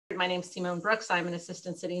My name is Simone Brooks. I'm an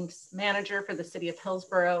assistant city manager for the city of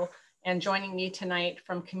Hillsborough. And joining me tonight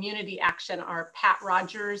from Community Action are Pat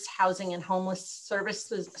Rogers, Housing and Homeless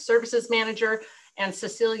Services Manager, and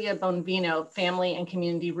Cecilia Bonvino, Family and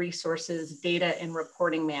Community Resources Data and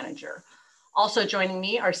Reporting Manager. Also joining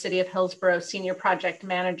me are City of Hillsborough Senior Project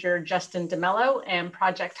Manager Justin DeMello and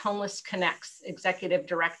Project Homeless Connects Executive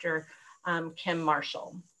Director Kim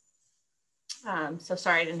Marshall. So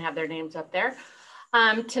sorry I didn't have their names up there.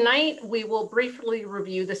 Tonight, we will briefly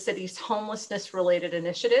review the city's homelessness related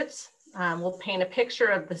initiatives. We'll paint a picture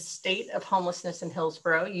of the state of homelessness in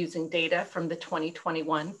Hillsborough using data from the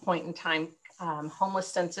 2021 point in time homeless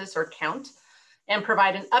census or count, and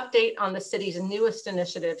provide an update on the city's newest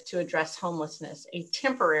initiative to address homelessness, a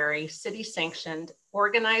temporary city sanctioned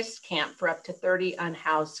organized camp for up to 30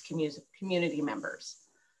 unhoused community members.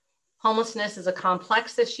 Homelessness is a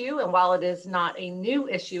complex issue, and while it is not a new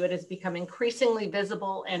issue, it has become increasingly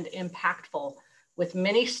visible and impactful with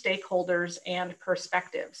many stakeholders and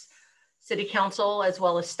perspectives. City Council, as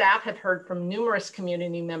well as staff, have heard from numerous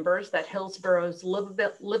community members that Hillsborough's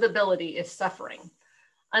livability is suffering.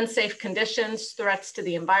 Unsafe conditions, threats to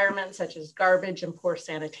the environment, such as garbage and poor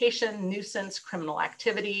sanitation, nuisance, criminal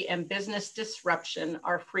activity, and business disruption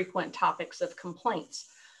are frequent topics of complaints.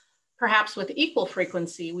 Perhaps with equal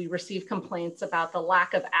frequency, we receive complaints about the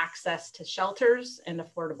lack of access to shelters and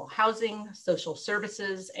affordable housing, social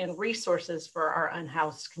services, and resources for our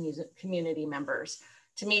unhoused community members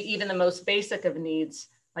to meet even the most basic of needs,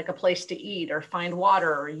 like a place to eat or find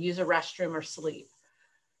water or use a restroom or sleep.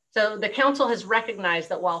 So the council has recognized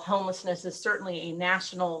that while homelessness is certainly a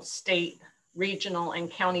national, state, regional, and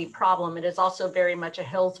county problem, it is also very much a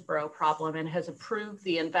Hillsborough problem and has approved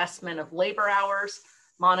the investment of labor hours,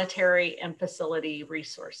 monetary and facility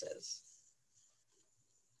resources.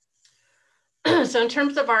 So in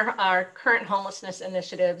terms of our current homelessness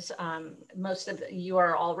initiatives, most of you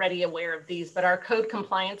are already aware of these, but our code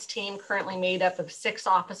compliance team, currently made up of 6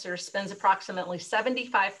 officers, spends approximately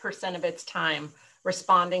 75% of its time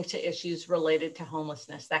responding to issues related to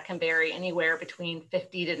homelessness. That can vary anywhere between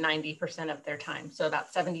 50 to 90% of their time, so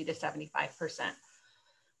about 70 to 75%.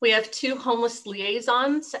 We have 2 homeless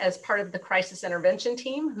liaisons as part of the crisis intervention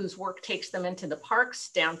team, whose work takes them into the parks,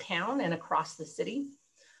 downtown, and across the city.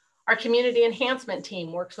 Our community enhancement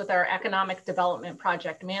team works with our economic development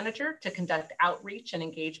project manager to conduct outreach and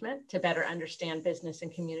engagement to better understand business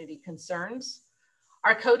and community concerns.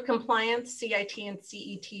 Our code compliance, CIT, and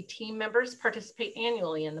CET team members participate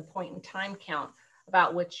annually in the point in time count,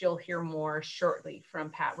 about which you'll hear more shortly from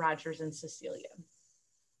Pat Rogers and Cecilia.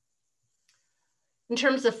 In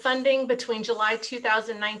terms of funding, between July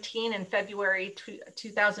 2019 and February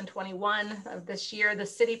 2021 of this year, the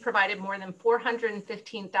city provided more than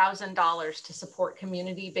 $415,000 to support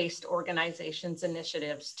community-based organizations'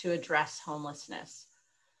 initiatives to address homelessness.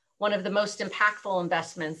 One of the most impactful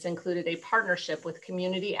investments included a partnership with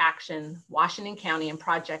Community Action, Washington County, and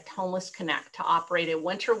Project Homeless Connect to operate a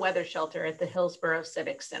winter weather shelter at the Hillsborough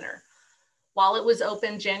Civic Center. While it was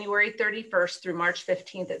open January 31st through March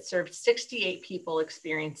 15th, it served 68 people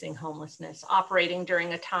experiencing homelessness, operating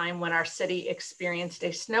during a time when our city experienced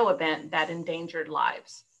a snow event that endangered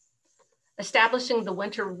lives. Establishing the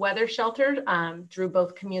winter weather shelter drew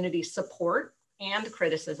both community support and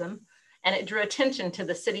criticism, and it drew attention to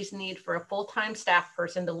the city's need for a full-time staff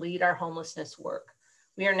person to lead our homelessness work.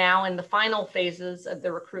 We are now in the final phases of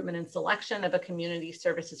the recruitment and selection of a community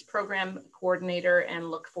services program coordinator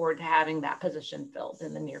and look forward to having that position filled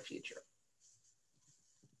in the near future.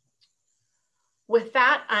 With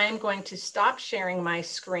that, I'm going to stop sharing my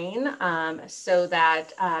screen so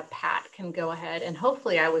that Pat can go ahead, and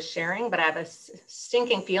hopefully I was sharing, but I have a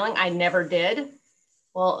stinking feeling I never did.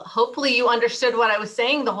 Well, hopefully you understood what I was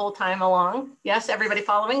saying the whole time along. Yes, everybody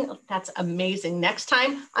following? That's amazing. Next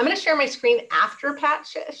time, I'm going to share my screen after Pat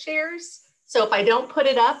shares. So if I don't put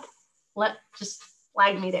it up, just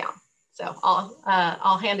flag me down. So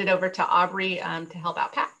I'll hand it over to Aubrey to help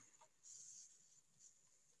out Pat.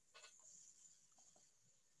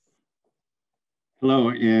 Hello,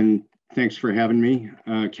 and thanks for having me,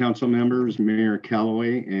 council members, Mayor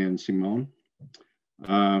Calloway and Simone.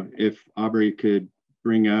 If Aubrey could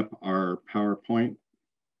bring up our PowerPoint,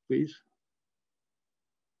 please.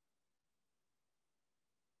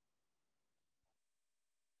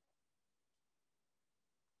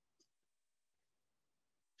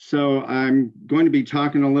 So I'm going to be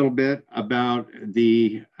talking a little bit about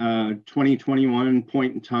the 2021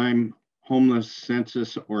 point in time homeless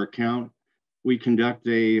census or count. We conduct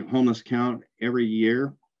a homeless count every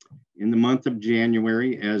year in the month of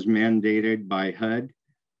January as mandated by HUD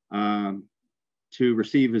to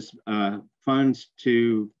receive funds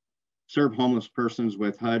to serve homeless persons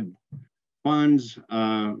with HUD funds.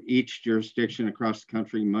 Each jurisdiction across the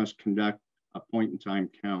country must conduct a point-in-time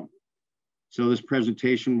count. So this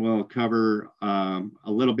presentation will cover a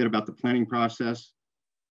little bit about the planning process,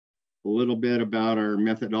 a little bit about our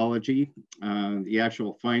methodology, the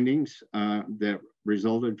actual findings that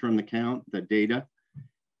resulted from the count, the data,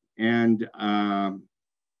 and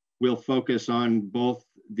we'll focus on both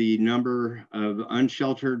the number of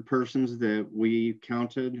unsheltered persons that we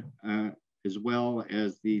counted, as well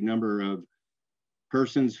as the number of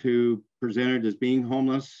persons who presented as being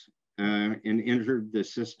homeless and entered the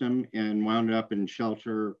system and wound up in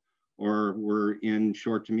shelter or were in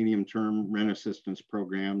short to medium term rent assistance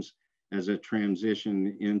programs as a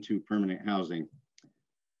transition into permanent housing.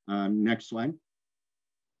 Next slide.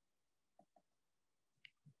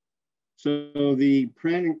 So the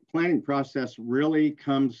planning process really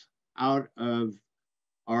comes out of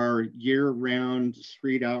our year-round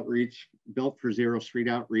street outreach, Built for Zero street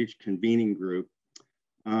outreach convening group.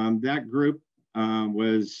 That group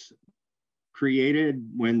was created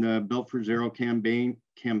when the Built for Zero campaign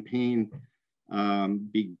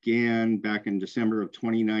began back in December of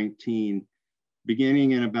 2019.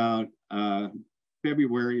 Beginning in about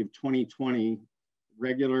February of 2020,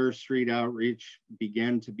 regular street outreach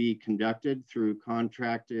began to be conducted through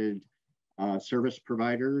contracted service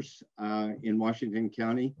providers in Washington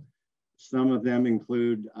County. Some of them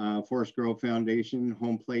include Forest Grove Foundation,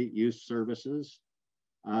 Home Plate Youth Services,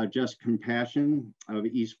 Just Compassion of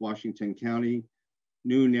East Washington County,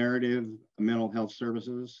 New Narrative Mental Health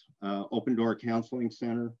Services, Open Door Counseling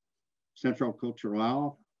Center, Central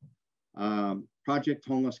Cultural, Project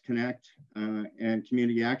Homeless Connect, and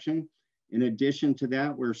Community Action. In addition to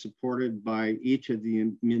that, we're supported by each of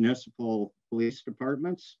the municipal police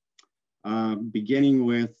departments, beginning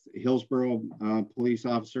with Hillsborough police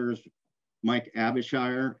officers, Mike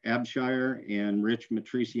Abshire and Rich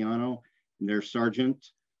Matriciano, and their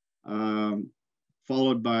sergeant,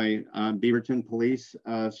 followed by Beaverton Police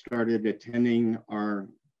started attending our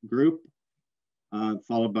group,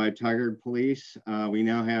 followed by Tigard Police. We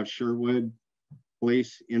now have Sherwood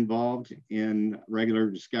Police involved in regular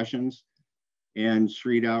discussions and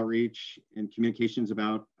street outreach and communications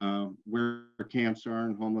about where camps are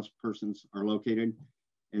and homeless persons are located.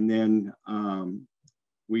 And then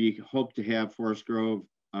we hope to have Forest Grove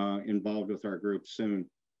involved with our group soon.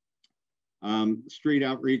 Street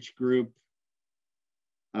outreach group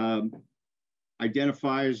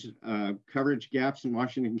identifies coverage gaps in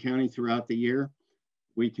Washington County throughout the year.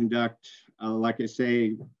 We conduct, like I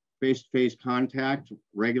say, face-to-face contact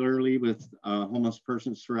regularly with homeless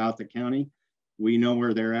persons throughout the county. We know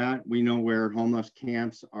where they're at. We know where homeless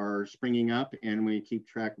camps are springing up, and we keep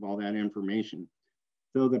track of all that information.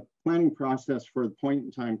 So the planning process for the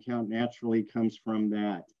point-in-time count naturally comes from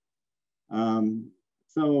that.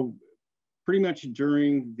 So pretty much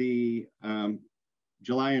during the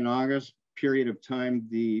July and August period of time,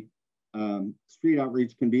 the street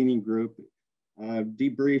outreach convening group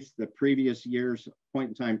debriefs the previous year's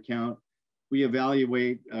point-in-time count. We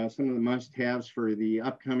evaluate some of the must-haves for the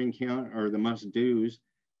upcoming count or the must-dos.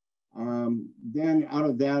 Then out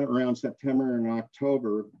of that, around September and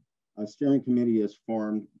October, a steering committee is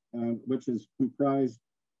formed, which is comprised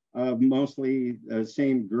of mostly the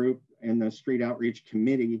same group in the street outreach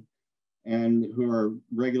committee and who are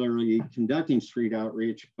regularly conducting street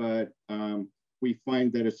outreach, but we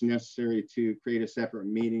find that it's necessary to create a separate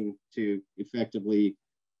meeting to effectively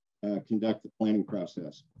conduct the planning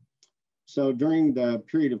process. So during the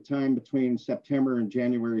period of time between September and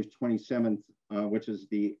January 27th, which is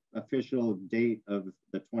the official date of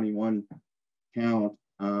the 21 count,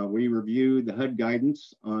 we review the HUD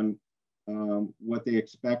guidance on what they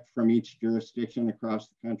expect from each jurisdiction across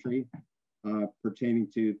the country pertaining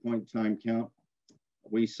to point-in-time count.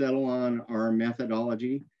 We settle on our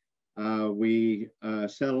methodology. We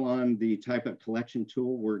settle on the type of collection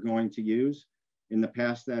tool we're going to use. In the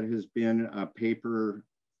past, that has been a paper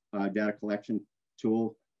data collection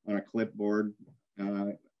tool on a clipboard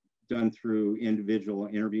done through individual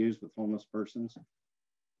interviews with homeless persons.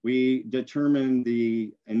 We determine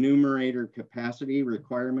the enumerator capacity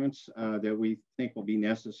requirements that we think will be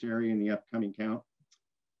necessary in the upcoming count.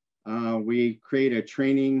 We create a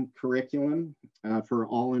training curriculum for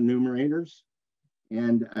all enumerators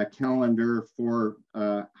and a calendar for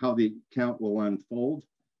how the count will unfold.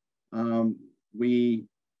 We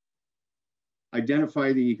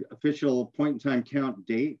identify the official point-in-time count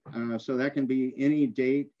date. So that can be any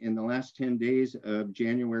date in the last 10 days of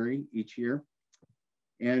January each year.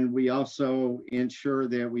 And we also ensure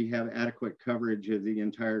that we have adequate coverage of the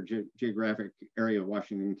entire geographic area of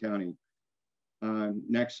Washington County.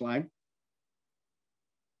 Next slide.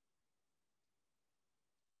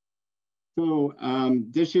 So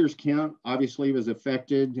this year's count obviously was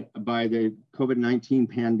affected by the COVID-19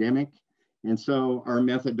 pandemic. And so our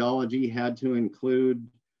methodology had to include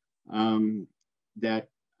that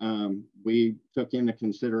we took into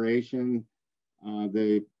consideration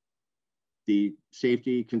the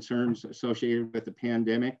safety concerns associated with the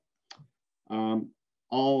pandemic.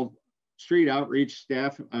 All street outreach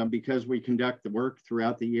staff, because we conduct the work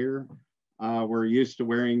throughout the year, we're used to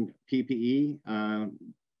wearing PPE.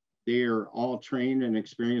 They are all trained and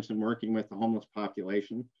experienced in working with the homeless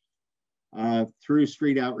population. Through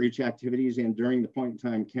street outreach activities and during the point in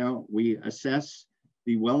time count, we assess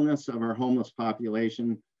the wellness of our homeless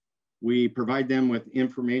population. We provide them with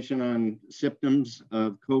information on symptoms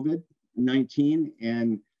of COVID-19,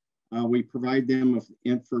 and we provide them with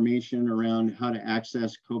information around how to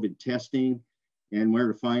access COVID testing and where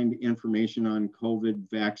to find information on COVID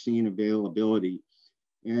vaccine availability.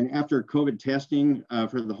 And after COVID testing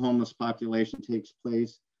for the homeless population takes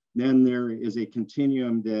place, then there is a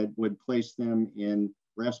continuum that would place them in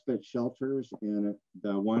respite shelters. And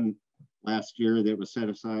the one last year that was set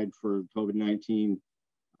aside for COVID-19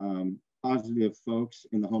 positive folks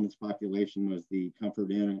in the homeless population was the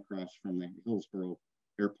Comfort Inn across from the Hillsborough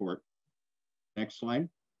Airport. Next slide.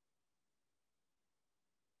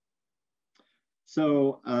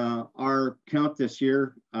 So our count this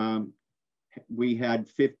year, we had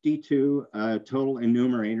 52 total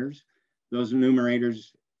enumerators. Those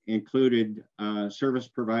enumerators included service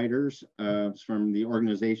providers from the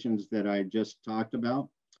organizations that I just talked about,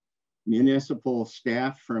 municipal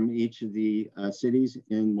staff from each of the cities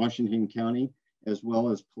in Washington County, as well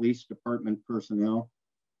as police department personnel.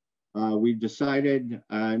 We decided,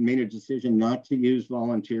 made a decision not to use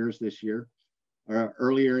volunteers this year.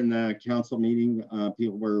 Earlier in the council meeting,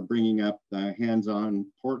 people were bringing up the hands-on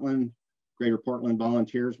Portland, Greater Portland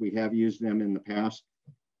volunteers. We have used them in the past,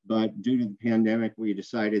 but due to the pandemic, we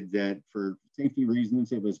decided that for safety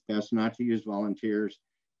reasons, it was best not to use volunteers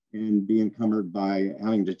and be encumbered by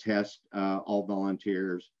having to test all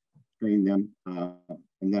volunteers, train them,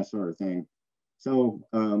 and that sort of thing. So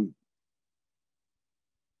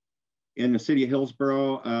in the city of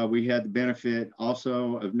Hillsborough, we had the benefit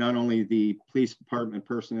also of not only the police department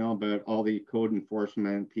personnel, but all the code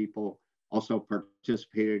enforcement people also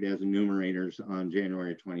participated as enumerators on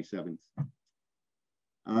January 27th.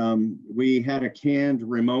 We had a canned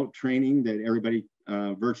remote training that everybody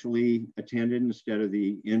virtually attended instead of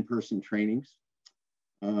the in-person trainings.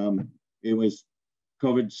 It was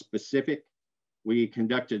COVID specific. We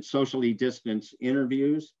conducted socially distanced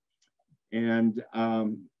interviews, and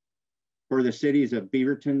for the cities of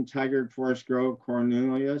Beaverton, Tigard, Forest Grove,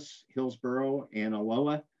 Cornelius, Hillsborough, and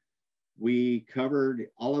Aloha, we covered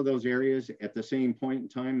all of those areas at the same point in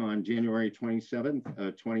time on January 27th,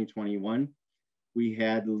 2021. We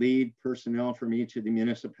had lead personnel from each of the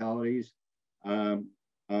municipalities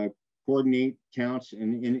coordinate counts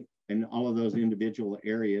in all of those individual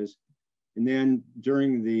areas. And then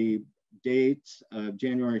during the dates of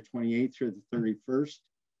January 28th through the 31st,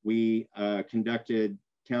 we conducted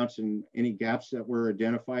counts in any gaps that were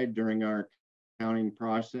identified during our counting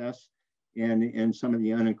process and in some of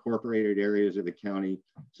the unincorporated areas of the county,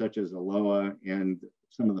 such as Aloha and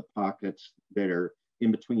some of the pockets that are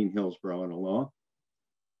in between Hillsborough and Aloha.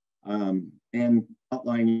 And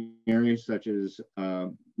outlying areas such as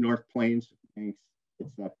North Plains,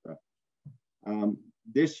 etc.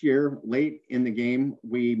 This year, late in the game,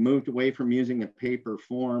 we moved away from using a paper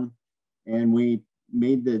form, and we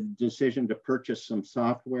made the decision to purchase some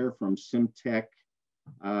software from SimTech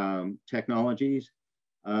Technologies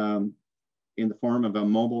in the form of a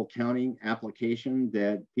mobile counting application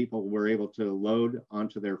that people were able to load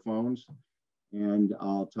onto their phones. And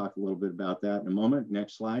I'll talk a little bit about that in a moment.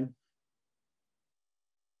 Next slide.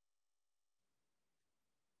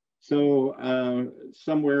 So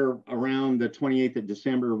somewhere around the 28th of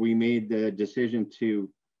December, we made the decision to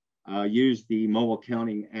use the mobile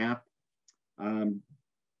counting app.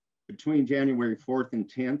 Between January 4th and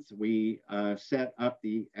 10th, we set up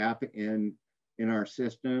the app in our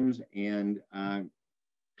systems and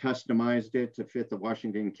customized it to fit the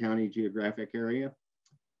Washington County geographic area.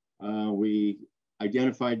 We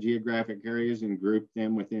identified geographic areas and grouped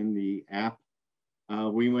them within the app.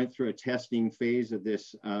 We went through a testing phase of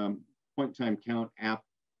this point time count app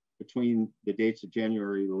between the dates of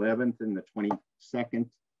January 11th and the 22nd,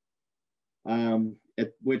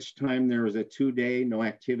 at which time there was a 2-day no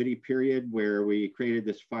activity period where we created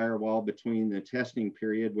this firewall between the testing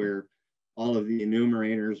period where all of the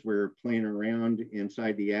enumerators were playing around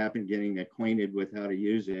inside the app and getting acquainted with how to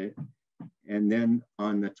use it. And then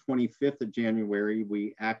on the 25th of January,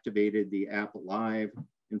 we activated the app live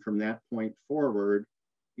And from that point forward,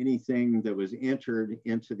 anything that was entered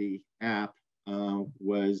into the app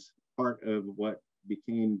was part of what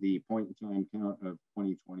became the point in time count of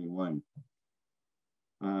 2021.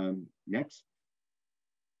 Next.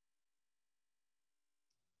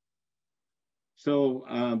 So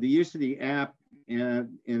the use of the app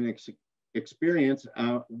and experience,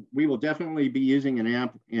 we will definitely be using an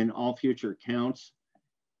app in all future counts.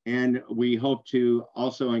 And we hope to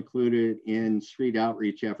also include it in street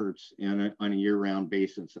outreach efforts on a year-round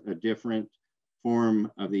basis, a different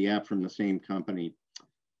form of the app from the same company.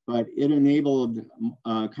 But it enabled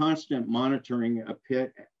constant monitoring of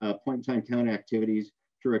point-in-time count activities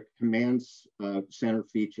through a command center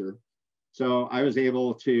feature. So I was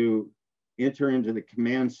able to enter into the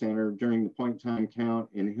command center during the point-in-time count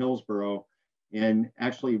in Hillsborough and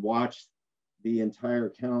actually watch the entire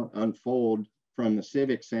count unfold from the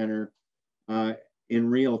Civic Center in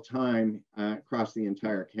real time across the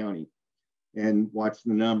entire county and watch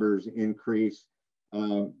the numbers increase.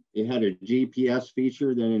 It had a GPS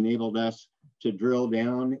feature that enabled us to drill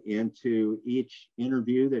down into each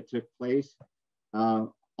interview that took place,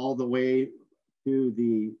 all the way to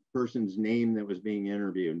the person's name that was being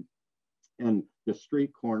interviewed and the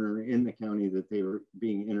street corner in the county that they were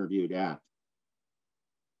being interviewed at.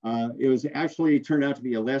 It was actually turned out to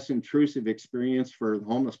be a less intrusive experience for the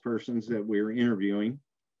homeless persons that we were interviewing.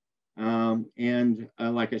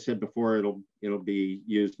 Like I said before, it'll be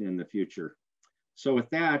used in the future. So with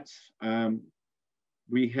that,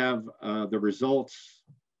 we have the results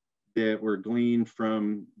that were gleaned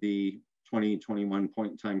from the 2021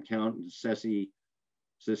 point-in-time count. Cecilia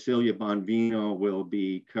Bonvino will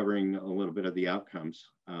be covering a little bit of the outcomes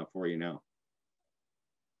for you now.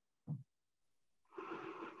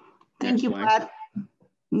 Thank you, Pat.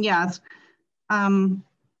 Yes. Good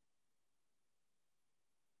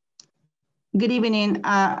evening,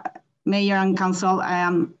 Mayor and Council. I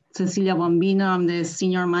am Cecilia Bonvino. I'm the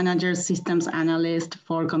Senior Manager Systems Analyst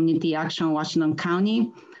for Community Action Washington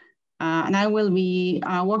County. And I will be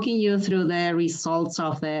walking you through the results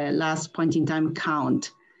of the last point-in-time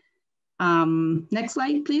count. Next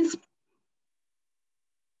slide, please.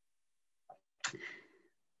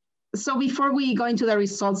 So before we go into the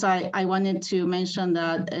results, I wanted to mention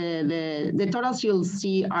that the totals you'll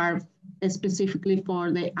see are specifically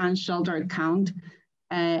for the unsheltered count.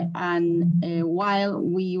 While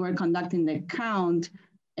we were conducting the count,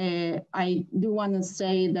 I do want to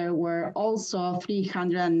say there were also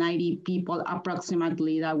 390 people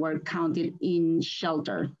approximately that were counted in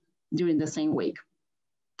shelter during the same week.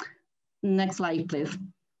 Next slide, please.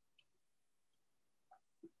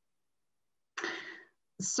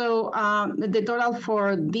 So the total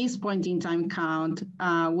for this point in time count,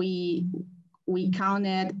 we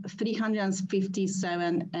counted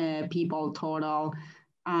 357 people total.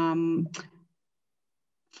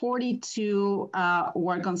 42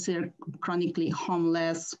 were considered chronically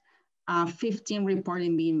homeless, 15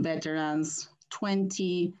 reporting being veterans,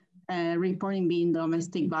 20 reporting being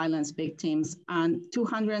domestic violence victims, and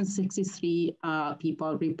 263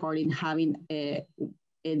 people reporting having a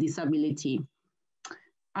disability.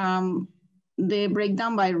 The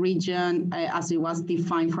breakdown by region, as it was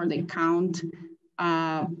defined for the count,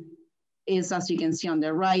 is, as you can see on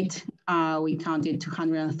the right, we counted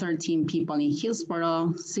 213 people in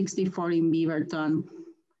Hillsborough, 64 in Beaverton,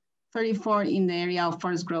 34 in the area of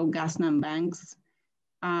Forest Grove, Gaston, and Banks,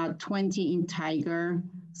 20 in Tiger,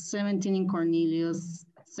 17 in Cornelius,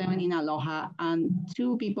 7 in Aloha, and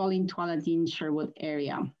 2 people in Tualatin, Sherwood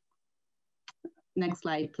area. Next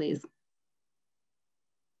slide, please.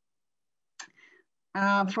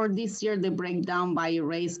 For this year, the breakdown by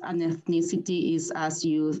race and ethnicity is as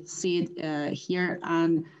you see it here,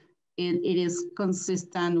 and it is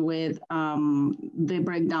consistent with the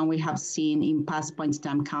breakdown we have seen in past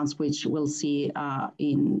point-in-time counts, which we'll see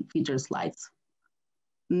in future slides.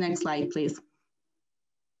 Next slide, please.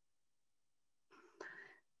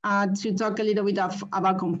 To talk a little bit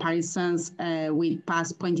about comparisons with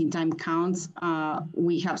past point-in-time counts,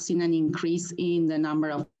 we have seen an increase in the number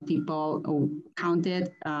of people who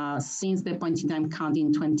counted since the point-in-time count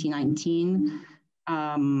in 2019.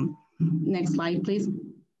 Next slide, please.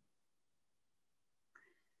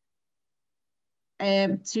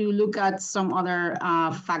 To look at some other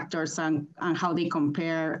factors and how they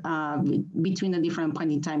compare between the different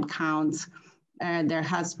point-in-time counts. There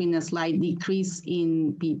has been a slight decrease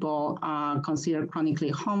in people considered chronically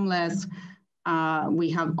homeless. We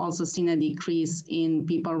have also seen a decrease in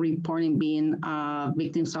people reporting being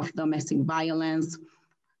victims of domestic violence.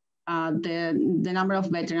 The number of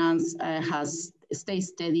veterans has stayed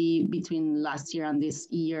steady between last year and this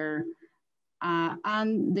year.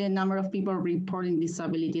 And the number of people reporting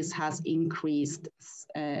disabilities has increased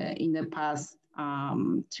in the past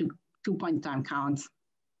two-point time counts.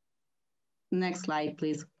 Next slide,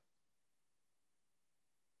 please.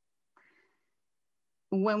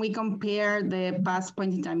 When we compare the past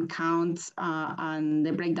point-in-time counts and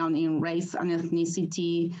the breakdown in race and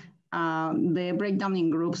ethnicity, the breakdown in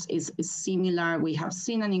groups is similar. We have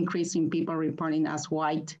seen an increase in people reporting as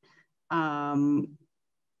white. And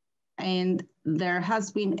there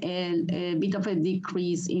has been a bit of a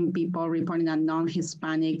decrease in people reporting as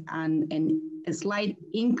non-Hispanic and a slight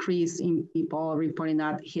increase in people reporting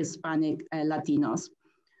as Hispanic Latinos.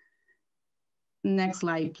 Next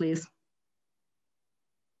slide, please.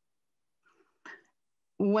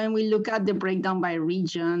 When we look at the breakdown by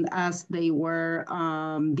region as they were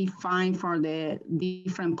defined for the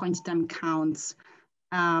different point-in-time counts,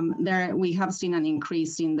 there we have seen an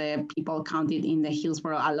increase in the people counted in the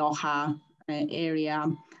Hillsborough Aloha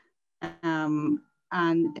area, and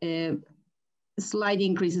slight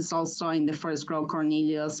increases also in the First Grove,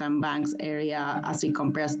 Cornelius, and Banks area as it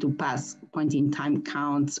compares to past point-in-time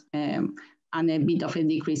counts, and a bit of a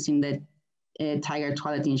decrease in the Tiger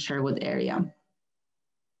Tualatin Sherwood area.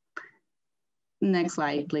 Next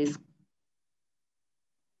slide, please.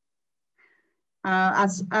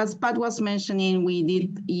 As Pat was mentioning, we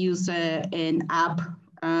did use an app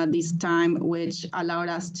this time, which allowed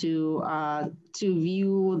us to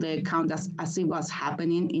view the count as it was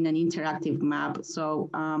happening in an interactive map. So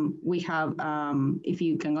we have, if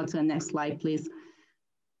you can go to the next slide, please.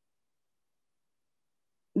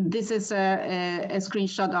 This is a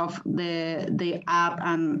screenshot of the app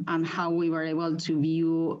and how we were able to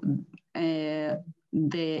view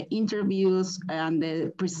the interviews and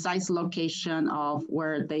the precise location of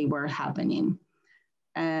where they were happening.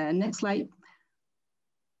 Next slide.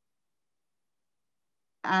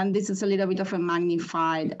 And this is a little bit of a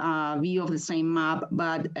magnified view of the same map,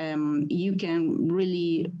 but you can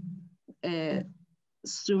really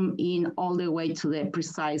zoom in all the way to the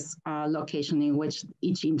precise location in which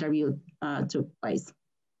each interview took place.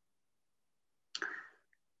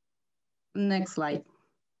 Next slide.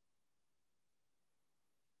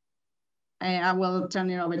 I will turn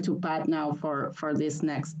it over to Pat now for these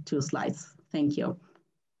next two slides. Thank you.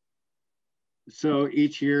 So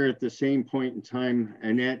each year at the same point in time,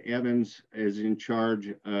 Annette Evans is in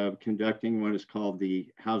charge of conducting what is called the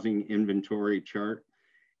housing inventory chart.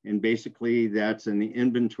 And basically that's an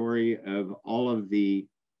inventory of all of the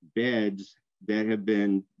beds that have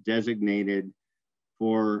been designated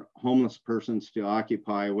for homeless persons to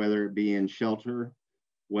occupy, whether it be in shelter,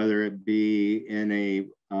 whether it be in a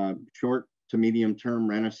short to medium term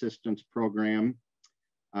rent assistance program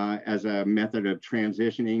as a method of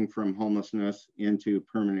transitioning from homelessness into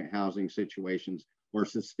permanent housing situations or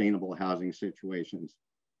sustainable housing situations.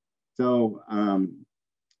 So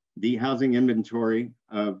the housing inventory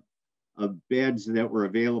of beds that were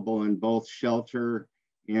available in both shelter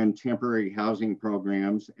and temporary housing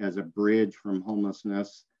programs as a bridge from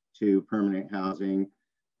homelessness to permanent housing.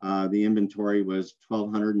 The inventory was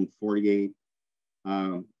 1,248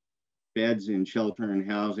 beds in shelter and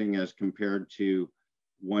housing as compared to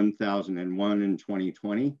 1,001 in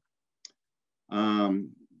 2020.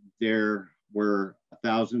 There were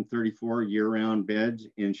 1,034 year-round beds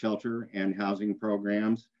in shelter and housing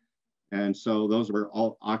programs. And so those were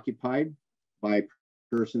all occupied by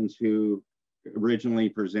persons who originally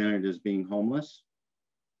presented as being homeless.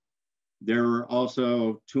 There were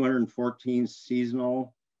also 214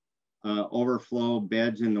 seasonal overflow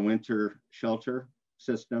beds in the winter shelter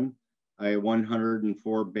system, a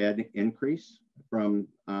 104 bed increase from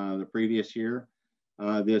the previous year.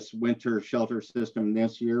 This winter shelter system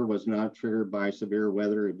this year was not triggered by severe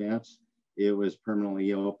weather events. It was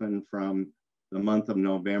permanently open from the month of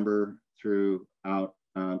November throughout.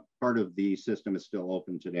 Part of the system is still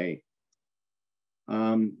open today.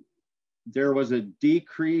 There was a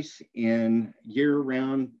decrease in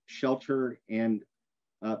year-round shelter, and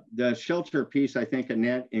the shelter piece, I think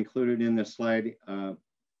Annette included in the slide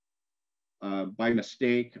by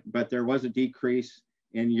mistake, but there was a decrease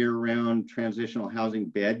in year-round transitional housing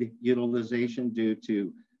bed utilization due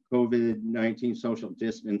to COVID-19 social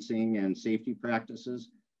distancing and safety practices.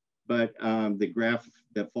 But the graph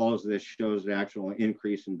that follows this shows the actual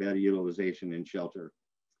increase in bed utilization in shelter.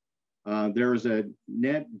 There was a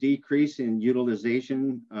net decrease in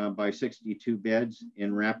utilization by 62 beds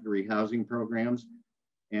in rapid rehousing programs,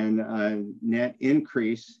 and a net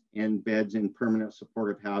increase in beds in permanent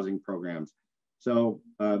supportive housing programs. So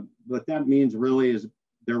what that means really is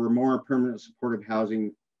there were more permanent supportive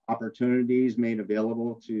housing opportunities made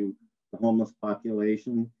available to the homeless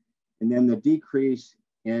population. And then the decrease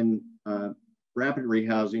in rapid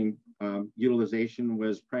rehousing utilization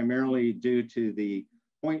was primarily due to the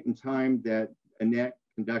point in time that Annette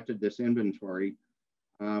conducted this inventory,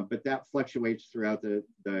 but that fluctuates throughout the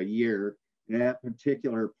year. And at that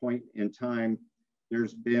particular point in time,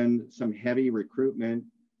 there's been some heavy recruitment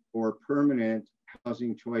for permanent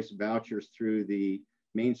housing choice vouchers through the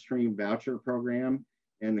mainstream voucher program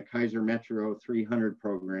and the Kaiser Metro 300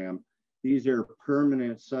 program. These are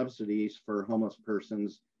permanent subsidies for homeless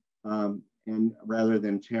persons, and rather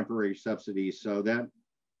than temporary subsidies. So that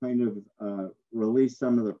kind of released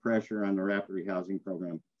some of the pressure on the rapid rehousing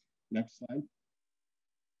program. Next slide.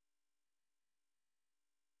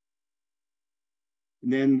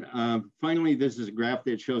 And then finally, this is a graph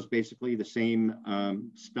that shows basically the same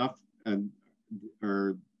stuff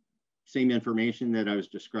or same information that I was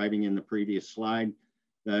describing in the previous slide.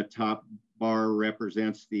 The top bar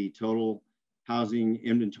represents the total housing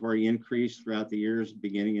inventory increase throughout the years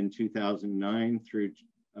beginning in 2009 through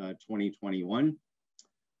 2021.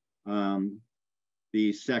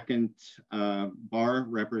 The second bar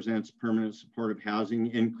represents permanent supportive housing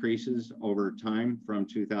increases over time from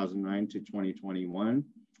 2009 to 2021.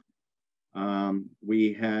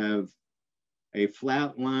 We have a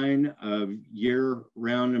flat line of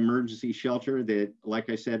year-round emergency shelter that, like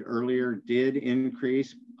I said earlier, did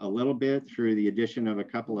increase a little bit through the addition of a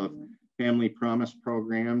couple of family promise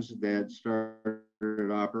programs that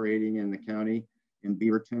started operating in the county in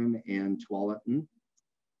Beaverton and Tualatin.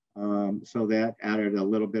 So that added a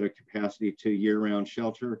little bit of capacity to year-round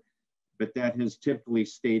shelter, but that has typically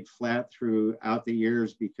stayed flat throughout the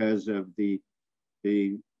years because of the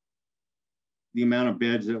amount of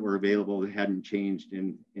beds that were available that hadn't changed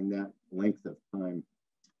in that length of time.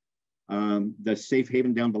 The safe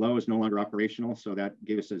haven down below is no longer operational, so that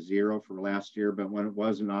gave us a 0 for last year, but when it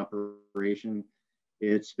was in operation,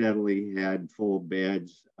 it steadily had full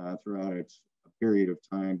beds throughout its period of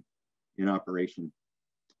time in operation.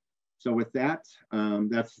 So with that,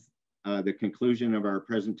 that's the conclusion of our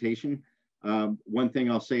presentation. One thing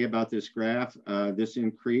I'll say about this graph, this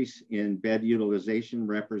increase in bed utilization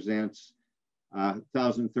represents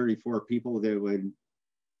 1,034 people that would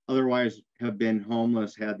otherwise have been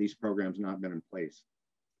homeless had these programs not been in place.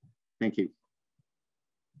 Thank you.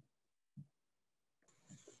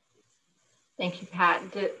 Thank you, Pat.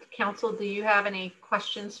 Council, do you have any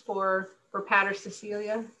questions for Pat or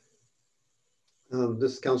Cecilia?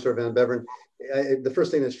 This is Councilor Van Beveren. The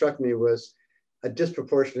first thing that struck me was a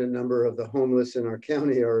disproportionate number of the homeless in our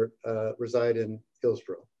county reside in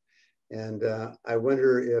Hillsborough. And I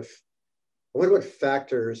wonder what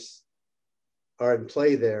factors are in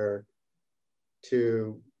play there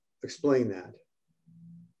to explain that.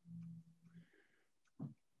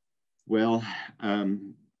 Well,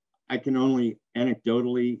 I can only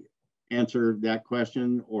anecdotally answer that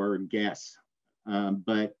question or guess,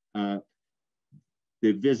 but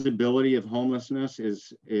the visibility of homelessness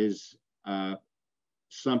is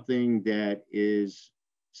something that is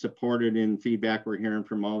supported in feedback we're hearing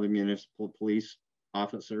from all the municipal police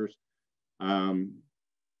officers.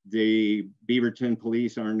 The Beaverton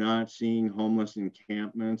police are not seeing homeless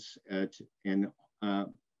encampments and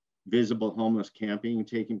visible homeless camping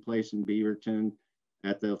taking place in Beaverton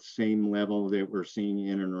at the same level that we're seeing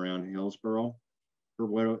in and around Hillsborough for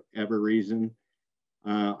whatever reason.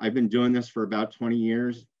 I've been doing this for about 20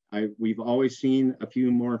 years. We've always seen a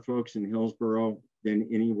few more folks in Hillsborough than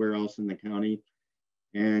anywhere else in the county.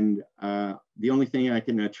 And the only thing I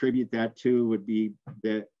can attribute that to would be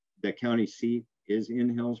that the county seat is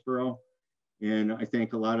in Hillsborough. And I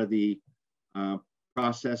think a lot of the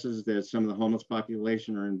processes that some of the homeless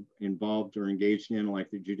population are involved or engaged in, like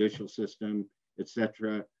the judicial system, et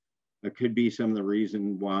cetera, could be some of the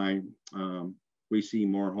reason why we see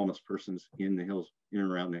more homeless persons in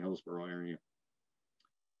and around the Hillsborough area.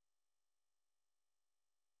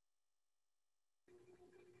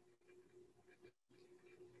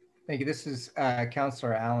 Thank you. This is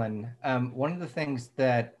Councilor Allen. One of the things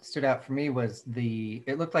that stood out for me was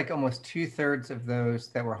it looked like almost 2/3 of those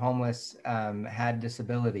that were homeless had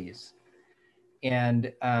disabilities.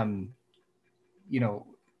 And, you know,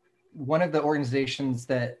 one of the organizations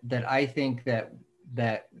that I think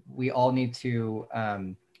that we all need to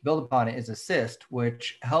build upon is Assist,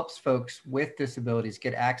 which helps folks with disabilities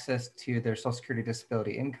get access to their Social Security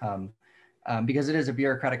disability income. Because it is a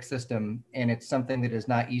bureaucratic system and it's something that is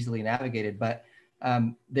not easily navigated, but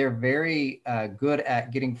they're very good at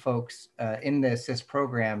getting folks in the Assist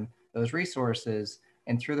program those resources,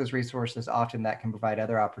 and through those resources, often that can provide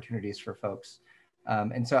other opportunities for folks.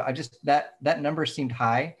 And so I just, that number seemed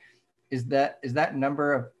high. Is that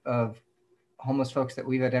number of homeless folks that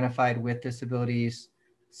we've identified with disabilities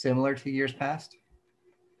similar to years past?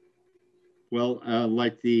 Well,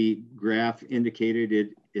 like the graph indicated, it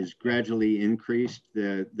is gradually increased.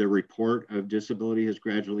 The report of disability has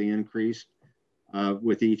gradually increased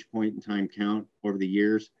with each point in time count over the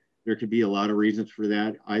years. There could be a lot of reasons for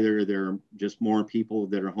that. Either there are just more people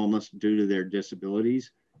that are homeless due to their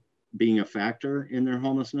disabilities being a factor in their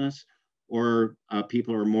homelessness, or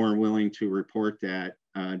people are more willing to report that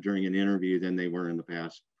during an interview than they were in the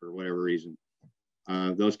past for whatever reason.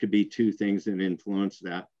 Those could be two things that influence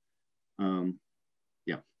that.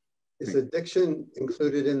 Yeah. Is addiction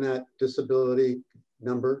included in that disability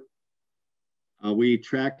number? We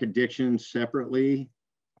track addiction separately,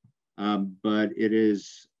 but it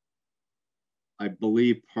is, I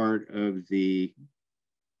believe, part of the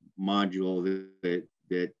module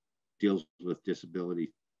that deals with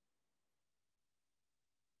disability.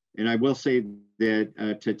 And I will say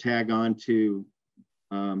that to tag on to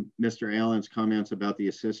Mr. Allen's comments about the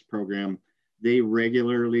ASSIST program, they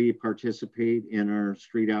regularly participate in our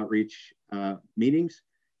street outreach meetings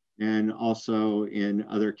and also in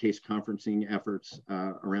other case conferencing efforts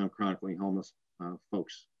around chronically homeless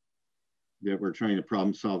folks that we're trying to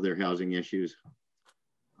problem solve their housing issues.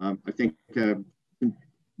 I think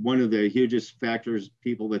one of the hugest factors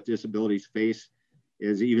people with disabilities face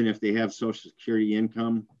is even if they have Social Security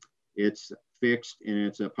income, it's fixed and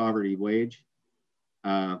it's a poverty wage.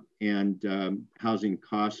 And housing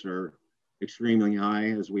costs are extremely high,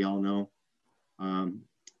 as we all know.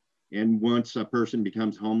 And once a person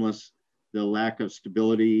becomes homeless, the lack of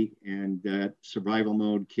stability and that survival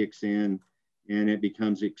mode kicks in, and it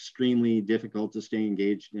becomes extremely difficult to stay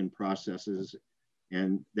engaged in processes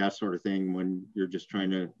and that sort of thing when you're just trying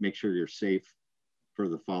to make sure you're safe for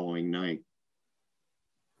the following night.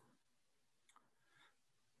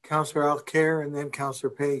 Councilor Alcare and then Councilor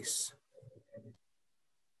Pace.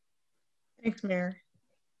 Thanks, Mayor.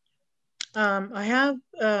 I have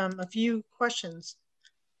a few questions.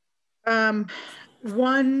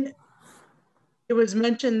 One, it was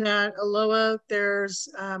mentioned that Aloha, there's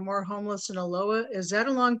more homeless in Aloha. Is that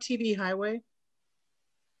along TV Highway?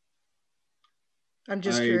 I'm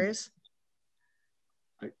just curious.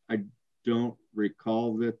 I don't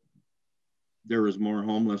recall that there was more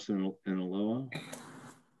homeless in Aloha.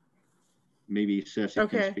 Maybe Ceci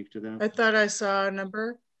can speak to that. I thought I saw a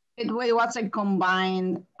number. It was a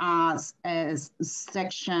combined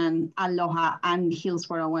section, Aloha and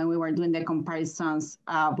Hillsborough, when we were doing the comparisons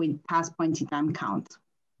with past point in time count.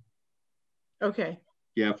 Okay.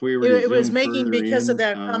 Yeah, if we were it was making because of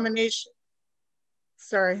that combination.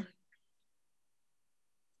 Sorry.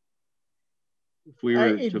 If we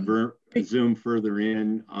were to zoom further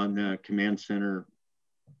in on the command center,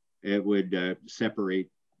 it would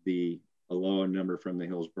separate the Aloha number from the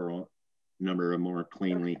Hillsborough number more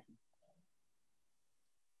cleanly.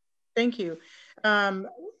 Thank you.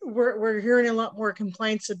 We're hearing a lot more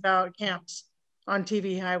complaints about camps on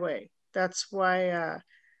TV Highway. That's why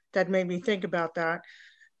that made me think about that.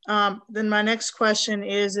 Then my next question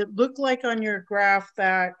is, it looked like on your graph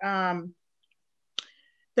that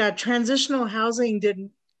that transitional housing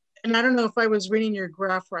didn't, and I don't know if I was reading your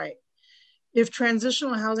graph right. If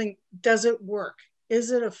transitional housing, does it work?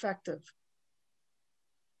 Is it effective?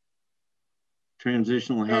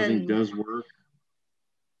 Transitional housing does work.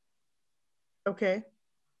 Okay.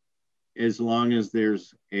 As long as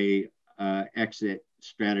there's a exit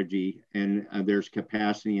strategy and there's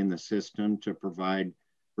capacity in the system to provide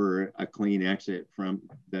for a clean exit from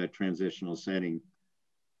the transitional setting.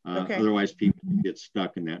 Otherwise, people get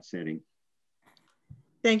stuck in that setting.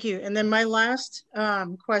 Thank you. And then my last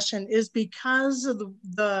question is, because of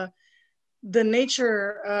the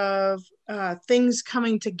nature of things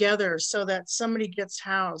coming together so that somebody gets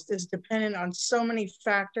housed is dependent on so many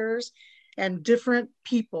factors and different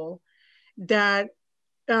people, that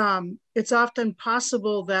it's often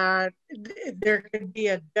possible that there could be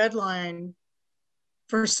a deadline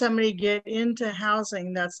for somebody to get into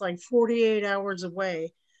housing that's like 48 hours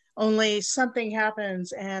away, only something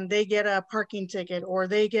happens and they get a parking ticket, or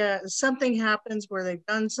they get something happens where they've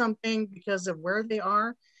done something because of where they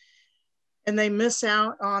are, and they miss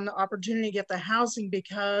out on the opportunity to get the housing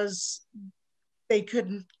because they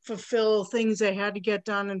couldn't fulfill things they had to get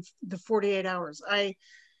done in the 48 hours. I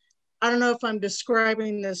don't know if I'm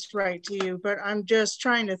describing this right to you, but I'm just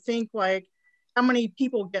trying to think, like, how many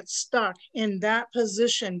people get stuck in that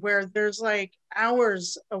position where there's like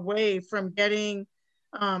hours away from getting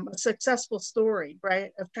a successful story,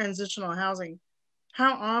 right, of transitional housing.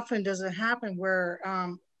 How often does it happen where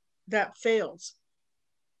that fails?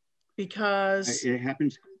 Because it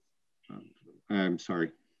happens. I'm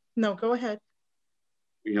sorry. No, go ahead.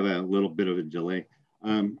 we have a little bit of a delay.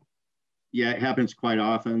 Yeah, it happens quite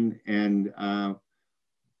often. And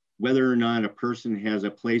whether or not a person has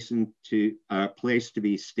a place to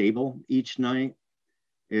be stable each night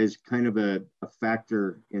is kind of a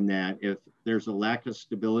factor in that. If there's a lack of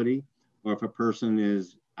stability, or if a person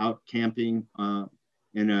is out camping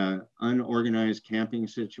in an unorganized camping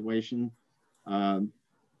situation,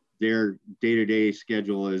 their day-to-day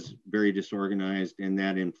schedule is very disorganized, and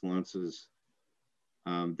that influences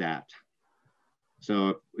that.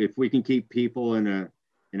 So if we can keep people in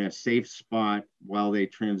a safe spot while they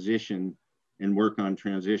transition and work on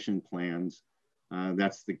transition plans,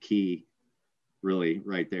 that's the key, really,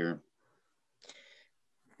 right there.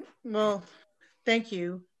 Well, thank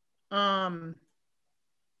you. How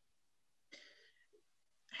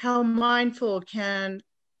mindful can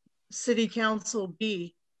City Council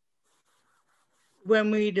be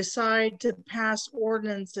when we decide to pass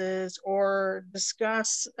ordinances or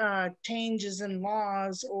discuss changes in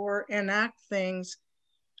laws or enact things?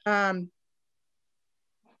 Does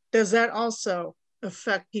that also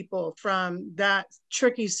affect people from that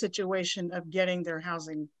tricky situation of getting their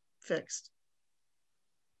housing fixed?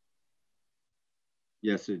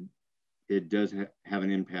 Yes, it does have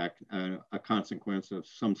an impact, a consequence of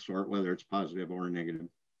some sort, whether it's positive or negative.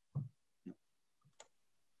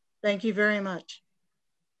 Thank you very much.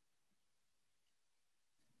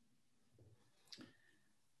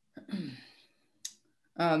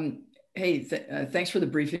 Hey, thanks for the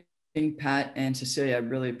briefing, Pat and Cecilia. I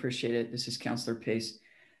really appreciate it. This is Councilor Pace.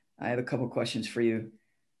 I have a couple of questions for you.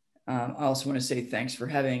 I also want to say thanks for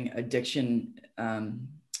having addiction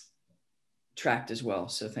tracked as well.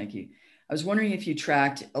 So thank you. I was wondering if you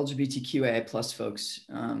tracked LGBTQIA plus folks.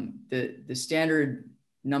 The standard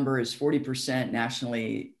number is 40%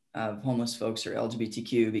 nationally of homeless folks are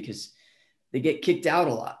LGBTQ because they get kicked out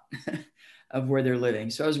a lot of where they're living.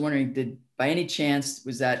 So I was wondering, by any chance,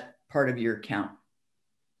 was that part of your count?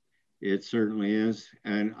 It certainly is.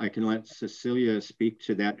 And I can let Cecilia speak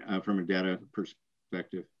to that from a data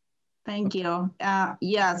perspective. Thank you.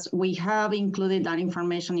 Yes, we have included that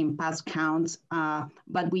information in past counts,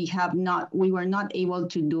 but we were not able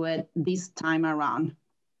to do it this time around.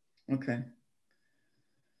 Okay.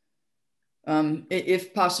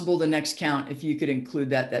 If possible, the next count, if you could include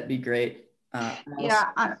that, that'd be great.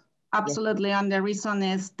 Absolutely. And the reason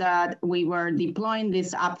is that we were deploying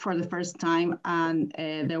this app for the first time, and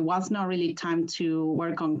there was not really time to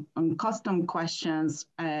work on custom questions,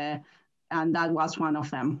 and that was one of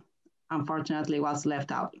them. Unfortunately, was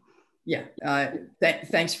left out. Yeah,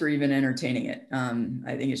 thanks for even entertaining it.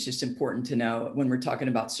 I think it's just important to know when we're talking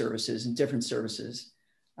about services and different services.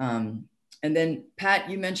 And then Pat,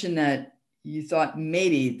 you mentioned that you thought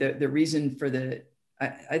maybe the reason for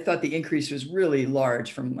I thought the increase was really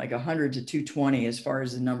large, from like 100 to 220 as far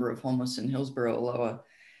as the number of homeless in Hillsborough, Aloha.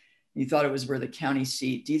 You thought it was where the county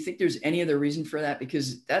seat. Do you think there's any other reason for that?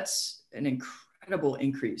 Because that's an incredible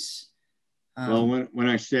increase. Well, when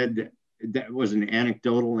I said that was an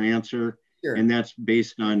anecdotal answer, sure. And that's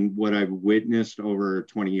based on what I've witnessed over a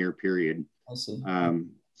 20-year period. I see.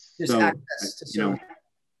 Just access to service.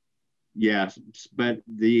 Yes, but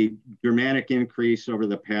the dramatic increase over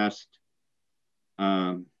the past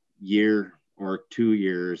year or 2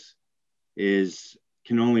 years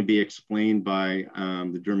can only be explained by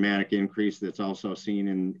the dramatic increase that's also seen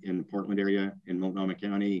in the Portland area, in Multnomah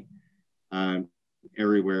County,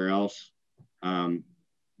 everywhere else.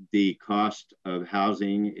 The cost of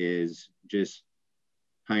housing is just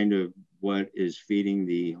kind of what is feeding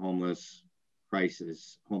the homelessness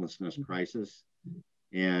crisis.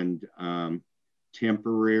 And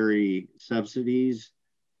temporary subsidies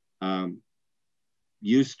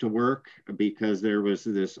used to work because there was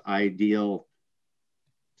this ideal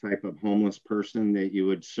type of homeless person that you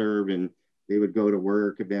would serve, and they would go to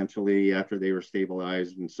work eventually after they were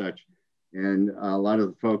stabilized and such. And a lot of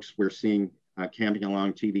the folks we're seeing camping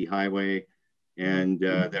along TV Highway and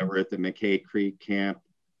that were at the McKay Creek camp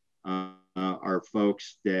are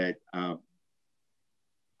folks that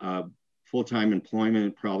full-time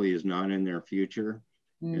employment probably is not in their future.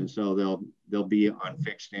 And so they'll be on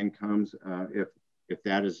fixed incomes if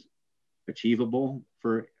that is achievable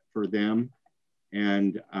for them.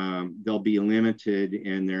 And they'll be limited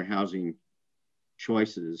in their housing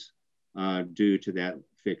choices due to that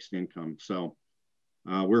fixed income. So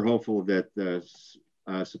we're hopeful that the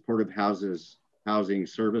supportive housing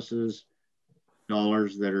services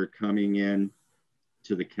dollars that are coming in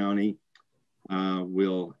to the county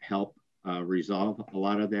will help resolve a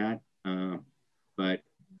lot of that. But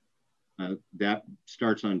that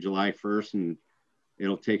starts on July 1st, and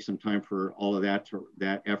it'll take some time for all of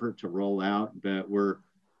that effort to roll out. But we're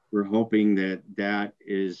we're hoping that that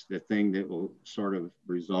is the thing that will sort of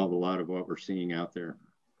resolve a lot of what we're seeing out there.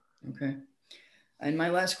 Okay. And my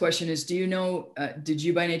last question is, do you know, did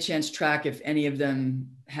you by any chance track if any of them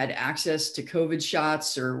had access to COVID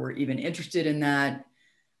shots or were even interested in that?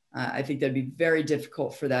 I think that'd be very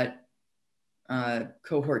difficult for that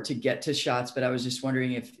cohort to get to shots, but I was just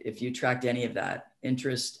wondering if you tracked any of that,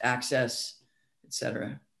 interest, access, et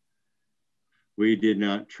cetera. We did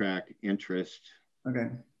not track interest. Okay.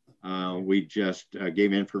 We just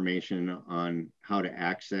gave information on how to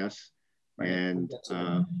access, right. And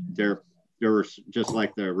there was, just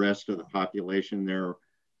like the rest of the population, there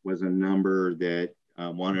was a number that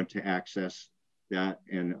wanted to access that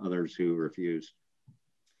and others who refused.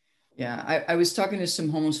 Yeah, I was talking to some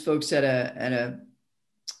homeless folks at a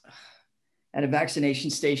vaccination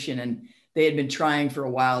station, and they had been trying for a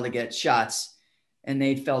while to get shots, and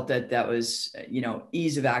they felt that was, you know,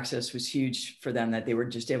 ease of access was huge for them, that they were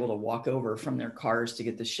just able to walk over from their cars to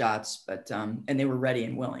get the shots, but and they were ready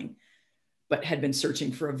and willing, but had been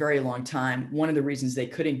searching for a very long time. One of the reasons they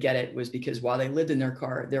couldn't get it was because while they lived in their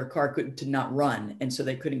car did not run, and so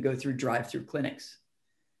they couldn't go through drive-through clinics.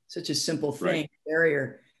 Such a simple thing, right.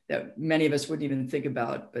 Barrier that many of us wouldn't even think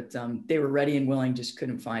about, but they were ready and willing, just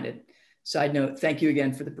couldn't find it. Side note, thank you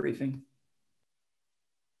again for the briefing.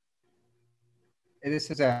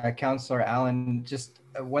 This is Counselor Allen. Just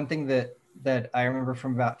one thing that I remember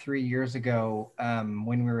from about 3 years ago,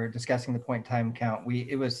 when we were discussing the point in time count,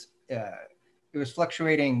 it was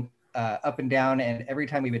fluctuating up and down, and every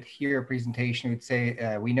time we would hear a presentation, we'd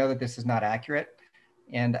say, we know that this is not accurate.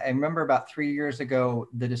 And I remember about 3 years ago,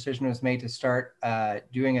 the decision was made to start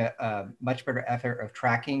doing a much better effort of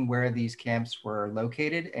tracking where these camps were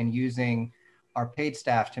located and using our paid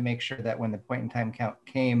staff to make sure that when the point in time count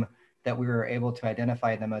came, that we were able to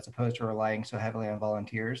identify them as opposed to relying so heavily on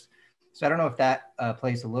volunteers. So I don't know if that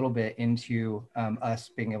plays a little bit into us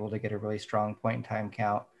being able to get a really strong point in time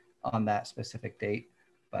count on that specific date.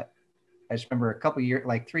 But I just remember a couple years,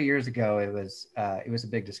 like 3 years ago, it was a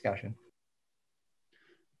big discussion.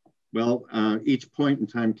 Well, each point in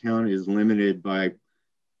time count is limited by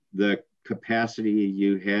the capacity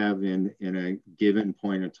you have in a given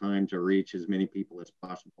point of time to reach as many people as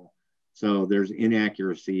possible. So there's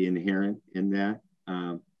inaccuracy inherent in that,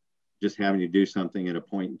 just having to do something at a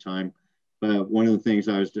point in time. But one of the things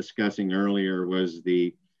I was discussing earlier was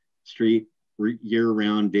the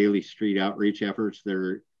year-round daily street outreach efforts that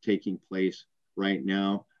are taking place right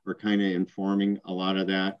now are kind of informing a lot of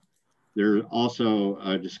that. There are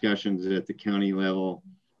also discussions at the county level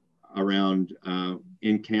around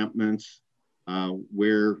encampments,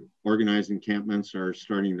 where organized encampments are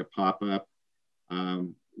starting to pop up,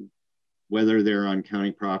 whether they're on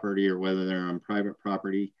county property or whether they're on private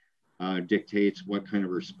property, dictates what kind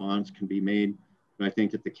of response can be made. But I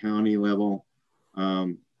think at the county level,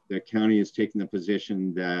 the county is taking the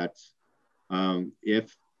position that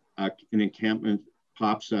if an encampment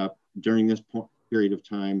pops up during this period of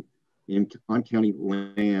time on county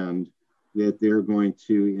land, that they're going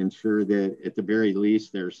to ensure that at the very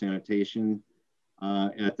least there's sanitation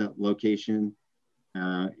at that location,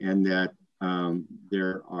 and that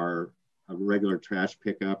there are a regular trash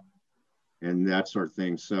pickup and that sort of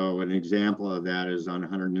thing. So an example of that is on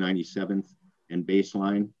 197th and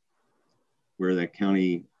Baseline, where the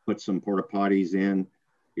county put some porta potties in,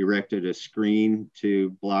 erected a screen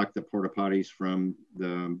to block the porta potties from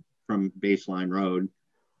Baseline Road.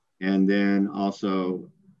 And then also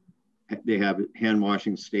they have hand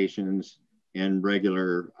washing stations and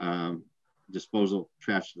regular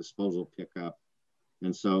trash disposal pickup.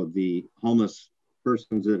 And so the homeless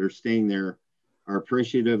persons that are staying there are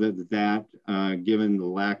appreciative of that, given the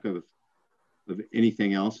lack of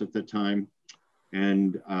anything else at the time.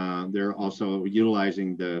 And they're also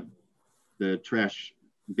utilizing the trash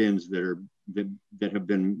bins that have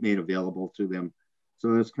been made available to them.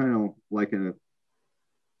 So it's kind of like a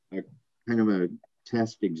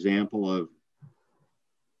test example of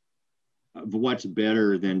what's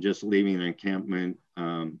better than just leaving an encampment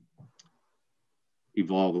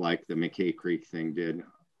evolve like the McKay Creek thing did,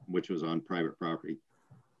 which was on private property.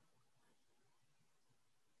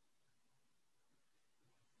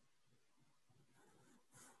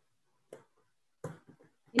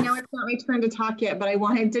 You know, it's not my turn to talk yet, but I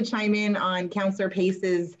wanted to chime in on Councillor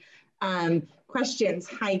Pace's questions.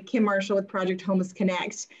 Hi, Kim Marshall with Project Homeless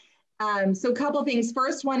Connect. So a couple of things.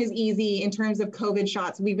 First one is easy in terms of COVID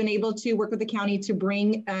shots. We've been able to work with the county to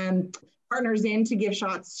bring partners in to give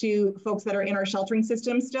shots to folks that are in our sheltering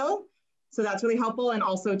system still. So that's really helpful, and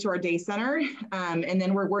also to our day center. And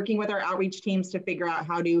then we're working with our outreach teams to figure out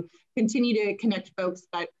how to continue to connect folks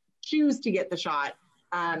that choose to get the shot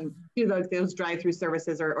do those drive-through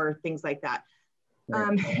services or things like that.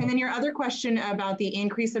 And then your other question about the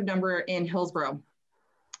increase of number in Hillsborough.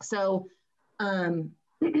 So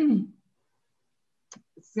it's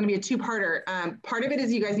going to be a two-parter. Part of it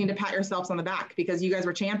is you guys need to pat yourselves on the back because you guys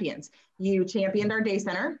were champions. You championed our day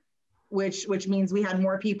center, which means we had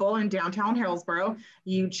more people in downtown Hillsborough.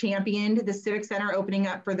 You championed the Civic Center opening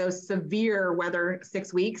up for those severe weather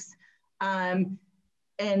 6 weeks. And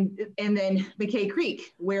then McKay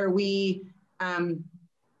Creek, where we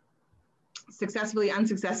successfully,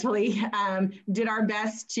 unsuccessfully, did our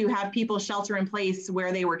best to have people shelter in place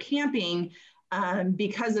where they were camping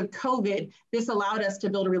because of COVID. This allowed us to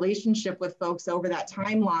build a relationship with folks over that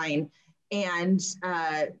timeline and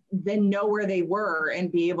then know where they were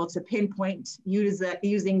and be able to pinpoint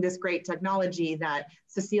using this great technology that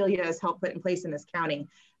Cecilia has helped put in place in this county.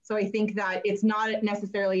 So I think that it's not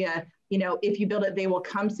necessarily a, if you build it, they will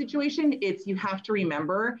come situation. It's, you have to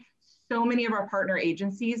remember, so many of our partner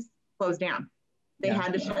agencies closed down. They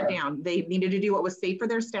had to shut down. They needed to do what was safe for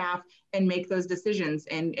their staff and make those decisions.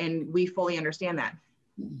 And we fully understand that.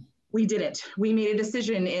 We didn't. We made a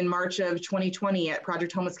decision in March of 2020 at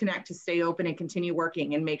Project Homeless Connect to stay open and continue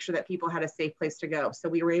working and make sure that people had a safe place to go. So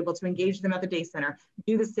we were able to engage them at the day center,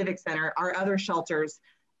 do the Civic Center, our other shelters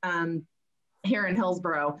here in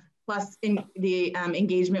Hillsborough, plus in the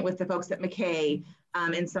engagement with the folks at McKay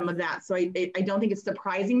and some of that. So I don't think it's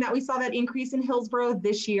surprising that we saw that increase in Hillsborough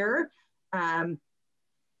this year.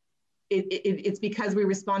 It's because we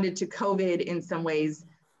responded to COVID in some ways,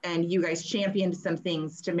 and you guys championed some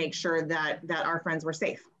things to make sure that our friends were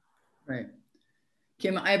safe. Right.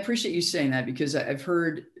 Kim, I appreciate you saying that because I've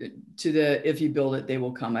heard if you build it, they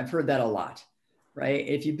will come. I've heard that a lot, right?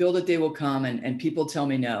 If you build it, they will come, and people tell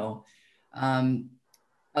me no.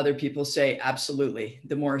 Other people say, absolutely.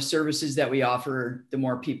 The more services that we offer, the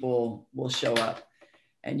more people will show up.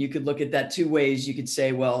 And you could look at that two ways. You could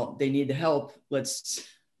say, well, they need the help. Let's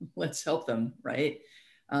help them, right?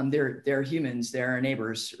 They're humans, they're our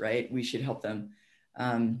neighbors, right? We should help them.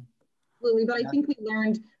 Absolutely, but I think we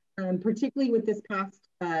learned, particularly with this past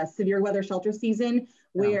severe weather shelter season,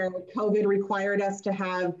 where COVID required us to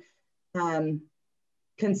have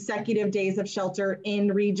consecutive days of shelter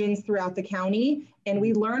in regions throughout the county. And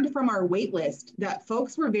we learned from our wait list that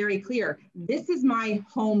folks were very clear. This is my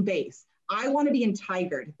home base. I want to be in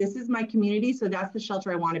Tigard. This is my community. So that's the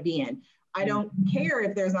shelter I want to be in. I don't care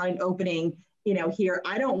if there's not an opening, here.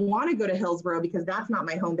 I don't want to go to Hillsborough because that's not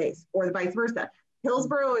my home base, or the vice versa.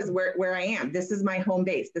 Hillsborough is where I am. This is my home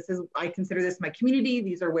base. I consider this my community.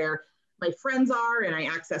 These are where my friends are, and I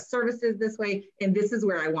access services this way. And this is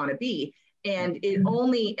where I want to be. And it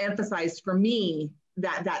only emphasized for me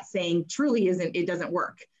that saying truly it doesn't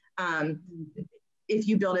work. If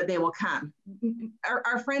you build it, they will come.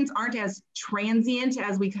 Our friends aren't as transient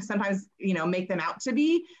as we sometimes, make them out to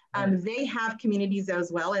be. They have communities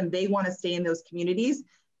as well, and they want to stay in those communities.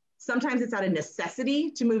 Sometimes it's out of necessity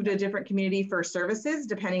to move to a different community for services,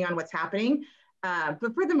 depending on what's happening.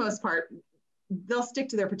 But for the most part, they'll stick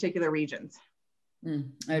to their particular regions.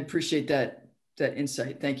 I appreciate that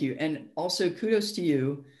insight. Thank you. And also kudos to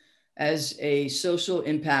you as a social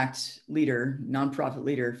impact leader, nonprofit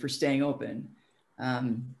leader, for staying open.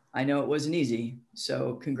 I know it wasn't easy.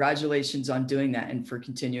 So congratulations on doing that and for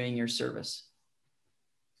continuing your service.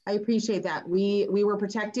 I appreciate that. We were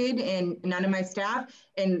protected, and none of my staff,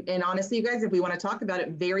 and honestly, you guys, if we want to talk about it,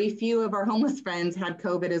 very few of our homeless friends had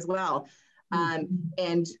COVID as well.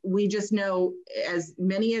 And we just know, as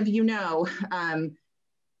many of you know,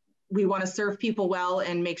 we want to serve people well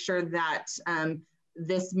and make sure that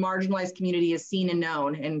this marginalized community is seen and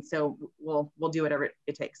known. And so we'll do whatever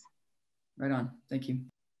it takes. Right on. Thank you.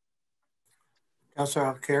 Councilor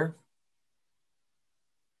Alcare.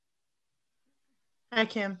 Hi,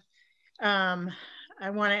 Kim. I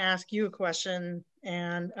want to ask you a question.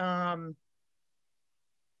 And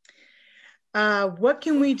what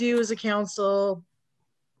can we do as a council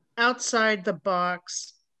outside the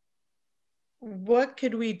box? What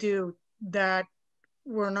could we do that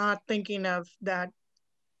we're not thinking of that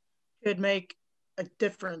could make a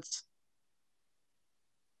difference?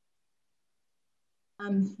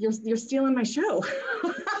 You're stealing my show.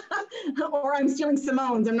 Or I'm stealing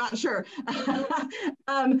Simone's, I'm not sure.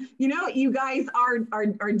 You guys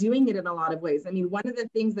are doing it in a lot of ways. I mean, one of the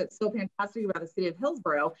things that's so fantastic about the city of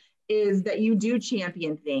Hillsborough is that you do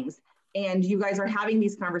champion things, and you guys are having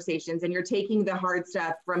these conversations, and you're taking the hard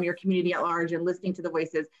stuff from your community at large and listening to the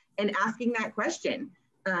voices and asking that question.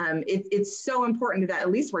 It's so important that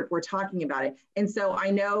at least we're talking about it. And so I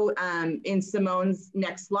know in Simone's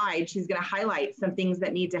next slide, she's going to highlight some things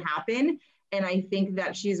that need to happen. And I think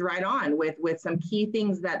that she's right on with some key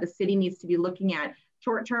things that the city needs to be looking at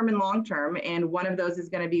short-term and long-term. And one of those is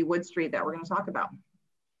going to be Wood Street that we're going to talk about.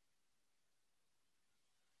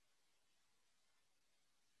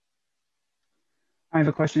 I have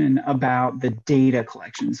a question about the data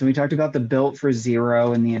collection. So we talked about the Built for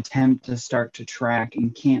Zero and the attempt to start to track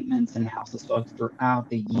encampments and houseless folks throughout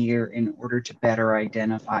the year in order to better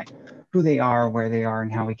identify who they are, where they are,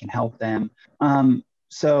 and how we can help them.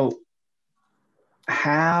 So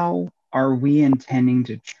how are we intending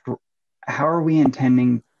to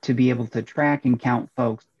be able to track and count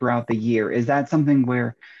folks throughout the year? Is that something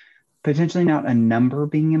where potentially not a number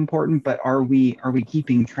being important, but are we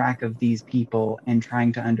keeping track of these people and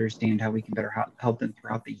trying to understand how we can better help them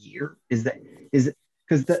throughout the year? Is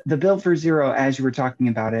because the Build for Zero, as you were talking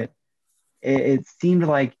about it seemed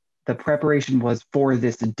like the preparation was for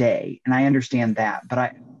this day, and I understand that,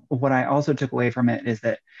 but what I also took away from it is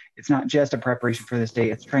that it's not just a preparation for this day,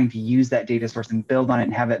 it's trying to use that data source and build on it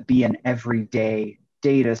and have it be an everyday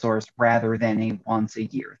data source rather than a once a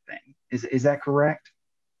year thing. Is that correct?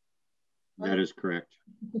 That is correct.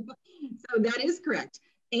 So that is correct.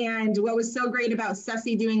 And what was so great about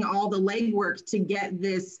Ceci doing all the legwork to get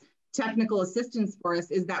this technical assistance for us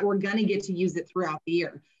is that we're going to get to use it throughout the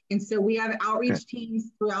year. And so we have outreach teams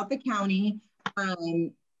throughout the county,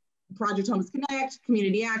 Project Homeless Connect,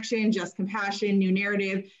 Community Action, Just Compassion, New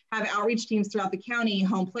Narrative, have outreach teams throughout the county,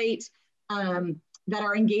 Home Plate, that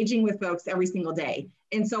are engaging with folks every single day.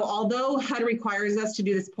 And so although HUD requires us to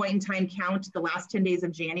do this point in time count the last 10 days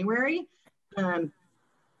of January,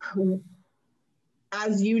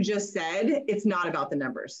 as you just said, it's not about the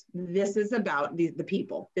numbers. This is about the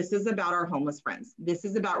people. This is about our homeless friends. This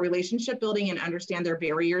is about relationship building and understand their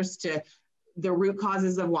barriers to the root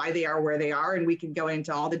causes of why they are where they are. And we can go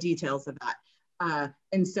into all the details of that.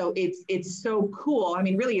 And so it's so cool. I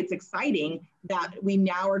mean, really, it's exciting that we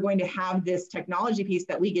now are going to have this technology piece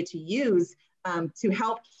that we get to use to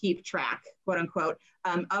help keep track, quote unquote,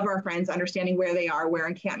 of our friends, understanding where they are, where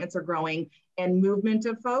encampments are growing, and movement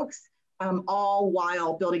of folks, all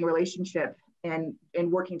while building a relationship and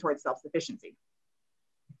working towards self-sufficiency.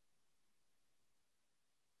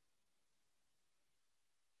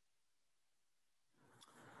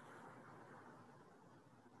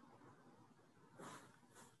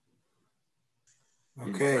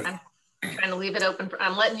 Okay. I'm trying to leave it open.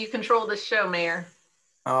 I'm letting you control this show, Mayor.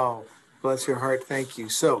 Oh, bless your heart. Thank you.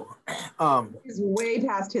 So, he's way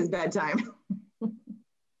past his bedtime.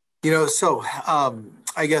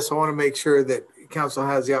 I guess I want to make sure that council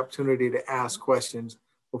has the opportunity to ask questions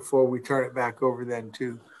before we turn it back over then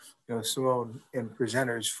to, Simone and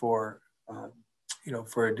presenters for,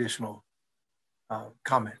 for additional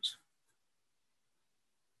comments.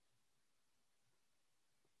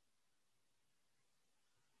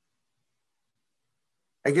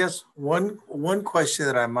 I guess one question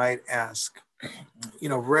that I might ask,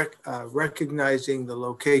 recognizing the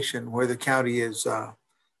location where the county is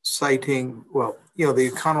citing, the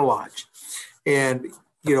Econo Lodge, and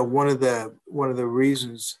one of the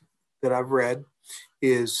reasons that I've read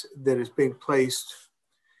is that it's being placed,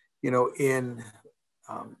 in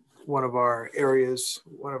one of our areas,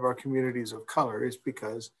 one of our communities of color, is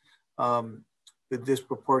because the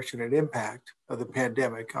disproportionate impact of the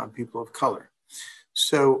pandemic on people of color.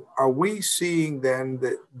 So are we seeing then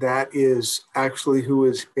that that is actually who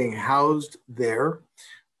is being housed there?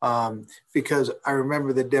 Because I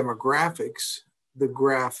remember the demographics, the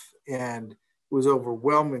graph, and it was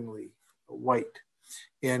overwhelmingly white.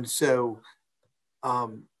 And so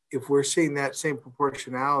if we're seeing that same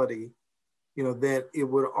proportionality, that it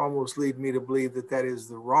would almost lead me to believe that that is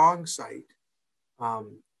the wrong site,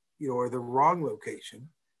 or the wrong location,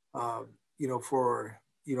 for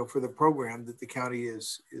the program that the county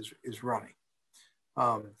is running.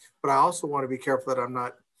 But I also want to be careful that I'm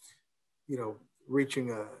not,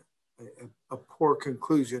 reaching a poor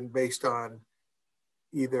conclusion based on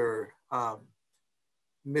either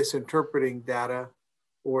misinterpreting data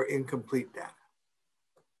or incomplete data.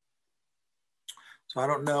 So I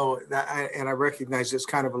don't know that, and I recognize it's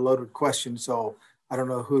kind of a loaded question, so I don't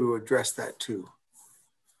know who to address that to.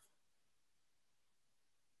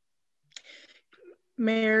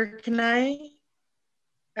 Mayor, can I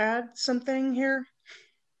add something here?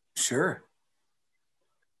 Sure.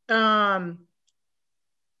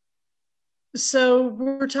 So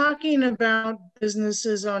we're talking about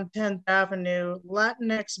businesses on 10th Avenue,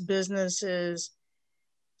 Latinx businesses,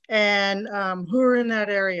 and who are in that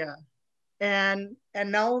area. And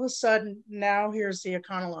all of a sudden, now here's the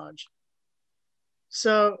Econo Lodge.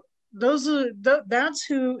 So that's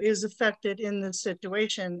who is affected in this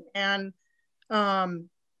situation. And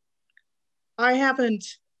I haven't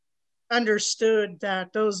understood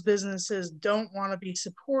that those businesses don't want to be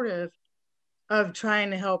supportive of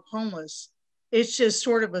trying to help homeless. It's just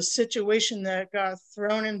sort of a situation that got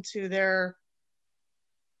thrown into their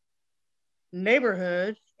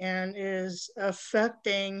neighborhood and is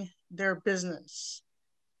affecting their business.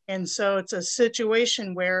 And so it's a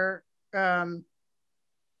situation where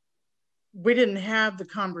we didn't have the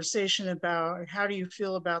conversation about how do you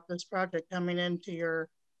feel about this project coming into your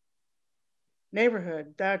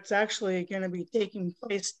neighborhood. That's actually going to be taking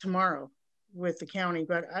place tomorrow with the county,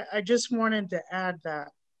 but I just wanted to add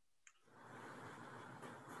that.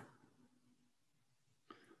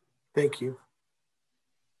 Thank you.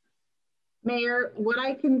 Mayor, what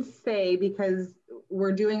I can say, because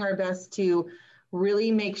we're doing our best to really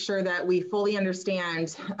make sure that we fully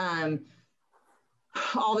understand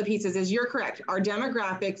all the pieces, is you're correct. Our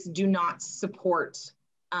demographics do not support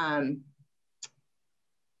some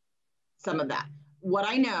of that. What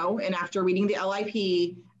I know, and after reading the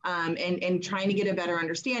LIP and trying to get a better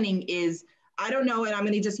understanding, is I don't know, and I'm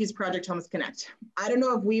going to just use Project Homeless Connect. I don't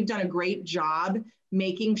know if we've done a great job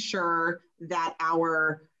making sure that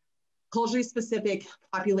our culturally specific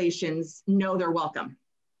populations know they're welcome.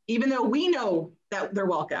 Even though we know that they're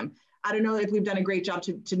welcome, I don't know if we've done a great job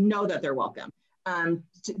to know that they're welcome.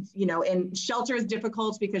 You know, and shelter is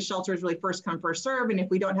difficult because shelter is really first come, first serve. And if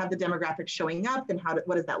we don't have the demographics showing up, then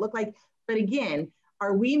what does that look like? But again,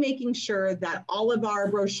 are we making sure that all of our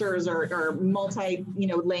brochures are multi,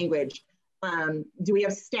 language? Do we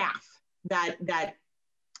have staff that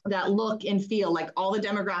look and feel like all the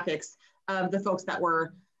demographics of the folks that we're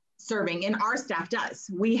serving? And our staff does.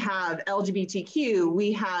 We have LGBTQ,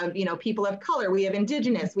 we have, people of color, we have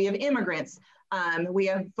indigenous, we have immigrants, we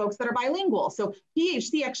have folks that are bilingual. So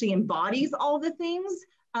PHC actually embodies all the things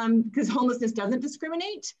because homelessness doesn't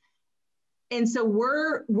discriminate. And so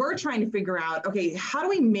we're trying to figure out, okay, how do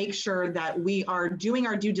we make sure that we are doing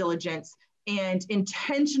our due diligence and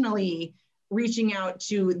intentionally reaching out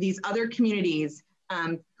to these other communities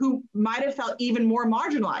who might have felt even more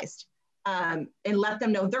marginalized, and let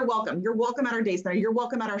them know they're welcome. You're welcome at our day center. You're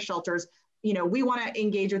welcome at our shelters. We want to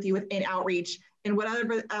engage with you in outreach and what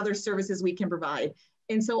other services we can provide.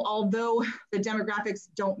 And so although the demographics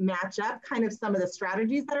don't match up kind of some of the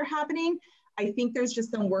strategies that are happening, I think there's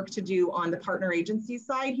just some work to do on the partner agency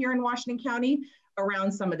side here in Washington County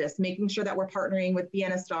around some of this, making sure that we're partnering with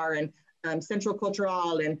Bienestar and Central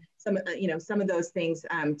Cultural and some of those things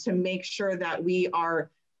to make sure that we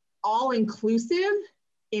are all inclusive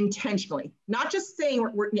intentionally, not just saying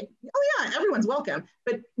oh yeah, everyone's welcome,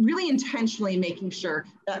 but really intentionally making sure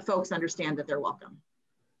that folks understand that they're welcome.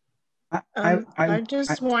 I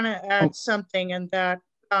just want to add something, and that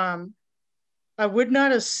I would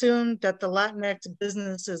not assume that the Latinx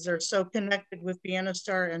businesses are so connected with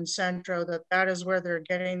Bienestar and Centro that is where they're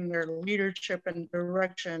getting their leadership and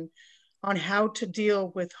direction on how to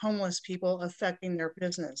deal with homeless people affecting their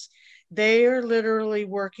business. They are literally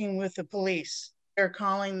working with the police. They're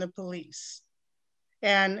calling the police.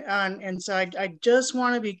 And so I just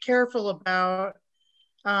want to be careful about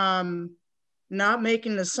not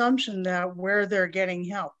making an assumption that where they're getting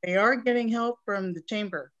help. They are getting help from the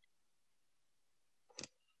chamber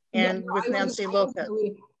and with Nancy Lopez.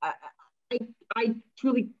 I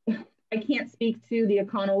truly, I can't speak to the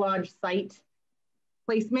Econo Lodge site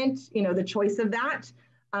placement, the choice of that.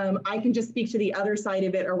 I can just speak to the other side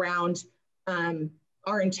of it around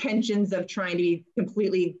our intentions of trying to be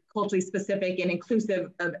completely culturally specific and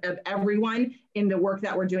inclusive of everyone in the work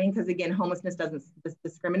that we're doing, because again, homelessness doesn't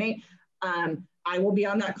discriminate. I will be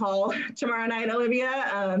on that call tomorrow night,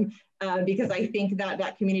 Olivia, because I think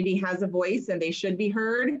that community has a voice and they should be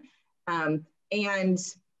heard.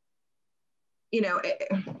 It's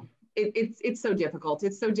so difficult.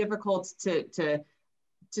 It's so difficult to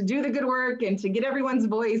do the good work and to get everyone's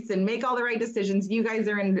voice and make all the right decisions. You guys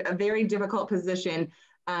are in a very difficult position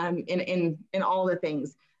in all the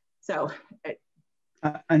things. So.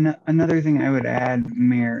 Another thing I would add,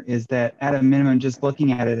 Mayor, is that at a minimum, just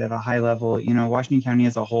looking at it at a high level, Washington County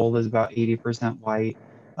as a whole is about 80% white.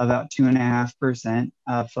 About 2.5%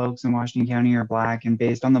 of folks in Washington County are Black, and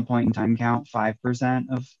based on the point in time count, 5%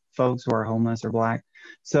 of folks who are homeless are Black.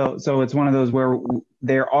 So it's one of those where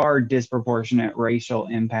there are disproportionate racial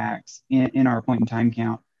impacts in our point in time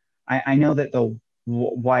count. I know that the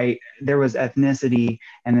white, there was ethnicity,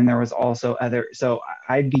 and then there was also other. So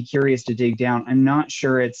I'd be curious to dig down. I'm not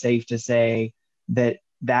sure it's safe to say that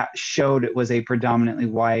showed it was a predominantly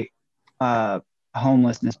white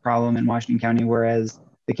homelessness problem in Washington County, whereas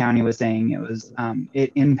the county was saying it was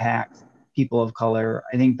it impacts people of color.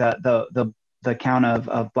 I think that the count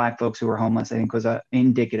of Black folks who were homeless, I think, was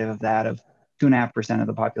indicative of that, of 2.5% of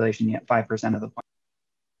the population, yet 5% of the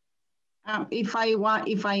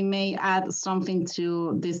If I may add something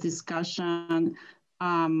to this discussion,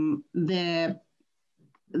 the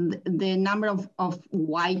number of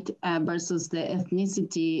white versus the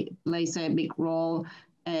ethnicity plays a big role.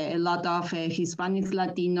 A lot of Hispanics,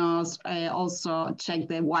 Latinos also check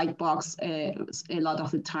the white box a lot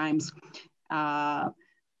of the times.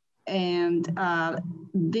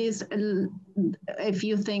 This, a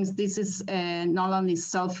few things, this is not only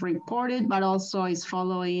self-reported, but also is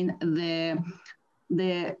following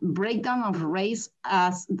the breakdown of race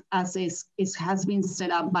as it has been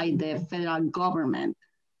set up by the federal government.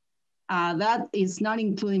 That is not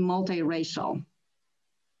including multiracial.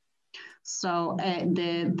 So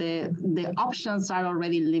the options are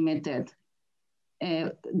already limited.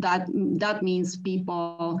 That means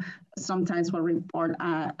people sometimes will report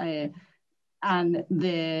and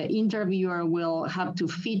the interviewer will have to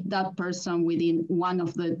fit that person within one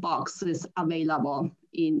of the boxes available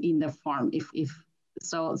in the form.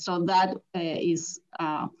 So that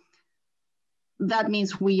that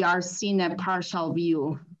means we are seeing a partial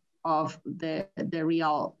view of the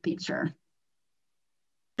real picture.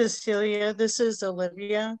 Cecilia, this is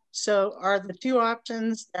Olivia. So are the two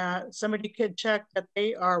options that somebody could check that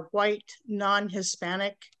they are white,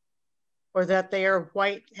 non-Hispanic, or that they are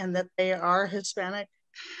white and that they are Hispanic?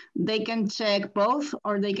 They can check both,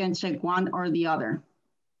 or they can check one or the other.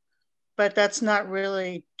 But that's not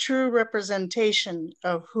really true representation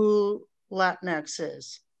of who Latinx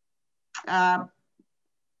is.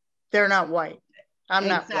 They're not white. I'm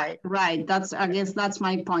not white. Right, I guess that's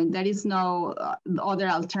my point. There is no other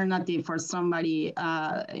alternative for somebody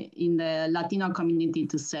in the Latino community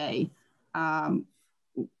to say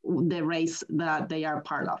the race that they are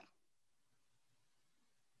part of.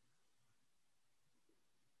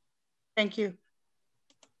 Thank you.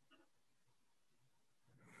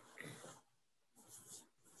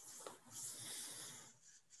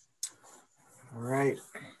 All right.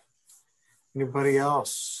 Anybody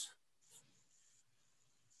else?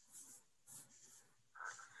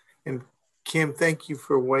 And Kim, thank you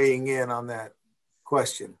for weighing in on that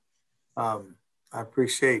question. I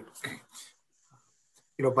appreciate,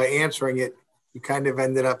 by answering it, you kind of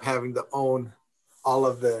ended up having to own all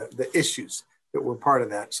of the issues that were part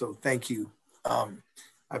of that. So thank you. I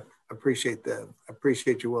appreciate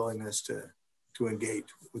your willingness to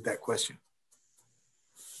engage with that question.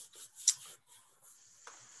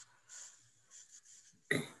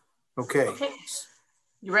 Okay.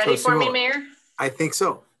 You ready for me, Simone, Mayor? I think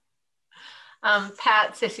so.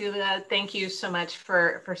 Pat, Cecilia, thank you so much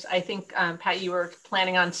for I think, Pat, you were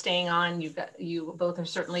planning on staying on. You both are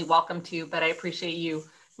certainly welcome to, but I appreciate you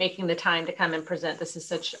making the time to come and present. This is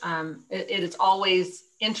such, it is always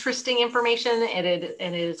interesting information, and it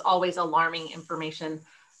is always alarming information.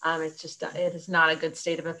 It is not a good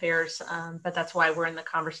state of affairs, but that's why we're in the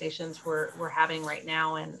conversations we're having right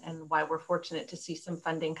now, and why we're fortunate to see some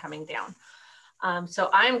funding coming down.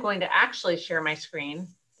 So I'm going to actually share my screen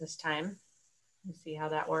this time. Let's see how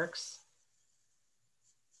that works.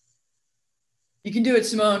 You can do it,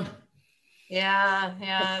 Simone. Yeah,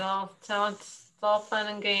 it's all fun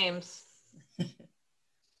and games.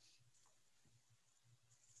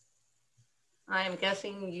 I am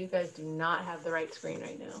guessing you guys do not have the right screen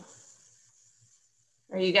right now.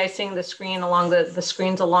 Are you guys seeing the screen along the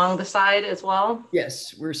screens along the side as well?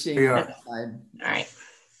 Yes, we're seeing it on the side. All right.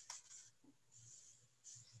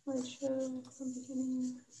 Slideshow from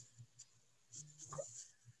beginning.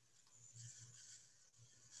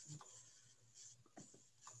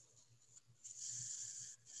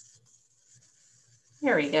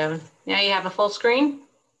 There we go. Now you have a full screen?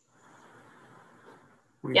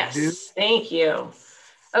 Yes, thank you.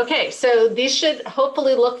 Okay, so these should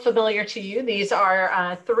hopefully look familiar to you. These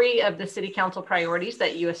are 3 of the City Council priorities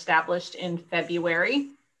that you established in February.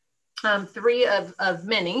 3 of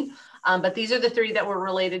many, but these are the 3 that are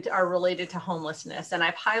related to homelessness. And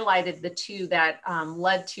I've highlighted the 2 that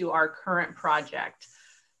led to our current project.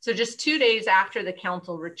 So just 2 days after the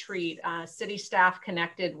council retreat, city staff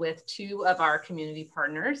connected with 2 of our community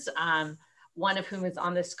partners, one of whom is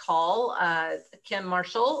on this call, Kim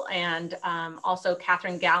Marshall, and also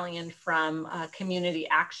Catherine Gallion from Community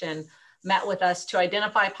Action, met with us to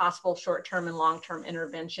identify possible short-term and long-term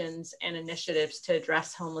interventions and initiatives to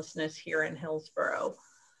address homelessness here in Hillsborough.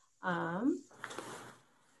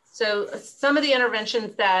 So some of the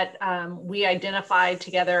interventions that we identified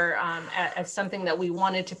together as something that we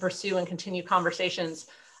wanted to pursue and continue conversations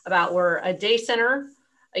about were a day center,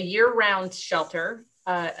 a year-round shelter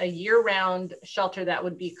that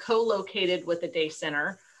would be co-located with a day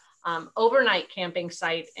center, overnight camping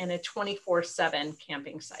site, and a 24/7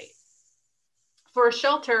 camping site. For a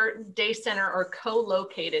shelter, day center, or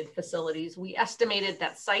co-located facilities, we estimated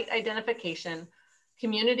that site identification,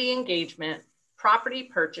 community engagement, property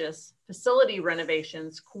purchase, facility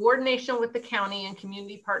renovations, coordination with the county and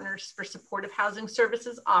community partners for supportive housing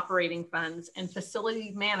services operating funds, and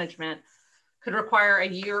facility management could require a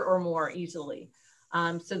year or more easily.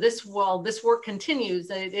 So while this work continues,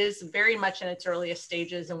 it is very much in its earliest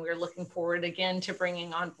stages, and we're looking forward again to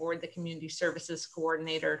bringing on board the community services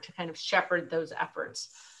coordinator to kind of shepherd those efforts.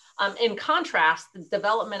 In contrast, the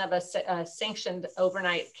development of a sanctioned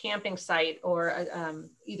overnight camping site, or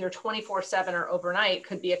either 24/7 or overnight,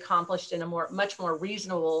 could be accomplished in a much more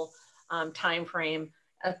reasonable time frame,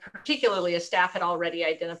 particularly as staff had already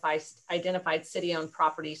identified city-owned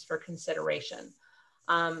properties for consideration.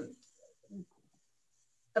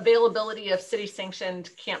 Availability of city-sanctioned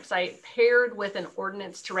campsite paired with an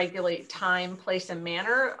ordinance to regulate time, place, and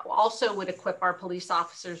manner also would equip our police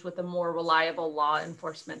officers with a more reliable law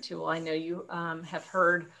enforcement tool. I know you have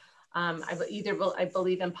heard, I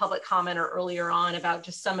believe in public comment or earlier on, about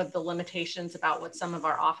just some of the limitations about what some of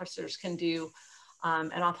our officers can do.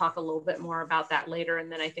 And I'll talk a little bit more about that later. And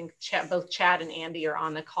then I think both Chad and Andy are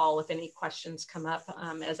on the call if any questions come up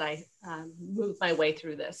as I move my way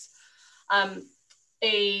through this.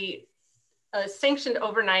 A sanctioned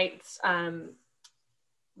overnight,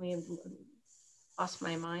 lost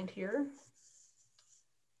my mind here.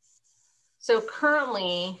 So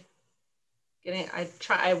currently,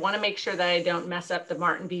 I want to make sure that I don't mess up the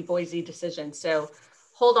Martin v. Boise decision. So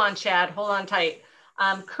hold on, Chad, hold on tight.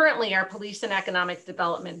 Currently, our police and economic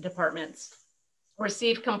development departments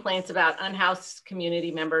receive complaints about unhoused community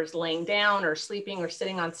members laying down or sleeping or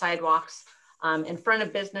sitting on sidewalks in front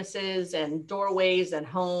of businesses and doorways and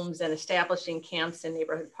homes, and establishing camps in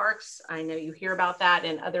neighborhood parks. I know you hear about that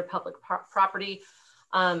in other public property.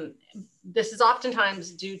 This is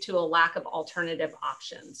oftentimes due to a lack of alternative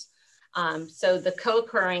options. So the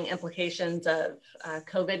co-occurring implications of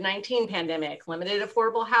COVID-19 pandemic, limited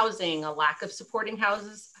affordable housing, a lack of supportive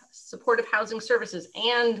housing services,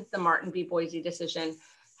 and the Martin v. Boise decision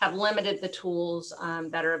have limited the tools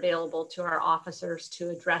that are available to our officers to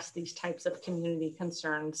address these types of community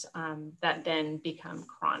concerns that then become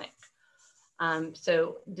chronic.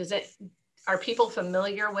 So are people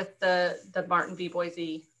familiar with the Martin v.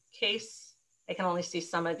 Boise case? I can only see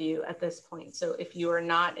some of you at this point. So if you are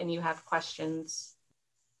not and you have questions,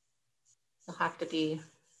 they'll have to be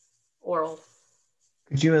oral.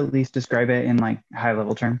 Could you at least describe it in like high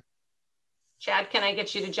level term? Chad, can I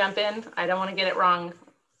get you to jump in? I don't want to get it wrong.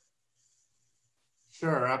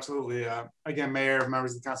 Sure, absolutely. Again, Mayor,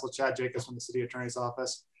 members of the council, Chad Jacobs from the City Attorney's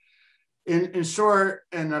Office. In short,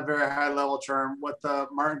 in a very high level term, what the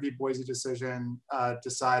Martin v. Boise decision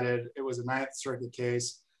decided, it was a Ninth Circuit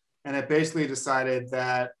case, and it basically decided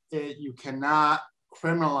that you cannot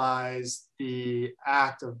criminalize the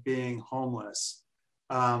act of being homeless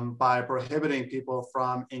by prohibiting people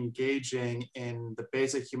from engaging in the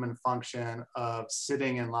basic human function of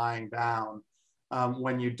sitting and lying down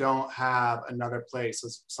when you don't have another place,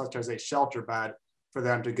 such as a shelter bed, for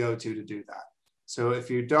them to go to do that. So if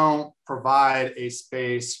you don't provide a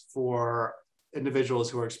space for individuals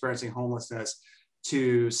who are experiencing homelessness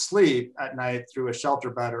to sleep at night through a shelter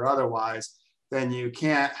bed or otherwise, then you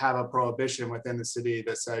can't have a prohibition within the city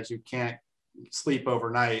that says you can't sleep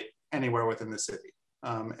overnight anywhere within the city.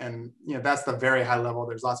 And that's the very high level.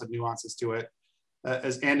 There's lots of nuances to it.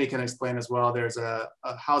 As Andy can explain as well, there's a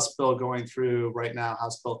House bill going through right now,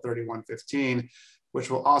 House Bill 3115,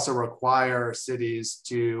 which will also require cities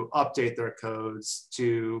to update their codes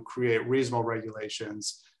to create reasonable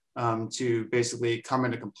regulations to basically come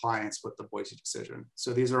into compliance with the Boise decision.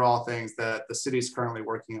 So these are all things that the city is currently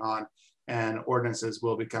working on, and ordinances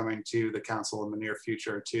will be coming to the council in the near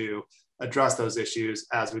future to address those issues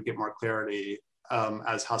as we get more clarity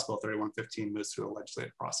as House Bill 3115 moves through the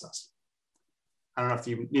legislative process. I don't know if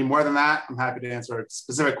you need more than that. I'm happy to answer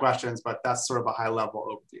specific questions, but that's sort of a high level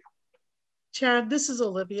overview. Chad, this is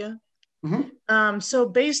Olivia. Mm-hmm. So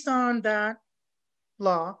based on that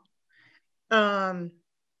law, can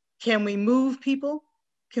we move people?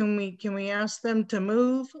 Can we ask them to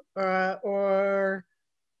move, or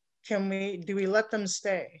do we let them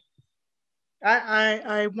stay?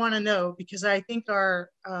 I want to know, because I think our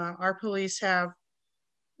police have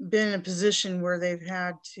been in a position where they've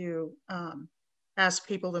had to ask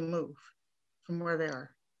people to move from where they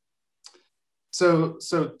are. So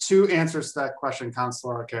two answers to that question,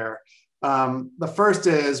 Councilor Arcare. The first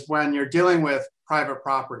is, when you're dealing with private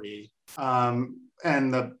property,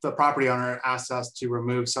 and the property owner asks us to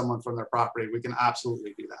remove someone from their property, we can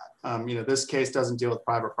absolutely do that. You know, this case doesn't deal with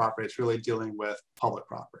private property, it's really dealing with public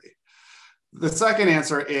property. The second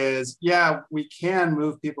answer is, yeah, we can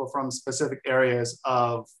move people from specific areas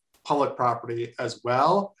of public property as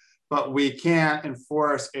well, but we can't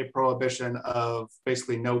enforce a prohibition of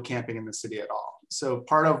basically no camping in the city at all. So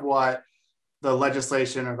part of what the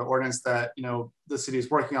legislation or the ordinance that, you know, the city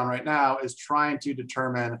is working on right now is trying to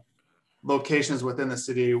determine locations within the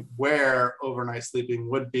city where overnight sleeping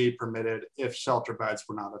would be permitted if shelter beds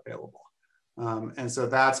were not available. And so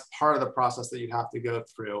that's part of the process that you have to go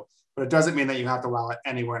through, but it doesn't mean that you have to allow it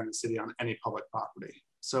anywhere in the city on any public property.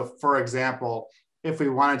 So for example, if we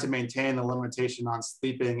wanted to maintain the limitation on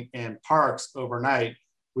sleeping in parks overnight,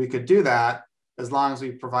 we could do that as long as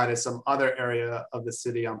we provided some other area of the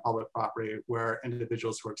city on public property where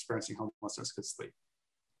individuals who are experiencing homelessness could sleep.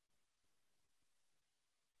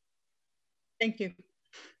 Thank you.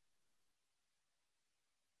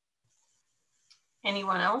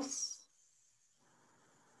 Anyone else?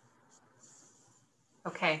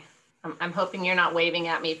 Okay, I'm hoping you're not waving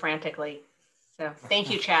at me frantically. So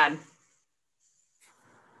thank you, Chad.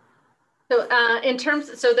 So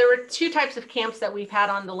so there were two types of camps that we've had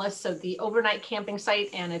on the list. So the overnight camping site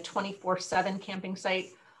and a 24/7 camping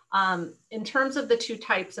site. In terms of the two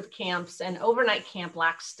types of camps, an overnight camp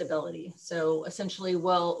lacks stability. So essentially,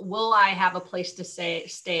 will I have a place to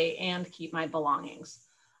stay and keep my belongings?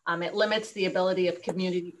 It limits the ability of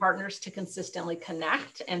community partners to consistently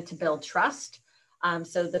connect and to build trust.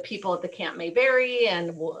 So the people at the camp may vary,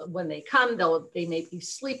 and when they come, they may be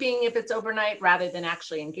sleeping if it's overnight rather than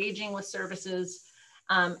actually engaging with services.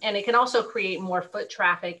 And it can also create more foot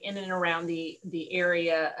traffic in and around the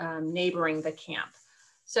area neighboring the camp.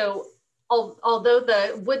 So although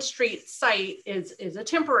the Wood Street site is a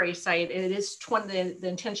temporary site, it is the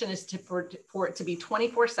intention is for it to be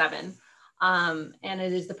 24/7. And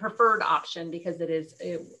it is the preferred option because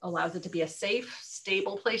it allows it to be a safe,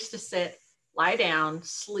 stable place to sit, lie down,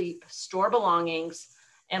 sleep, store belongings,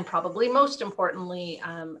 and probably most importantly,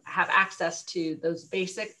 have access to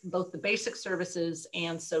both the basic services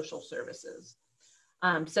and social services.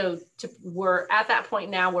 So we're at that point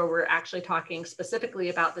now where we're actually talking specifically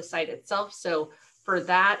about the site itself. So for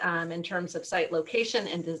that, in terms of site location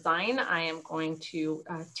and design, I am going to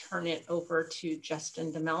turn it over to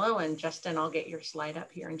Justin DeMello. And Justin, I'll get your slide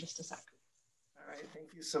up here in just a sec. All right,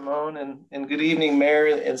 thank you, Simone, and good evening, Mayor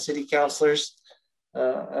and City Councilors.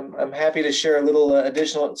 I'm happy to share a little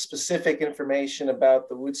additional specific information about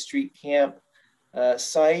the Wood Street Camp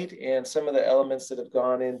site and some of the elements that have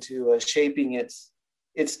gone into shaping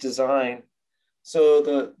its design. So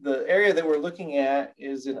the area that we're looking at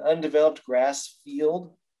is an undeveloped grass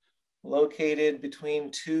field located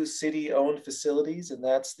between two city-owned facilities, and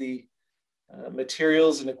that's the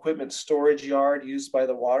materials and equipment storage yard used by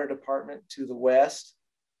the water department to the west,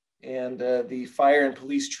 and the fire and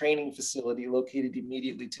police training facility located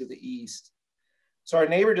immediately to the east. So our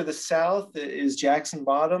neighbor to the south is Jackson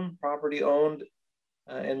Bottom, property owned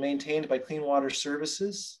and maintained by Clean Water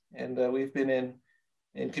Services, and we've been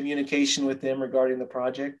in communication with them regarding the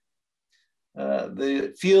project.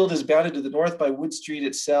 The field is bounded to the north by Wood Street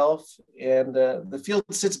itself, and the field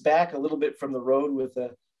sits back a little bit from the road with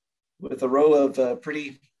a row of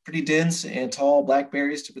pretty dense and tall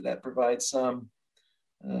blackberries that provide some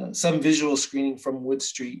visual screening from Wood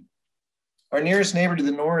Street. Our nearest neighbor to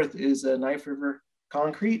the north is Knife River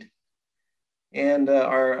Concrete, and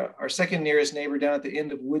our second nearest neighbor down at the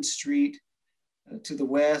end of Wood Street to the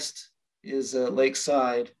west is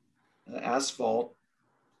Lakeside Asphalt.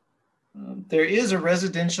 There is a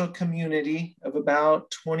residential community of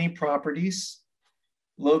about 20 properties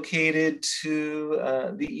located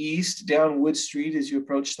to the east down Wood Street as you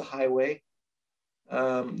approach the highway.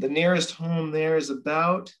 The nearest home there is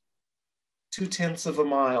about 2/10 of a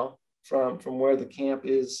mile from where the camp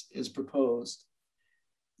is proposed.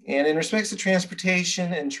 And in respects to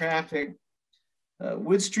transportation and traffic,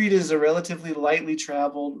 Wood Street is a relatively lightly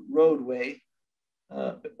traveled roadway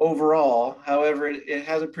overall. However, it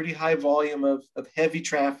has a pretty high volume of heavy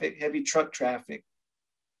truck traffic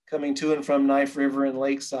coming to and from Knife River and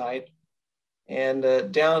Lakeside.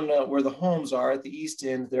 And down where the homes are at the east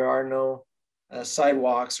end, there are no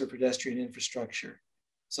sidewalks or pedestrian infrastructure.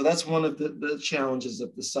 So that's one of the challenges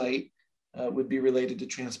of the site would be related to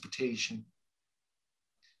transportation.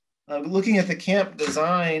 Looking at the camp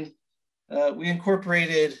design, we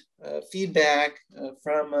incorporated feedback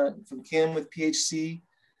from Kim with PHC,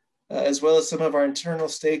 as well as some of our internal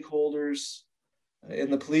stakeholders in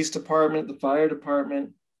the police department, the fire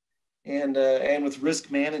department, and with risk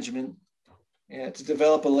management. and to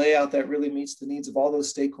develop a layout that really meets the needs of all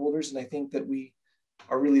those stakeholders. And I think that we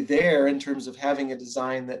are really there in terms of having a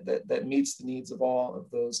design that meets the needs of all of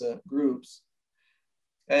those groups.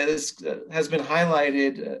 As has been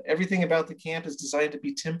highlighted, everything about the camp is designed to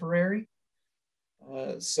be temporary.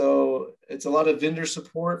 So it's a lot of vendor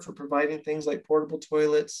support for providing things like portable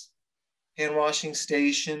toilets, hand washing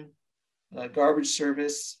station, garbage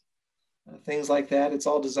service, things like that. It's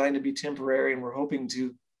all designed to be temporary, and we're hoping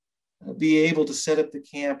to be able to set up the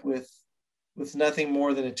camp with nothing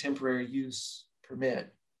more than a temporary use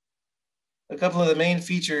permit. A couple of the main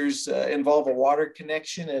features involve a water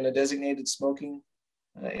connection and a designated smoking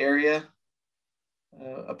area,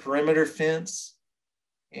 a perimeter fence,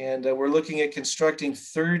 and we're looking at constructing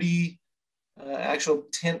 30 actual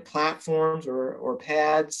tent platforms or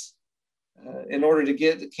pads in order to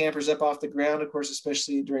get the campers up off the ground, of course,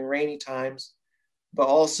 especially during rainy times, but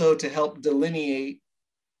also to help delineate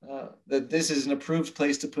that this is an approved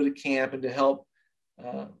place to put a camp, and to help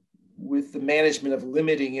with the management of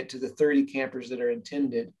limiting it to the 30 campers that are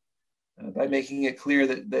intended by making it clear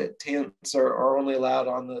that tents are only allowed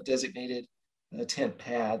on the designated tent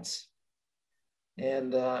pads.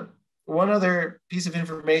 And one other piece of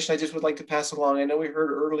information I just would like to pass along. I know we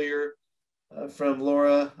heard earlier from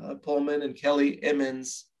Laura Pullman and Kelly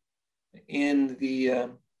Emmons in the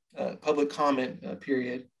public comment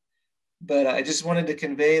period. But I just wanted to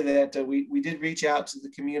convey that we did reach out to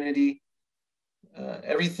the community,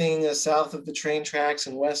 everything south of the train tracks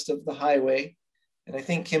and west of the highway. And I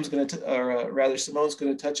think Kim's going to, or rather Simone's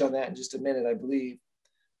going to touch on that in just a minute, I believe,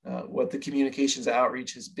 what the communications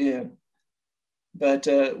outreach has been. But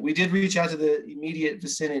we did reach out to the immediate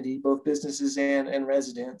vicinity, both businesses and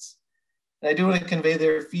residents. And I do want to convey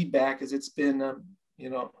their feedback, as it's been,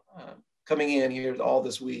 coming in here all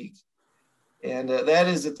this week. And that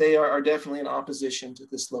is that they are definitely in opposition to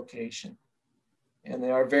this location. And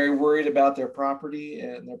they are very worried about their property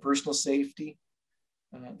and their personal safety,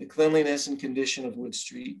 the cleanliness and condition of Wood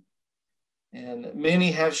Street. And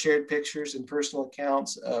many have shared pictures and personal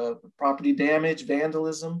accounts of property damage,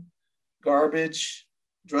 vandalism, garbage,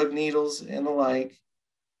 drug needles, and the like.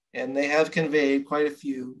 And they have conveyed, quite a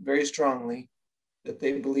few, very strongly, that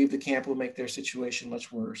they believe the camp will make their situation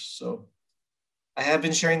much worse. So I have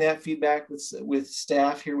been sharing that feedback with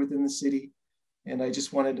staff here within the city. And I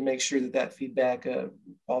just wanted to make sure that feedback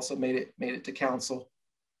also made it to council.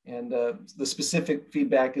 And the specific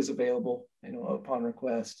feedback is available, upon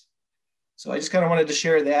request. So I just kind of wanted to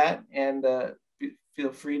share that, and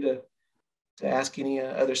feel free to ask any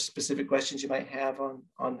other specific questions you might have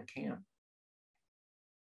on the camp.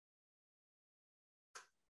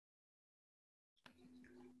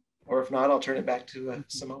 Or if not, I'll turn it back to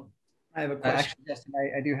Simone. I have a question. Actually, Justin,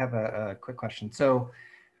 I do have a quick question. So,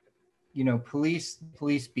 police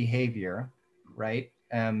behavior, right?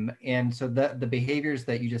 And so the behaviors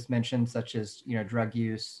that you just mentioned, such as, drug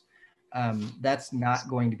use, that's not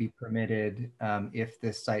going to be permitted if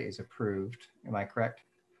this site is approved. Am I correct?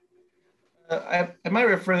 I might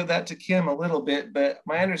refer that to Kim a little bit, but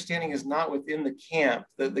my understanding is not within the camp.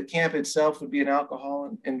 The camp itself would be an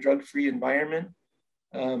alcohol and drug-free environment.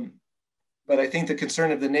 But I think the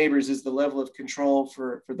concern of the neighbors is the level of control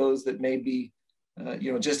for those that may be,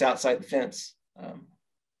 just outside the fence.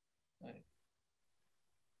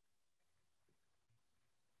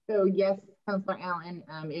 So yes, Councilor Allen,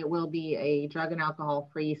 it will be a drug and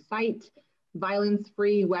alcohol-free site,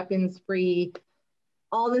 violence-free, weapons-free,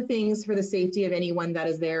 all the things for the safety of anyone that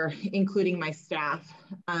is there, including my staff.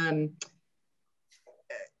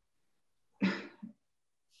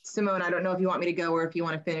 Simone, I don't know if you want me to go or if you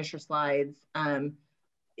want to finish your slides.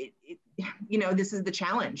 This is the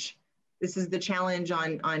challenge. This is the challenge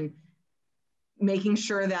on making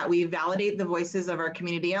sure that we validate the voices of our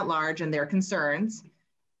community at large and their concerns.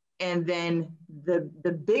 And then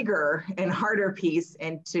the bigger and harder piece,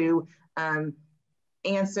 and to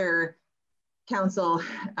answer Council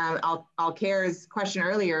Alcair's question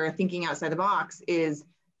earlier, thinking outside the box, is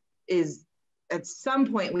at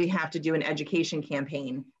some point we have to do an education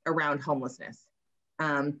campaign around homelessness,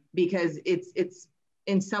 because it's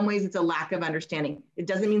in some ways it's a lack of understanding. It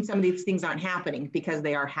doesn't mean some of these things aren't happening, because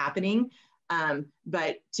they are happening,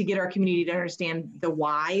 but to get our community to understand the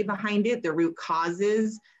why behind it, the root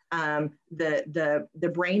causes,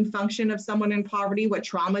 the brain function of someone in poverty, what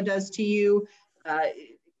trauma does to you,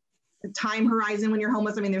 the time horizon when you're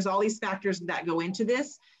homeless. I mean, there's all these factors that go into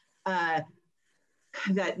this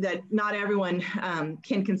that not everyone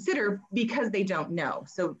can consider, because they don't know.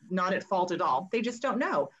 So not at fault at all, they just don't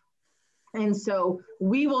know. And so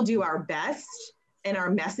we will do our best, and our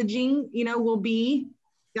messaging, will be,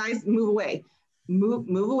 guys, move away.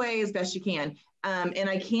 move away as best you can. And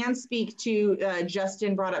I can speak to,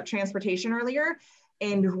 Justin brought up transportation earlier,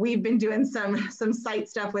 and we've been doing some site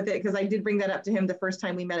stuff with it because I did bring that up to him the first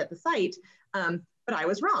time we met at the site, but I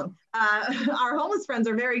was wrong. Our homeless friends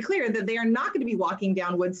are very clear that they are not going to be walking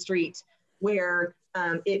down Wood Street where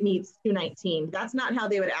it meets 219. That's not how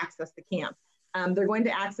they would access the camp. They're going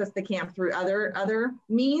to access the camp through other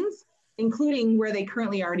means, including where they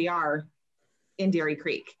currently already are in Dairy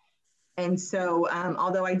Creek. And so,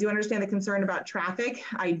 although I do understand the concern about traffic,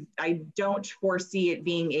 I don't foresee it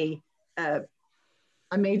being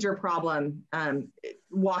a major problem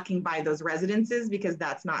walking by those residences, because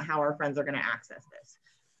that's not how our friends are going to access this.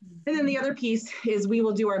 And then the other piece is we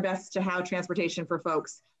will do our best to have transportation for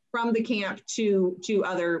folks from the camp to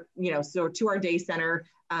other, so to our day center,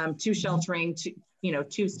 to sheltering,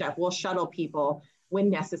 to stuff. We'll shuttle people when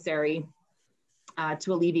necessary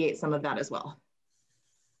to alleviate some of that as well.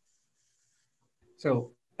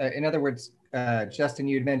 So in other words, Justin,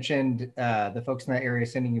 you'd mentioned the folks in that area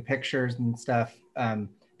sending you pictures and stuff.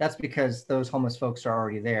 That's because those homeless folks are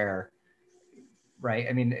already there, right?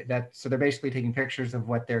 I mean, so they're basically taking pictures of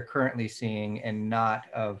what they're currently seeing and not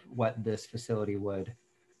of what this facility would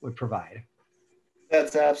provide.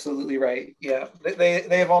 That's absolutely right. Yeah, they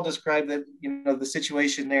have all described that, the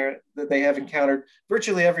situation there that they have encountered.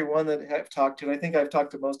 Virtually everyone that I've talked to, and I think I've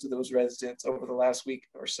talked to most of those residents over the last week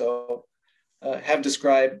or so, have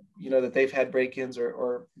described, that they've had break-ins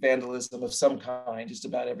or vandalism of some kind. Just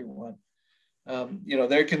about everyone.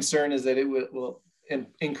 Their concern is that it will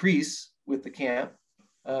increase with the camp,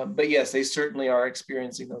 but yes, they certainly are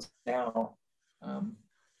experiencing those now.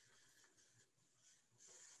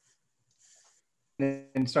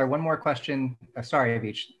 And sorry, one more question. Sorry,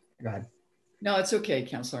 Avich, go ahead. No, it's okay,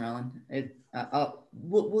 Councilor Allen.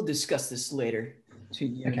 We'll discuss this later.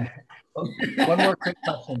 Okay. One more quick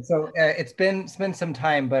question. So it's been some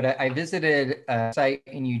time, but I visited a site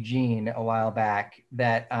in Eugene a while back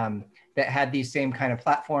that had these same kind of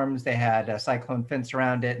platforms. They had a cyclone fence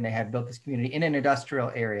around it, and they had built this community in an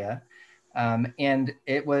industrial area. And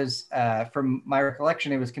it was, from my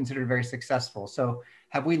recollection, it was considered very successful. So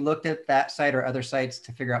have we looked at that site or other sites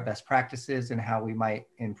to figure out best practices and how we might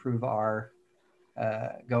improve our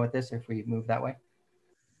go at this if we move that way?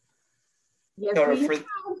 Yes, Go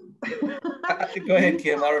ahead,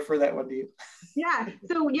 Kim. I'll refer that one to you. Yeah.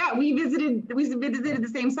 So yeah, we visited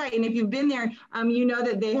the same site, and if you've been there, you know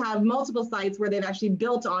that they have multiple sites where they've actually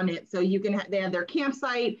built on it. So you can they have their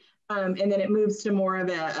campsite, and then it moves to more of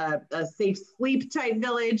a safe sleep type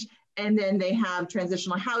village, and then they have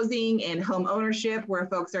transitional housing and home ownership where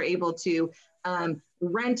folks are able to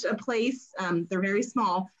rent a place. They're very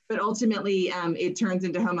small, but ultimately it turns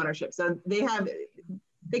into home ownership. So they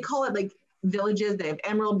call it like villages. They have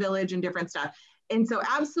Emerald Village and different stuff. And so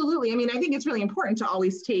absolutely, I mean, I think it's really important to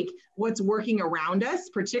always take what's working around us,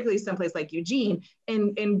 particularly someplace like Eugene,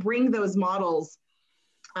 and bring those models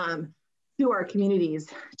to our communities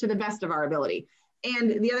to the best of our ability.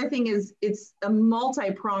 And the other thing is it's a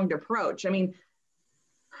multi-pronged approach. I mean,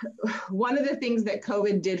 one of the things that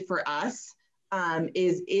COVID did for us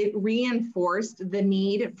is it reinforced the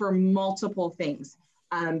need for multiple things.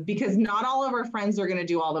 Because not all of our friends are going to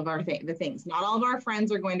do all of the things. Not all of our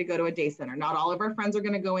friends are going to go to a day center. Not all of our friends are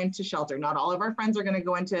going to go into shelter. Not all of our friends are going to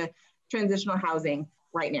go into transitional housing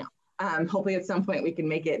right now. Hopefully at some point we can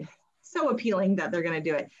make it so appealing that they're going to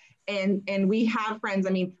do it. And we have friends. I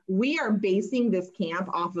mean, we are basing this camp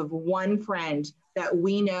off of one friend that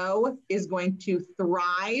we know is going to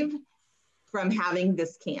thrive from having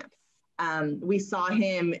this camp. We saw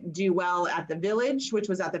him do well at the village, which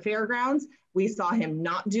was at the fairgrounds. We saw him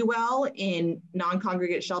not do well in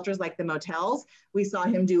non-congregate shelters like the motels. We saw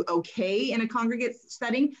him do okay in a congregate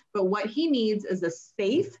setting, but what he needs is a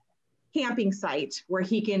safe camping site where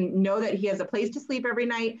he can know that he has a place to sleep every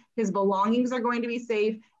night, his belongings are going to be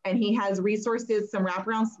safe, and he has resources, some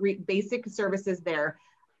wraparound basic services there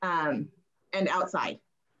and outside.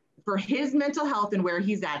 For his mental health and where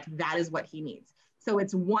he's at, that is what he needs. So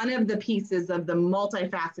it's one of the pieces of the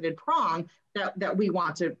multifaceted prong that we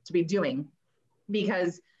want to be doing,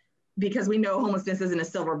 because we know homelessness isn't a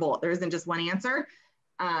silver bullet. There isn't just one answer.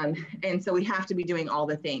 And so we have to be doing all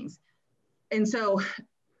the things. And so,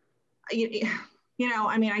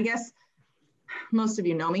 I mean, I guess most of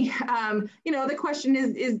you know me. The question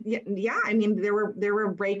is, yeah, I mean, there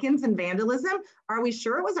were break-ins and vandalism. Are we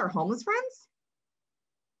sure it was our homeless friends?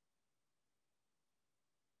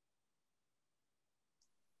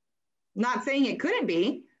 Not saying it couldn't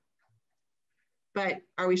be, but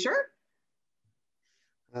are we sure?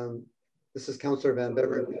 This is Councilor Van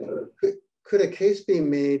Beveren. Could a case be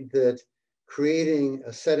made that creating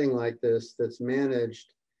a setting like this that's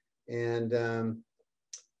managed and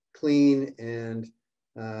clean and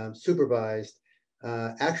supervised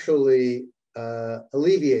actually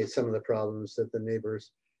alleviates some of the problems that the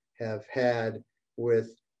neighbors have had with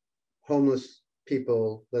homeless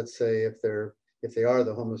people. Let's say if they are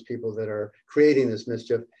the homeless people that are creating this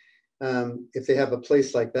mischief, if they have a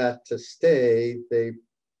place like that to stay, they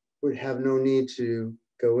would have no need to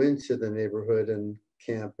go into the neighborhood and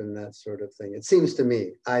camp and that sort of thing. It seems to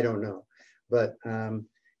me, I don't know, but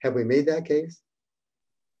have we made that case?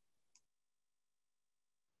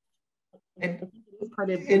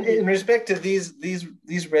 In respect to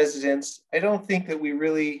these residents, I don't think that we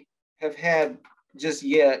really have had just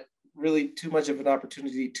yet really too much of an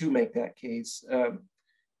opportunity to make that case.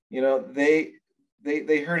 You know, they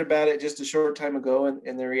heard about it just a short time ago,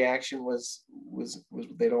 and their reaction was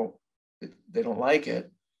they don't like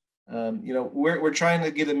it. You know, we're trying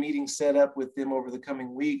to get a meeting set up with them over the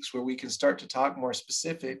coming weeks where we can start to talk more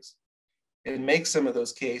specifics and make some of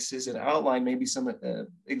those cases and outline maybe some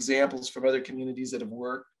examples from other communities that have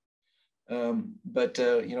worked. But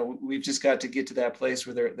you know, we've just got to get to that place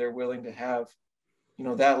where they're willing to have, you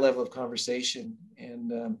know, that level of conversation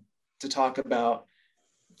and to talk about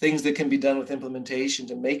things that can be done with implementation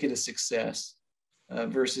to make it a success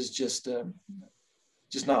versus just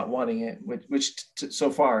not wanting it, which so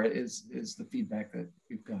far is the feedback that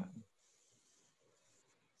we've gotten.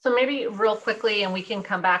 So maybe real quickly, and we can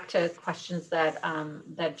come back to questions that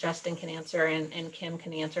that Justin can answer and Kim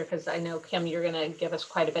can answer, because I know, Kim, you're going to give us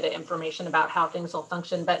quite a bit of information about how things will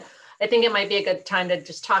function. But I think it might be a good time to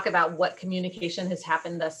just talk about what communication has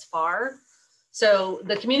happened thus far. So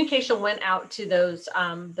the communication went out to those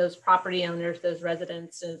property owners, those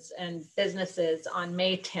residences and businesses on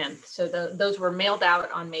May 10th. So those were mailed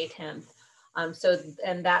out on May 10th.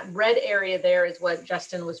 And that red area there is what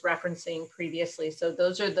Justin was referencing previously. So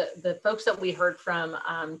those are the folks that we heard from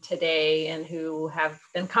today and who have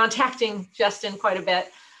been contacting Justin quite a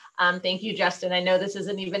bit. Thank you, Justin. I know this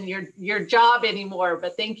isn't even your job anymore,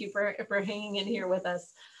 but thank you for hanging in here with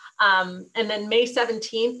us. And then May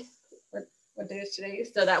 17th, what day is today?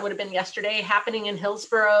 So that would have been yesterday, happening in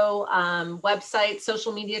Hillsborough. Website,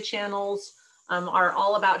 social media channels are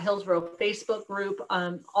all about Hillsborough, Facebook group,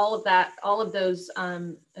 all of those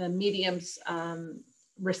mediums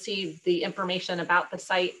received the information about the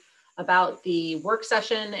site, about the work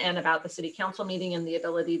session, and about the city council meeting and the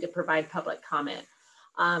ability to provide public comment.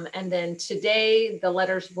 And then today, the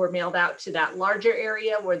letters were mailed out to that larger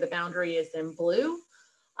area where the boundary is in blue.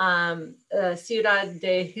 Ciudad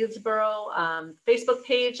de Hillsborough Facebook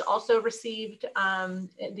page also received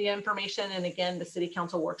the information. And again, the city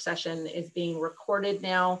council work session is being recorded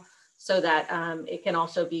now so that it can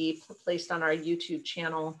also be placed on our YouTube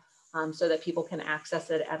channel so that people can access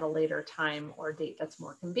it at a later time or date that's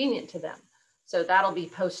more convenient to them. So that'll be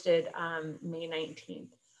posted May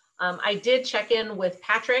 19th. I did check in with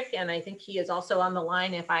Patrick, and I think he is also on the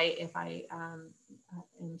line if I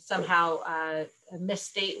somehow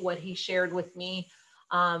misstate what he shared with me.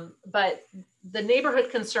 But the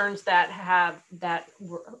neighborhood concerns that have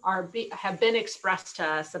been expressed to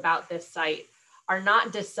us about this site are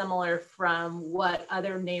not dissimilar from what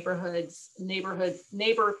other neighbor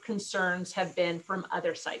concerns have been from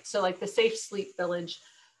other sites. So like the Safe Sleep Village,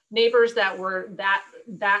 neighbors that were that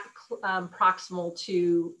proximal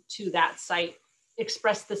to that site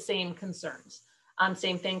expressed the same concerns.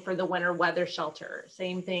 Same thing for the winter weather shelter,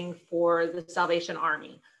 same thing for the Salvation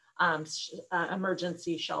Army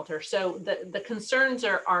emergency shelter. So the concerns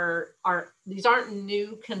are these aren't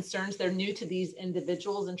new concerns. They're new to these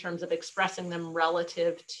individuals in terms of expressing them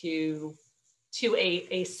relative to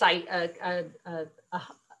a site, a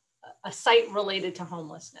site related to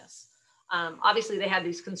homelessness. Obviously they had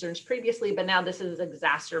these concerns previously, but now this has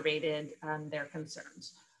exacerbated their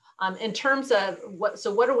concerns. In terms of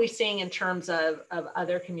what are we seeing in terms of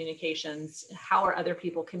other communications? How are other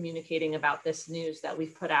people communicating about this news that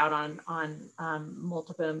we've put out on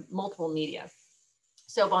multiple media?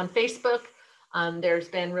 So on Facebook, there's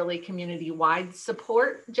been really community-wide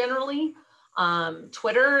support generally.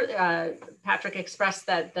 Twitter, Patrick expressed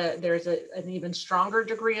that there's an even stronger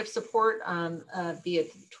degree of support via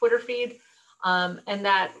Twitter feed. And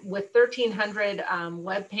that with 1,300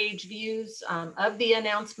 web page views of the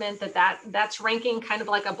announcement, that's ranking kind of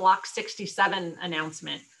like a Block 67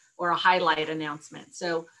 announcement or a highlight announcement.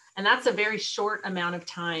 So, and that's a very short amount of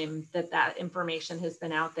time that information has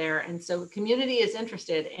been out there. And so community is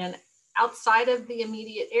interested. And outside of the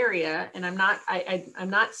immediate area, and I'm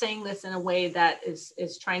not saying this in a way that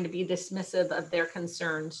is trying to be dismissive of their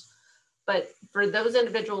concerns, But for those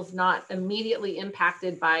individuals not immediately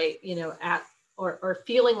impacted by, or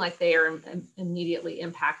feeling like they are immediately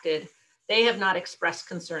impacted, they have not expressed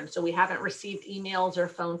concern. So we haven't received emails or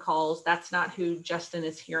phone calls. That's not who Justin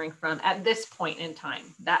is hearing from at this point in time.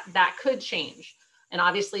 That could change. And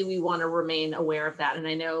obviously we want to remain aware of that. And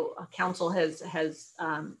I know council has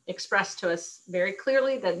expressed to us very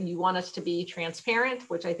clearly that you want us to be transparent,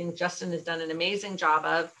 which I think Justin has done an amazing job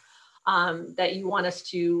of, that you want us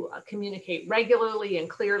to communicate regularly and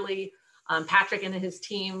clearly. Patrick and his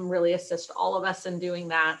team really assist all of us in doing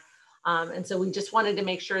that. And so we just wanted to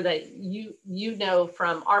make sure that you know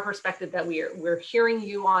from our perspective that we're hearing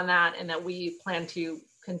you on that, and that we plan to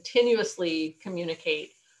continuously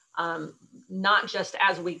communicate, not just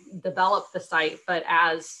as we develop the site, but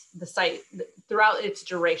as the site throughout its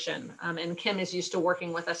duration. And Kim is used to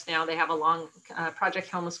working with us now. They have a long, Project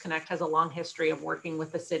Homeless Connect has a long history of working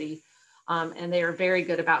with the city. And they are very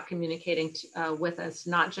good about communicating with us,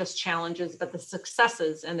 not just challenges, but the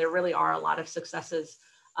successes. And there really are a lot of successes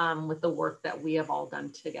with the work that we have all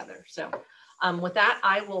done together. So with that,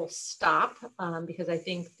 I will stop because I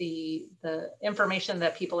think the information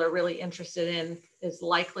that people are really interested in is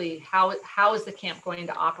likely how is the camp going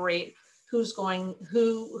to operate, who is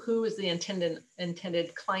the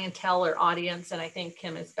intended clientele or audience, and I think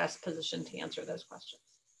Kim is best positioned to answer those questions.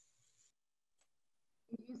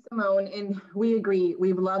 Thank you, Simone, and we agree.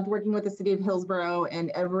 We've loved working with the City of Hillsborough and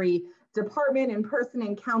every department and person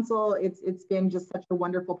in council. It's been just such a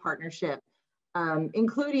wonderful partnership,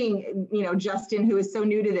 including Justin, who is so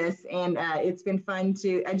new to this, and it's been fun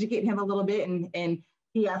to educate him a little bit, and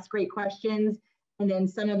he asked great questions. And then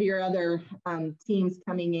some of your other teams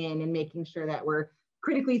coming in and making sure that we're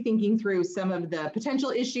critically thinking through some of the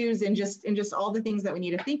potential issues and just all the things that we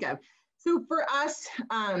need to think of. So for us,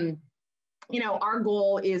 our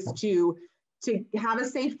goal is to have a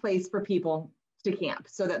safe place for people to camp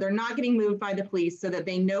so that they're not getting moved by the police, so that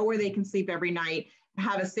they know where they can sleep every night,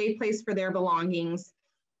 have a safe place for their belongings,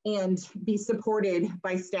 and be supported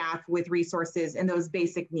by staff with resources and those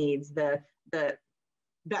basic needs, the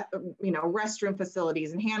restroom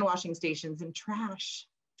facilities and hand washing stations and trash,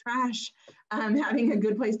 having a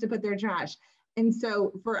good place to put their trash. And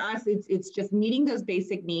so for us, it's just meeting those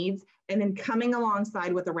basic needs and then coming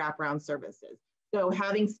alongside with the wraparound services. So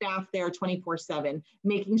having staff there 24/7,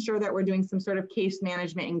 making sure that we're doing some sort of case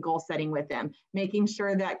management and goal setting with them, making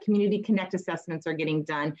sure that community connect assessments are getting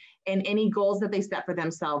done, and any goals that they set for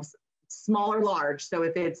themselves, small or large. So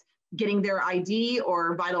if it's getting their ID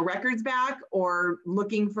or vital records back, or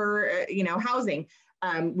looking for housing,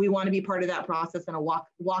 we want to be part of that process and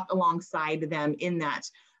walk alongside them in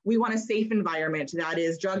that. We want a safe environment that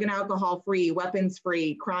is drug and alcohol free, weapons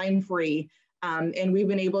free, crime free. And we've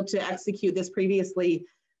been able to execute this previously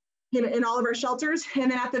in all of our shelters, and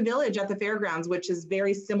then at the village, at the fairgrounds, which is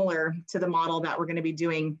very similar to the model that we're going to be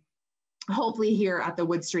doing, hopefully here at the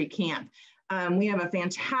Wood Street Camp. We have a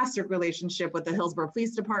fantastic relationship with the Hillsborough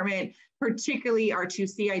Police Department, particularly our 2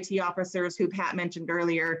 CIT officers who Pat mentioned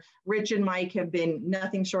earlier. Rich and Mike have been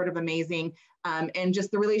nothing short of amazing. And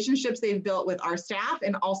just the relationships they've built with our staff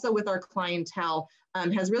and also with our clientele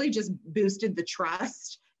has really just boosted the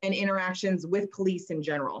trust and interactions with police in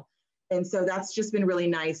general. And so that's just been really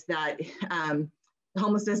nice that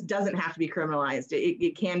homelessness doesn't have to be criminalized.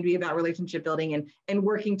 It can be about relationship building and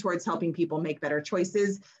working towards helping people make better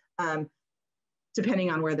choices,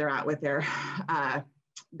 depending on where they're at with their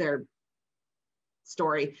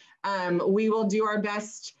story. We will do our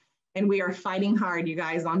best, and we are fighting hard, you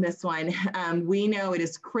guys, on this one. We know it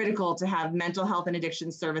is critical to have mental health and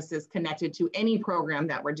addiction services connected to any program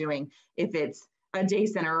that we're doing. If it's a day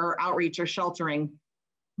center or outreach or sheltering,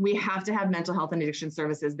 we have to have mental health and addiction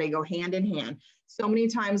services. They go hand in hand. So many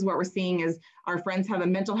times what we're seeing is our friends have a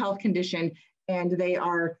mental health condition and they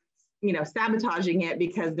are sabotaging it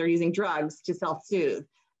because they're using drugs to self-soothe.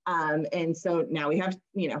 And so now we have,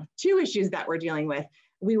 2 issues that we're dealing with.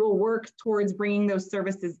 We will work towards bringing those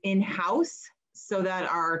services in-house so that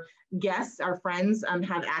our guests, our friends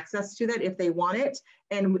have access to that if they want it.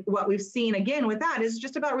 And what we've seen again with that is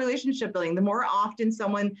just about relationship building. The more often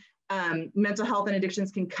someone, mental health and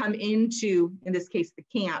addictions can come into, in this case, the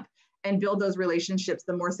camp and build those relationships,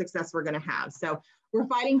 the more success we're going to have. So we're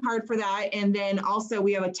fighting hard for that. And then also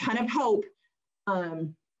we have a ton of hope,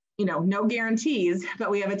 no guarantees, but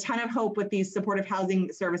we have a ton of hope with these supportive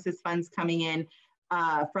housing services funds coming in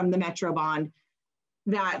from the Metro Bond,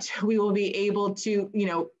 that we will be able to,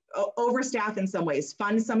 overstaff in some ways,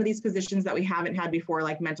 fund some of these positions that we haven't had before,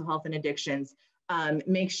 like mental health and addictions,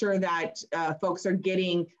 make sure that folks are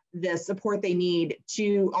getting the support they need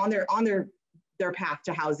on their path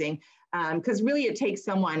to housing. Because really it takes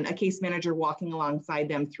someone, a case manager, walking alongside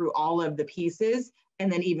them through all of the pieces,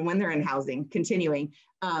 and then even when they're in housing, continuing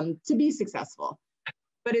to be successful.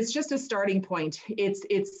 But it's just a starting point. It's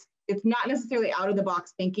not necessarily out of the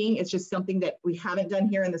box thinking. It's just something that we haven't done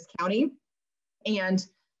here in this county. And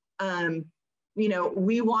you know,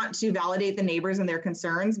 we want to validate the neighbors and their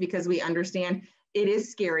concerns because we understand it is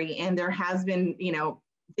scary and there has been, you know,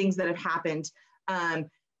 things that have happened.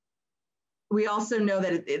 We also know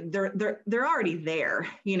that they're already there.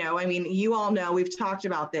 You know, I mean, you all know, we've talked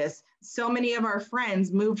about this. So many of our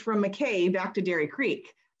friends moved from McKay back to Dairy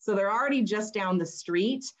Creek. So they're already just down the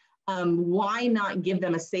street. Why not give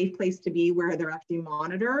them a safe place to be where they're actually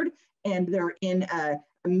monitored and they're in a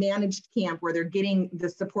managed camp where they're getting the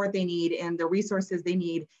support they need and the resources they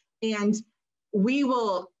need. And we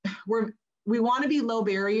want to be low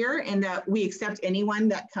barrier in that we accept anyone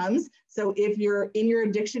that comes. So if you're in your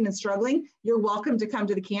addiction and struggling, you're welcome to come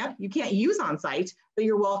to the camp. You can't use on site, but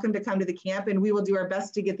you're welcome to come to the camp, and we will do our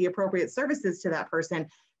best to get the appropriate services to that person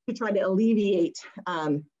to try to alleviate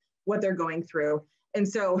what they're going through. And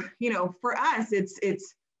so, you know, for us,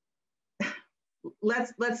 it's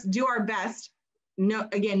let's do our best. No,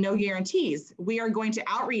 again, no guarantees. We are going to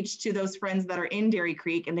outreach to those friends that are in Dairy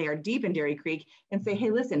Creek and they are deep in Dairy Creek and say,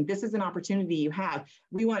 hey, listen, this is an opportunity you have.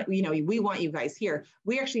 We want, you know, we want you guys here.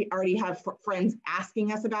 We actually already have friends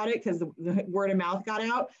asking us about it because the word of mouth got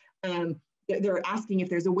out. They're asking if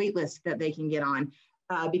there's a wait list that they can get on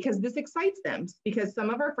because this excites them. Because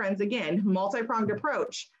some of our friends, again, multi-pronged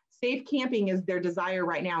approach, safe camping is their desire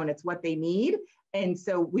right now and it's what they need. And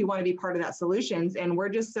so we want to be part of that solutions. And we're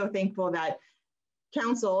just so thankful that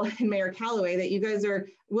Council and Mayor Callaway, that you guys are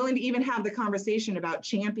willing to even have the conversation about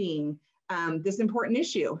championing this important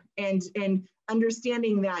issue and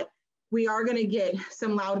understanding that we are going to get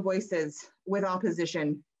some loud voices with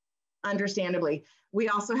opposition, understandably. We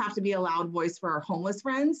also have to be a loud voice for our homeless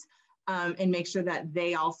friends and make sure that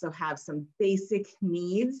they also have some basic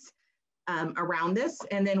needs around this.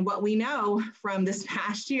 And then what we know from this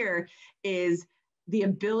past year is the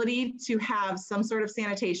ability to have some sort of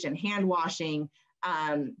sanitation, hand washing,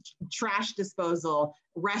 trash disposal,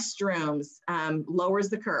 restrooms, lowers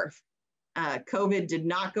the curve. COVID did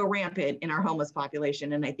not go rampant in our homeless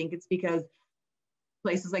population. And I think it's because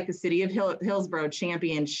places like the city of Hillsborough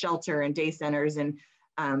championed shelter and day centers and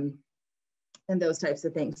those types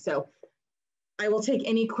of things. So I will take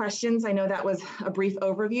any questions. I know that was a brief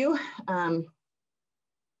overview,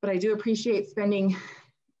 but I do appreciate spending,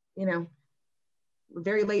 you know,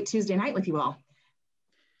 very late Tuesday night with you all.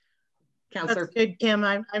 Counselor. That's good, Kim.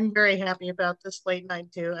 I'm very happy about this late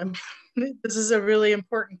night too. This is a really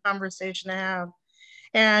important conversation to have.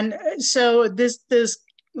 And so this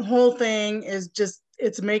whole thing is just,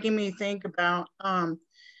 it's making me think about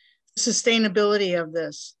sustainability of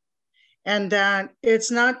this. And that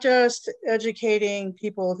it's not just educating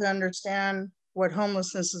people to understand what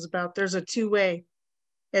homelessness is about. There's a two-way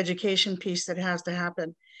education piece that has to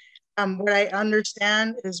happen. What I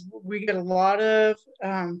understand is we get a lot of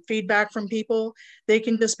feedback from people. They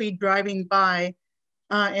can just be driving by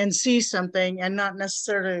and see something and not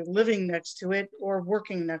necessarily living next to it or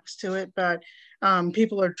working next to it, but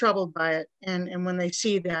people are troubled by it. And when they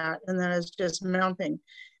see that, and then it's just mounting.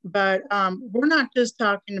 But we're not just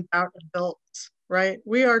talking about adults, right?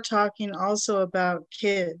 We are talking also about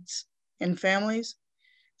kids and families.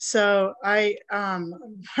 So I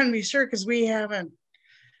want to be sure, because we haven't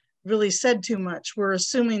really said too much. We're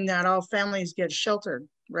assuming that all families get sheltered,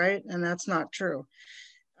 right? And that's not true.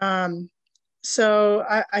 So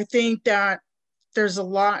I think that there's a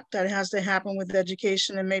lot that has to happen with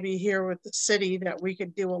education, and maybe here with the city that we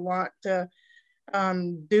could do a lot to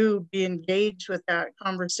be engaged with that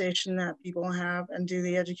conversation that people have and do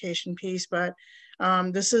the education piece. But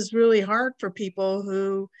this is really hard for people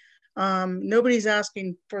who nobody's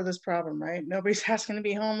asking for this problem, right? Nobody's asking to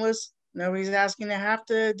be homeless. Nobody's asking to have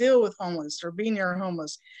to deal with homeless or be near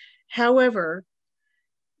homeless. However,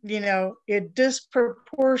 you know, it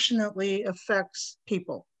disproportionately affects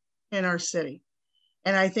people in our city.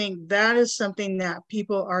 And I think that is something that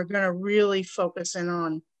people are going to really focus in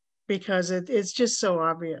on because it's just so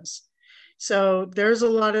obvious. So there's a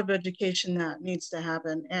lot of education that needs to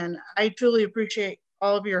happen. And I truly appreciate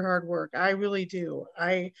all of your hard work. I really do.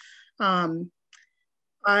 I don't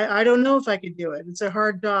know if I could do it. It's a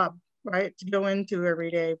hard job, right, to go into every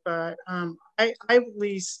day, but I at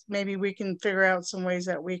least maybe we can figure out some ways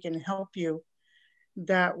that we can help you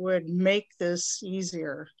that would make this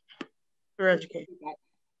easier for education.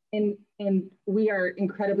 And we are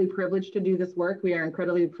incredibly privileged to do this work. We are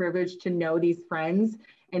incredibly privileged to know these friends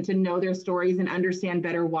and to know their stories and understand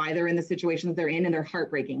better why they're in the situations they're in, and they're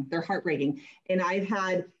heartbreaking. They're heartbreaking. And I've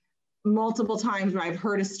had multiple times where I've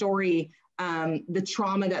heard a story, the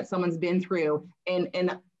trauma that someone's been through, and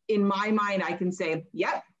in my mind, I can say,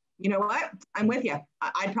 yep, you know what? I'm with you.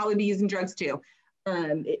 I'd probably be using drugs too,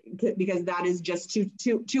 because that is just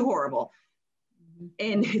too horrible.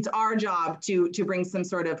 And it's our job to bring some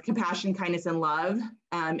sort of compassion, kindness, and love,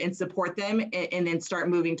 and support them, and then start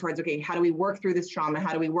moving towards, okay, how do we work through this trauma?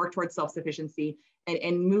 How do we work towards self-sufficiency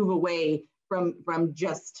and move away from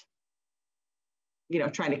just,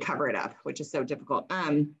 trying to cover it up, which is so difficult.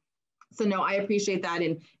 So no, I appreciate that.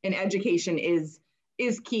 And education is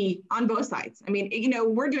key on both sides. I mean,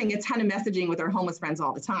 we're doing a ton of messaging with our homeless friends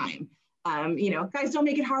all the time. Guys, don't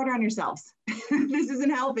make it harder on yourselves. This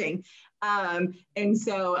isn't helping. And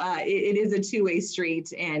so it is a two-way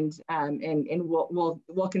street, and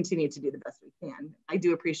we'll continue to do the best we can. I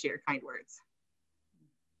do appreciate your kind words.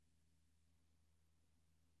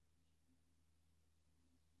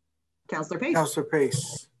 Councilor Pace. Councilor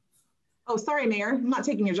Pace. Oh, sorry, Mayor. I'm not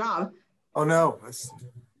taking your job. Oh, no.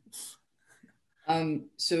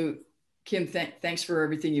 So Kim, thanks for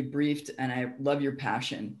everything you briefed, and I love your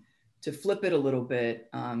passion. To flip it a little bit,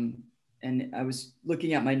 and I was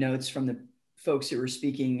looking at my notes from the folks who were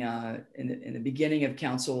speaking in the beginning of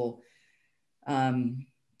council.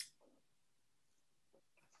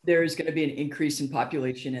 There's going to be an increase in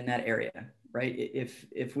population in that area, right?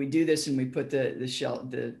 If we do this and we put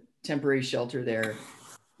the temporary shelter there,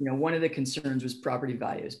 one of the concerns was property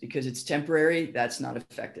values. Because it's temporary, that's not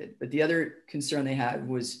affected. But the other concern they had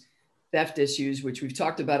was theft issues, which we've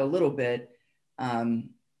talked about a little bit,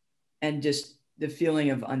 and just the feeling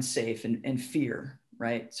of unsafe and fear,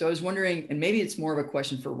 right? So I was wondering, and maybe it's more of a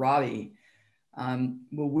question for Robbie,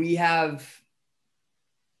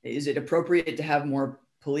 is it appropriate to have more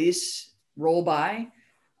police roll by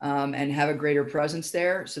and have a greater presence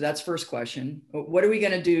there? So that's first question. What are we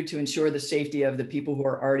going to do to ensure the safety of the people who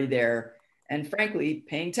are already there and frankly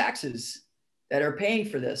paying taxes that are paying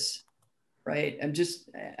for this, right?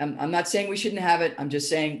 I'm not saying we shouldn't have it. I'm just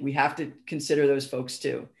saying we have to consider those folks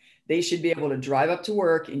too. They should be able to drive up to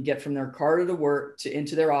work and get from their car to work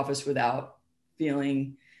into their office without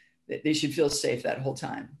feeling that they should feel safe that whole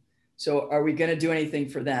time. So are we going to do anything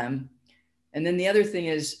for them? And then the other thing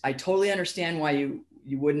is, I totally understand why you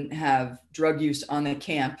wouldn't have drug use in the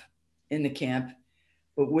camp,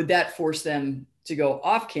 but would that force them to go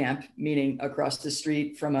off camp, meaning across the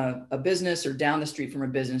street from a business or down the street from a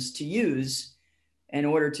business to use in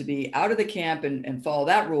order to be out of the camp and follow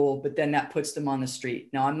that rule, but then that puts them on the street.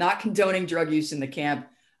 Now, I'm not condoning drug use in the camp.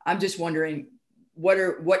 I'm just wondering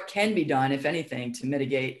what can be done, if anything, to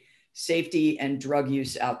mitigate safety and drug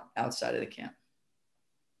use outside of the camp,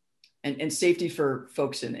 and safety for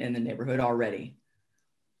folks in the neighborhood already.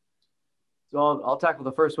 So I'll tackle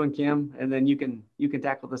the first one, Kim, and then you can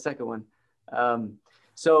tackle the second one.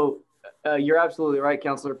 So you're absolutely right,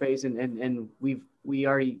 Councilor Pace, and we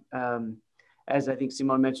already, as I think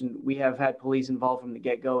Simone mentioned, we have had police involved from the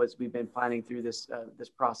get-go as we've been planning through this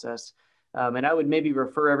process. And I would maybe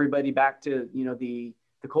refer everybody back to the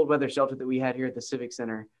cold weather shelter that we had here at the Civic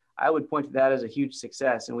Center. I would point to that as a huge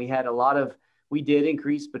success, and we did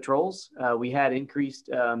increase patrols. We had increased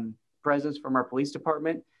presence from our police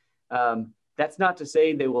department. That's not to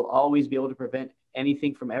say they will always be able to prevent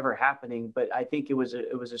anything from ever happening, but I think it was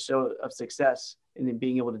a show of success in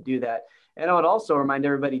being able to do that. And I would also remind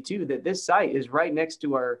everybody too that this site is right next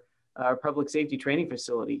to our public safety training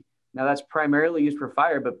facility. Now that's primarily used for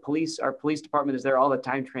fire, but our police department is there all the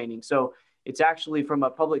time training. So it's actually, from a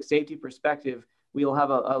public safety perspective, we'll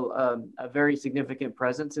have a very significant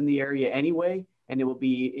presence in the area anyway, and it will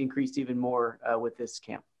be increased even more with this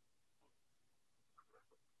camp.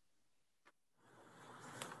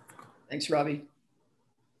 Thanks, Robbie.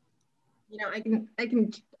 I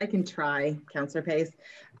can try, Councilor Pace.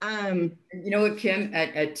 You know what, Kim,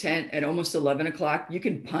 at almost 11 o'clock, you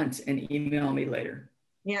can punt and email me later.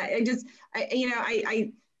 Yeah,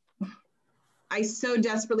 I so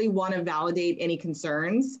desperately want to validate any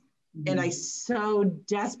concerns. Mm-hmm. And I so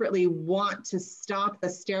desperately want to stop the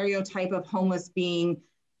stereotype of homeless being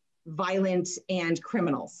violent and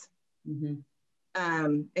criminals. Mm-hmm.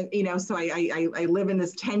 So I live in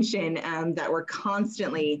this tension that we're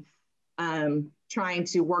constantly trying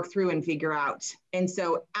to work through and figure out. And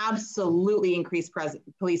so absolutely increased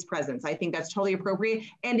police presence. I think that's totally appropriate.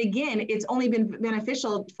 And again, it's only been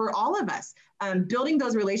beneficial for all of us. Building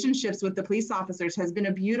those relationships with the police officers has been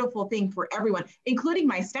a beautiful thing for everyone, including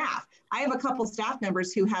my staff. I have a couple staff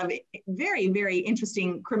members who have very, very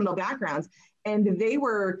interesting criminal backgrounds, and they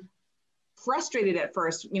were frustrated at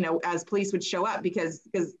first, you know, as police would show up because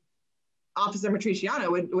Officer Matriciano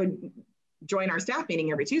would join our staff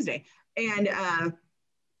meeting every Tuesday. And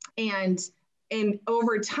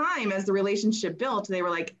over time, as the relationship built, they were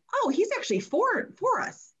like, oh, he's actually for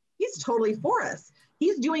us. He's totally for us.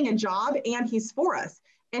 He's doing a job and he's for us.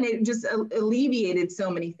 And it just alleviated so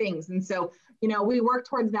many things. And so, you know, we work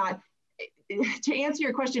towards that. To answer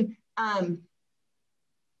your question,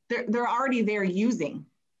 they're already there using.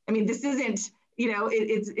 I mean, this isn't, you know,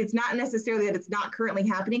 it's not necessarily that it's not currently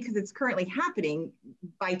happening, because it's currently happening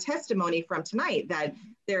by testimony from tonight that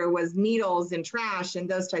there was needles and trash and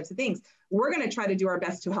those types of things. We're going to try to do our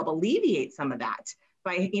best to help alleviate some of that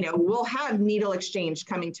by, you know, we'll have needle exchange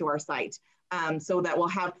coming to our site so that we'll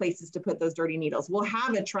have places to put those dirty needles. We'll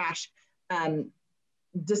have a trash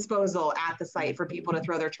disposal at the site for people to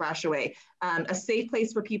throw their trash away. A safe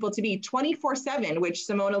place for people to be 24/7, which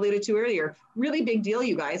Simone alluded to earlier. Really big deal,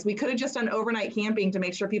 you guys. We could have just done overnight camping to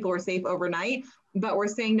make sure people were safe overnight, but we're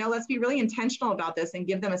saying, no, let's be really intentional about this and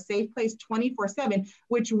give them a safe place 24/7,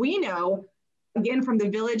 which we know, again, from the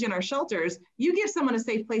village and our shelters, you give someone a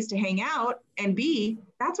safe place to hang out and be,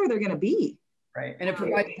 that's where they're going to be. Right. And it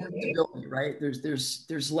provides stability, right?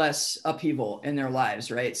 There's less upheaval in their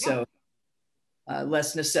lives, right? Yeah. So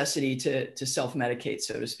less necessity to self-medicate,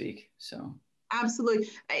 so to speak. So absolutely.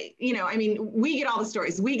 You know, I mean, we get all the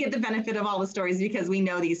stories. We get the benefit of all the stories because we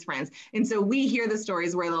know these friends. And so we hear the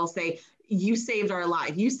stories where they'll say, you saved our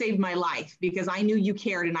life. You saved my life because I knew you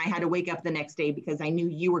cared and I had to wake up the next day because I knew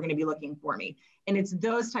you were going to be looking for me. And it's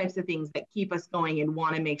those types of things that keep us going and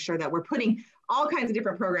want to make sure that we're putting all kinds of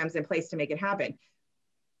different programs in place to make it happen.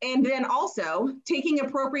 And then also taking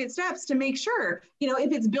appropriate steps to make sure, you know,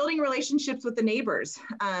 if it's building relationships with the neighbors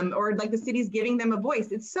or like the city's giving them a voice,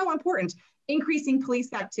 it's so important. Increasing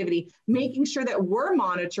police activity, making sure that we're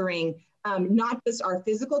monitoring not just our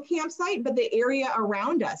physical campsite, but the area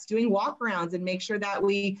around us, doing walkarounds and make sure that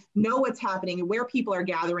we know what's happening and where people are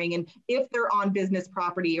gathering and if they're on business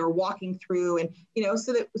property or walking through, and, you know,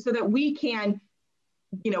 so that we can,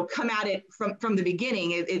 you know, come at it from the beginning.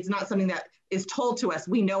 It's not something that is told to us.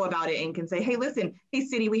 We know about it and can say, hey, listen, hey,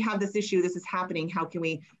 city, we have this issue. This is happening. How can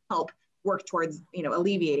we help work towards, you know,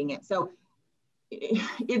 alleviating it? So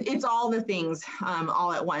it's all the things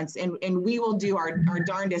all at once. And we will do our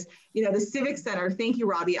darndest. You know, the Civic Center, thank you,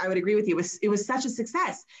 Robbie. I would agree with you. It was such a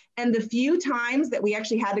success. And the few times that we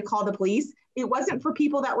actually had to call the police, it wasn't for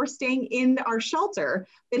people that were staying in our shelter.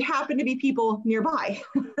 It happened to be people nearby.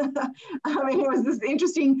 I mean, it was this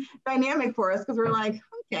interesting dynamic for us because we're like,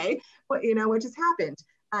 okay, what just happened?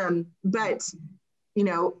 But, you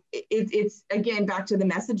know, it's again, back to the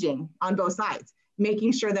messaging on both sides,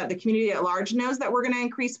 making sure that the community at large knows that we're going to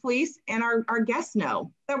increase police and our guests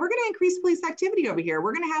know that we're going to increase police activity over here.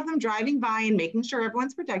 We're going to have them driving by and making sure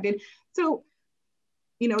everyone's protected. So,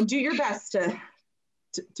 you know, do your best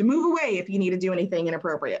to move away if you need to do anything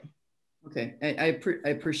inappropriate. Okay, I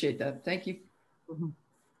appreciate that. Thank you. Mm-hmm.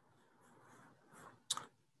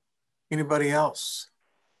 Anybody else?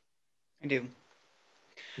 I do.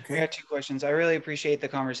 Okay. I got two questions. I really appreciate the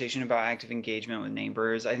conversation about active engagement with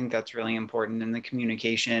neighbors. I think that's really important in the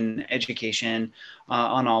communication, education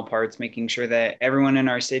on all parts, making sure that everyone in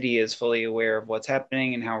our city is fully aware of what's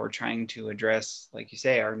happening and how we're trying to address, like you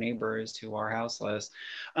say, our neighbors who are houseless.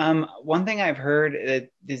 One thing I've heard that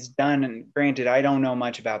is done, and granted, I don't know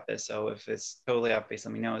much about this, so if it's totally off base,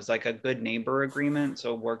 let me know, is like a good neighbor agreement.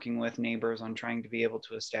 So working with neighbors on trying to be able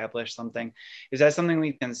to establish something. Is that something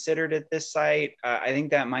we've considered at this site? I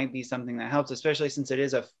think that might be something that helps, especially since it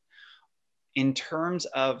is in terms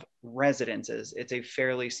of residences, it's a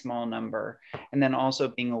fairly small number. And then also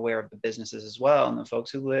being aware of the businesses as well and the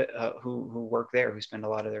folks who work there, who spend a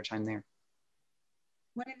lot of their time there.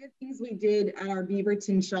 One of the things we did at our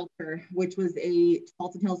Beaverton shelter, which was a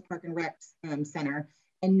Halton Hills Park and Rec center,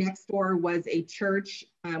 and next door was a church,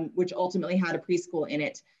 which ultimately had a preschool in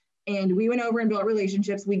it. And we went over and built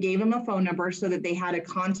relationships. We gave them a phone number so that they had a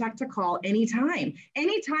contact to call anytime.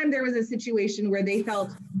 Anytime there was a situation where they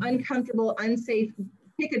felt uncomfortable, unsafe,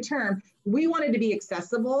 pick a term, we wanted to be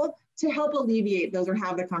accessible to help alleviate those or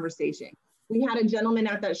have the conversation. We had a gentleman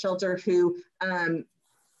at that shelter who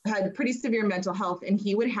had pretty severe mental health, and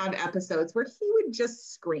he would have episodes where he would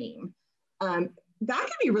just scream. That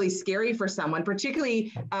can be really scary for someone,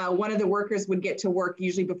 particularly one of the workers would get to work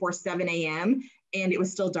usually before 7 a.m. and it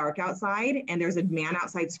was still dark outside and there's a man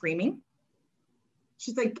outside screaming.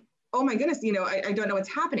 She's like, oh my goodness, you know, I don't know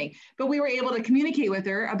what's happening. But we were able to communicate with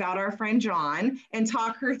her about our friend John and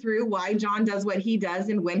talk her through why John does what he does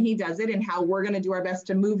and when he does it and how we're going to do our best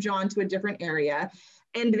to move John to a different area.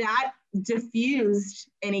 And that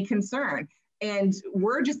diffused any concern. And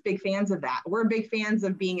we're just big fans of that. We're big fans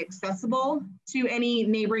of being accessible to any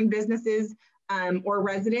neighboring businesses or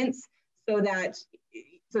residents so that,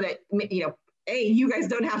 you know, A, you guys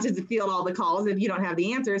don't have to field all the calls if you don't have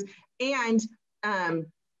the answers. And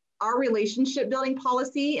our relationship building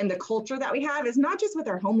policy and the culture that we have is not just with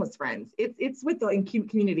our homeless friends, it's with the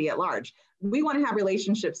community at large. We want to have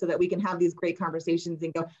relationships so that we can have these great conversations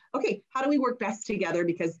and go, okay, how do we work best together?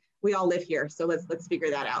 Because we all live here, so let's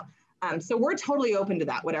figure that out. So we're totally open to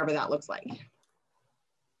that, whatever that looks like.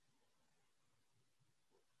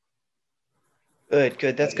 Good,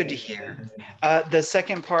 good. That's good to hear. The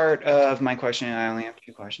second part of my question, I only have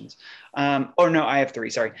 2 questions. Or no, I have 3,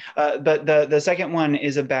 sorry. But the second one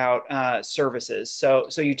is about services. So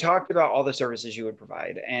you talked about all the services you would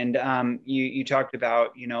provide, and you talked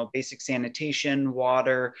about, you know, basic sanitation,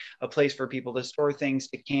 water, a place for people to store things,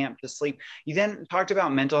 to camp, to sleep. You then talked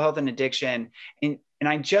about mental health and addiction, and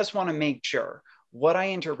I just want to make sure. What I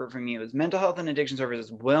interpret from you is mental health and addiction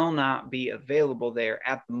services will not be available there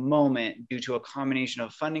at the moment due to a combination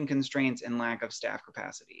of funding constraints and lack of staff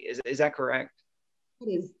capacity. Is that correct? It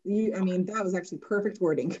is. I mean, that was actually perfect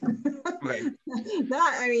wording. Okay.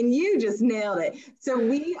 You just nailed it. So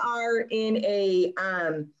we are in a,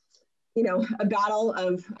 you know, a battle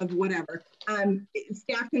of whatever.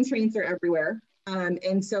 Staff constraints are everywhere.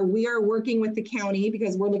 And so we are working with the county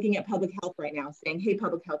because we're looking at public health right now saying, hey,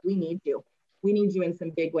 public health, we need you. We need you in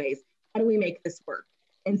some big ways. How do we make this work?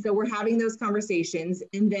 And so we're having those conversations.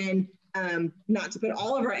 And then not to put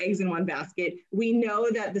all of our eggs in one basket, we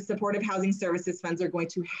know that the supportive housing services funds are going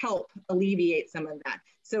to help alleviate some of that.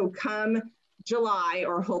 So come July,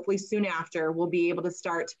 or hopefully soon after, we'll be able to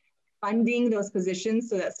start funding those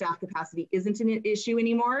positions so that staff capacity isn't an issue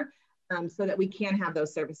anymore, so that we can have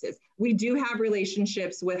those services. We do have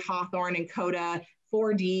relationships with Hawthorne and CODA,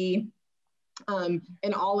 4D,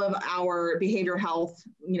 and all of our behavioral health,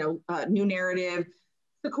 you know, New Narrative,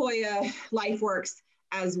 Sequoia, LifeWorks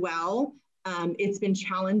as well. It's been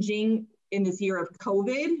challenging in this year of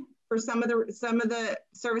COVID for some of the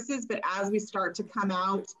services, but as we start to come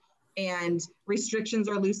out and restrictions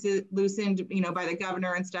are loosened, you know, by the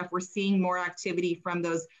governor and stuff, we're seeing more activity from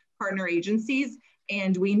those partner agencies.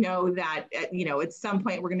 And we know that, you know, at some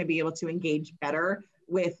point we're going to be able to engage better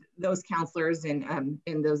with those counselors and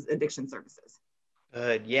those addiction services.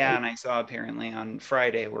 Good. Yeah, and I saw apparently on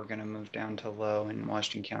Friday we're going to move down to Low in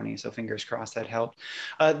Washington County, so fingers crossed that helped.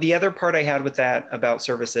 The other part I had with that about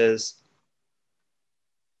services,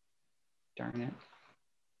 darn it,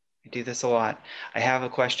 I do this a lot. I have a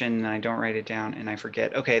question and I don't write it down and I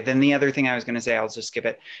forget. Okay, then the other thing I was going to say, I'll just skip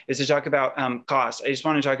it, is to talk about cost. I just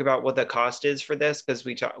want to talk about what the cost is for this, because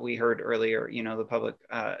we heard earlier, you know, the public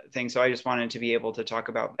thing. So I just wanted to be able to talk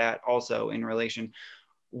about that also in relation.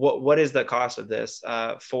 What is the cost of this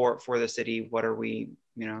for the city? What are we,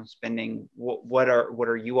 you know, spending? What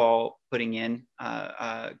are you all putting in,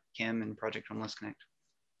 Kim and Project Homeless Connect?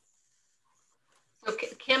 So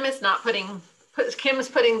Kim is not putting. Kim is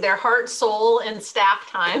putting their heart, soul, and staff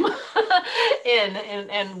time in,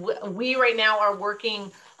 and we right now are working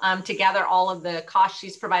to gather all of the costs.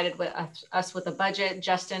 She's provided with us with a budget.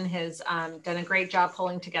 Justin has done a great job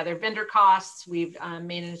pulling together vendor costs. We've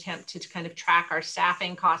made an attempt to kind of track our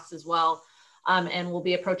staffing costs as well, and we'll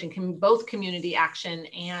be approaching both community action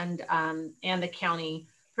and the county,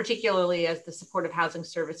 particularly as the supportive housing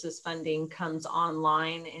services funding comes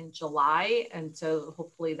online in July, and so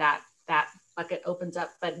hopefully that bucket opens up,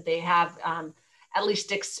 but they have at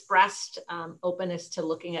least expressed openness to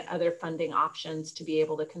looking at other funding options to be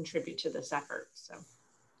able to contribute to this effort. So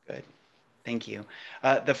good, thank you.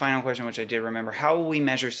 The final question, which I did remember, how will we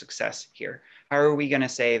measure success here? How are we going to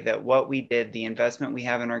say that what we did, the investment we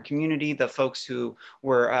have in our community, the folks who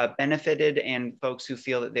were benefited and folks who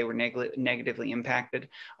feel that they were negatively impacted,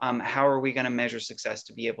 how are we going to measure success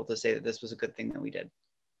to be able to say that this was a good thing that we did?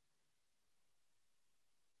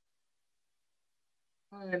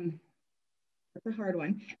 That's a hard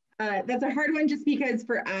one. That's a hard one just because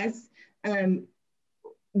for us, the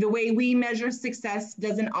way we measure success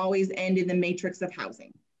doesn't always end in the matrix of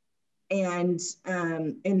housing. And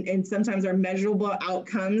sometimes our measurable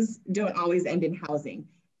outcomes don't always end in housing.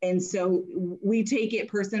 And so we take it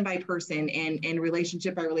person by person and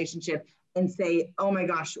relationship by relationship and say, oh my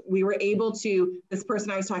gosh, we were able to, this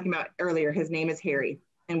person I was talking about earlier, his name is Harry,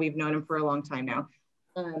 and we've known him for a long time now.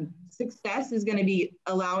 Success is going to be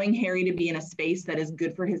allowing Harry to be in a space that is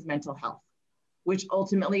good for his mental health, which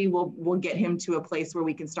ultimately will get him to a place where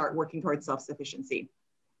we can start working towards self-sufficiency.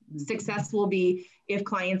 Success will be if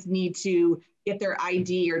clients need to get their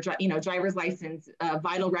ID or driver's license,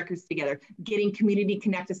 vital records together, getting community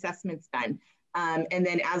connect assessments done. And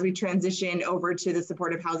then as we transition over to the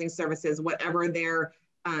supportive housing services, whatever their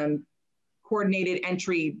coordinated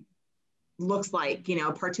entry looks like, you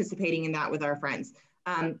know, participating in that with our friends.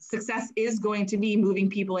 Success is going to be moving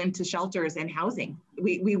people into shelters and housing.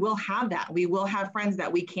 We will have that. We will have friends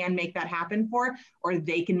that we can make that happen for, or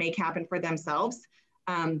they can make happen for themselves.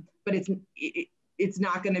 But it's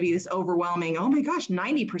not going to be this overwhelming, oh my gosh,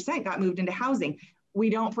 90% got moved into housing. We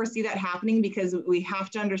don't foresee that happening because we have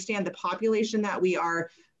to understand the population that we are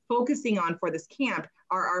focusing on for this camp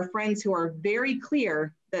are our friends who are very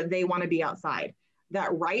clear that they want to be outside.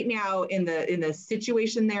 That right now in the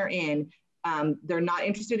situation they're in, they're not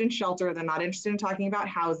interested in shelter. They're not interested in talking about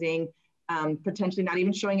housing, potentially not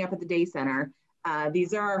even showing up at the day center.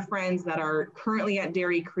 These are our friends that are currently at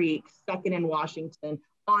Dairy Creek, Second in Washington,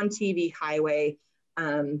 on TV Highway,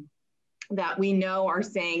 that we know are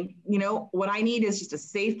saying, you know, what I need is just a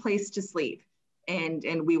safe place to sleep.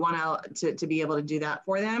 And we want to be able to do that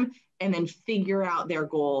for them and then figure out their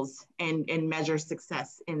goals and measure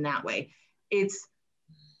success in that way. It's,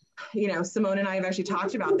 you know, Simone and I have actually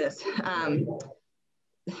talked about this.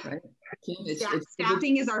 Right.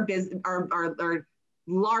 Staffing is our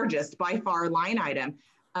largest by far line item.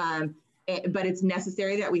 But it's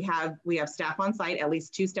necessary that we have staff on site, at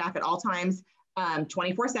least 2 staff at all times,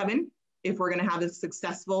 24/7, if we're going to have a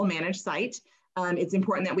successful managed site. It's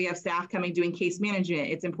important that we have staff coming doing case management.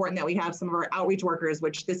 It's important that we have some of our outreach workers,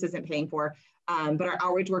 which this isn't paying for, but our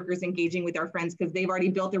outreach workers engaging with our friends because they've already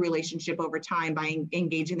built a relationship over time by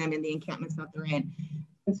engaging them in the encampments that they're in.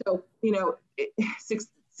 And so, you know,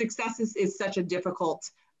 success is such a difficult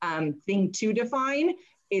thing to define.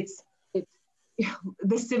 It's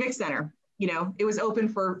the Civic Center, you know, it was open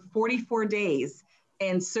for 44 days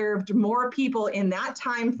and served more people in that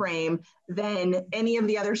time frame than any of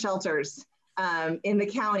the other shelters in the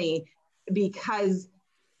county, because,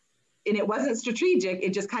 and it wasn't strategic,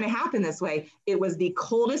 it just kind of happened this way. It was the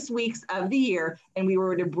coldest weeks of the year, and we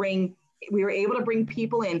were able to bring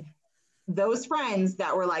people in, those friends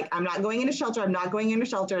that were like, I'm not going into shelter, I'm not going into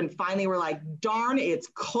shelter, and finally we're like, darn, it's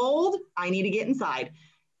cold, I need to get inside,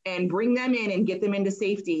 and bring them in and get them into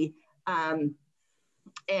safety, and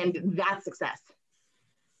that's success.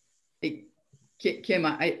 Hey, Kim,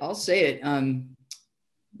 I'll say it,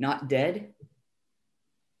 not dead.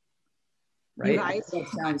 Right? You guys, that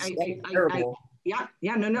sounds terrible. Yeah,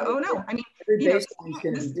 no, oh no. I mean, every baseline is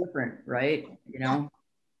going to be different, right? You know?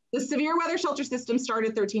 The severe weather shelter system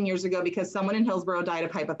started 13 years ago because someone in Hillsborough died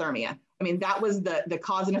of hypothermia. I mean, that was the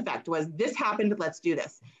cause and effect, was this happened, let's do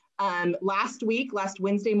this. Last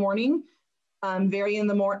Wednesday morning, early in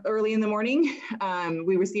the morning,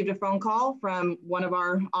 we received a phone call from one of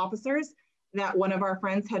our officers that one of our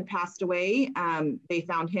friends had passed away. They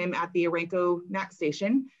found him at the Aranco NAC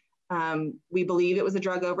station. We believe it was a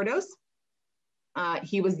drug overdose.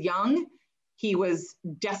 He was young, he was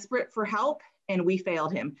desperate for help, and we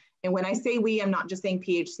failed him. And when I say we, I'm not just saying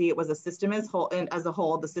PHC, it was a system as a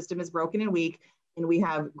whole. The system is broken and weak, and we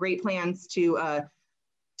have great plans to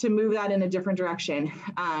move that in a different direction.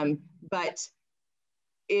 But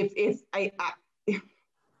if I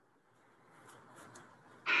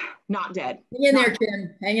not dead. Hang in there,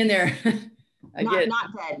 Kim, hang in there.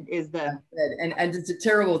 Not dead is the, and it's a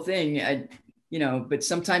terrible thing, you know, but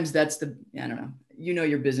sometimes that's I don't know, you know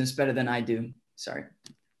your business better than I do. Sorry.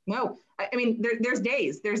 No, I mean, there's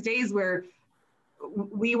days where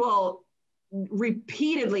we will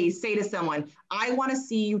repeatedly say to someone, I want to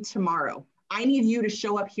see you tomorrow. I need you to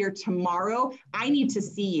show up here tomorrow. I need to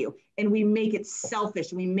see you. And we make it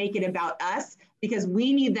selfish. We make it about us because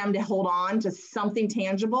we need them to hold on to something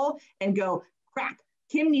tangible and go, crap,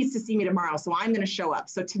 Kim needs to see me tomorrow, so I'm going to show up.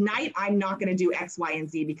 So tonight, I'm not going to do X, Y, and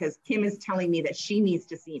Z because Kim is telling me that she needs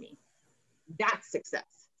to see me. That's success.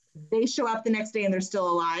 They show up the next day and they're still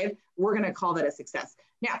alive. We're going to call that a success.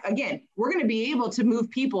 Now, again, we're going to be able to move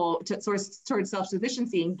people towards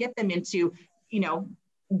self-sufficiency and get them into, you know,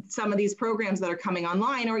 some of these programs that are coming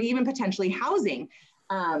online, or even potentially housing.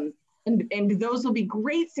 And those will be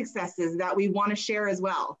great successes that we want to share as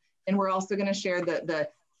well. And we're also going to share the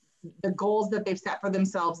goals that they've set for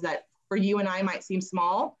themselves that for you and I might seem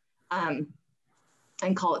small, and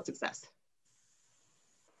call it success.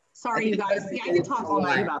 Sorry, you guys. See, I could talk all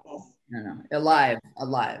night about this. No, alive,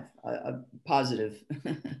 positive.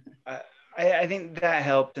 I think that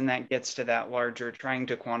helped, and that gets to that larger trying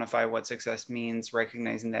to quantify what success means,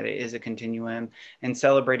 recognizing that it is a continuum, and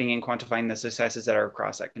celebrating and quantifying the successes that are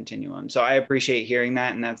across that continuum. So I appreciate hearing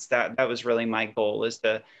that, and that was really my goal, is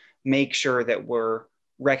to make sure that we're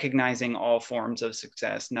recognizing all forms of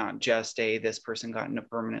success, not just this person got into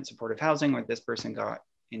permanent supportive housing or this person got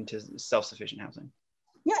into self-sufficient housing.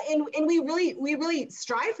 Yeah, and we really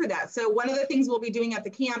strive for that. So one of the things we'll be doing at the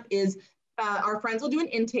camp is our friends will do an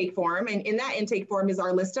intake form, and in that intake form is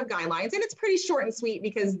our list of guidelines, and it's pretty short and sweet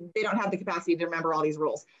because they don't have the capacity to remember all these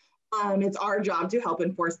rules. It's our job to help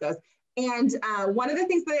enforce those. And one of the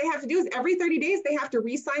things that they have to do is every 30 days, they have to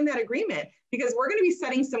re-sign that agreement because we're going to be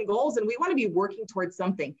setting some goals and we want to be working towards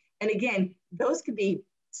something. And again, those could be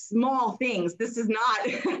small things. This is not,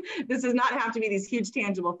 this does not have to be these huge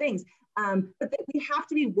tangible things, but we have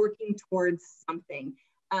to be working towards something.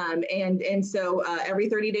 And so every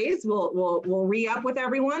 30 days, we'll re-up with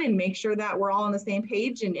everyone and make sure that we're all on the same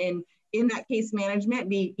page, and in that case management,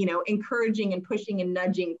 be, you know, encouraging and pushing and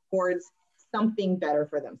nudging towards something better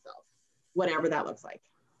for themselves, whatever that looks like.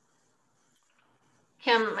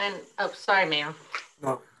 Kim, and oh, sorry, ma'am.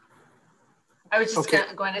 No. I was just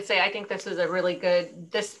going to say, I think this is a really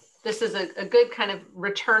good, this is a good kind of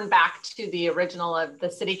return back to the original of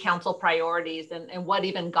the city council priorities and what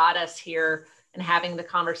even got us here, and having the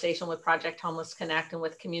conversation with Project Homeless Connect and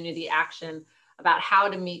with community action about how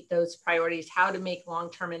to meet those priorities, how to make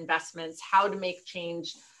long-term investments, how to make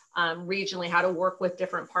change regionally, how to work with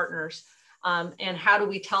different partners, and how do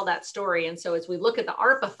we tell that story. And so as we look at the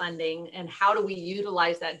ARPA funding and how do we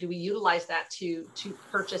utilize that, do we utilize that to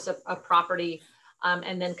purchase a property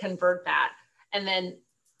and then convert that? And then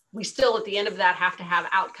we still, at the end of that, have to have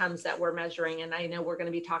outcomes that we're measuring. And I know we're going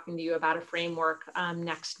to be talking to you about a framework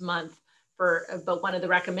next month. But one of the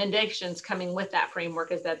recommendations coming with that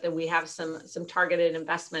framework is that we have some targeted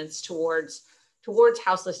investments towards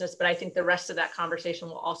houselessness. But I think the rest of that conversation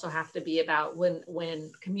will also have to be about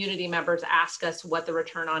when community members ask us what the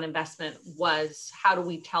return on investment was, how do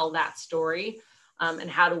we tell that story, and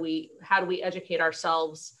how do we educate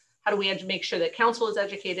ourselves? How do we make sure that council is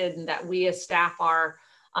educated and that we as staff are?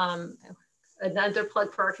 Another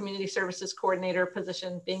plug for our community services coordinator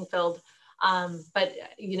position being filled. But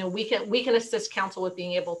you know, we can assist council with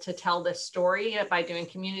being able to tell this story by doing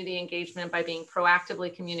community engagement, by being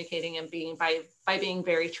proactively communicating, and by being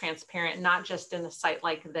very transparent, not just in a site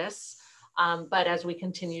like this, but as we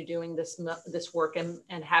continue doing this work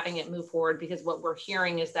and having it move forward. Because what we're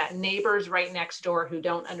hearing is that neighbors right next door who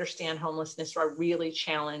don't understand homelessness are really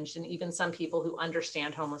challenged, and even some people who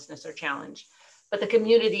understand homelessness are challenged. But the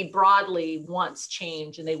community broadly wants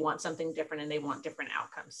change, and they want something different, and they want different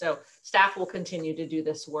outcomes. So staff will continue to do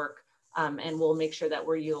this work, and we'll make sure that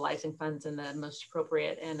we're utilizing funds in the most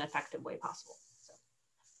appropriate and effective way possible. So.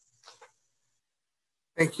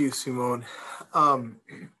 Thank you, Simone.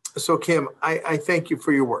 So Kim, I thank you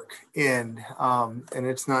for your work, and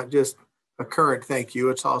it's not just a current thank you,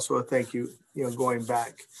 it's also a thank you, you know, going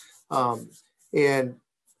back. And,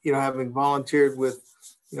 you know, having volunteered with,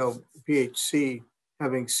 you know, PHC,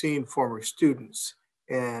 having seen former students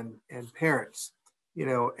and parents, you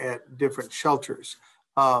know, at different shelters,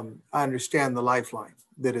 I understand the lifeline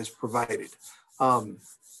that is provided. And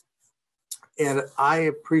I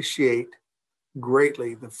appreciate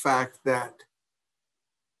greatly the fact that,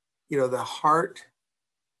 you know, the heart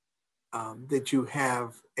that you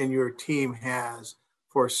have and your team has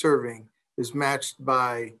for serving is matched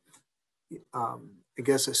by, I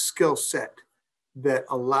guess, a skill set that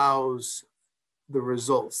allows the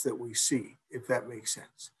results that we see, if that makes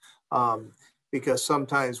sense. Because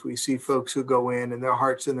sometimes we see folks who go in and their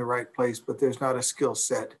heart's in the right place, but there's not a skill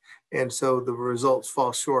set. And so the results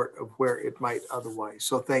fall short of where it might otherwise.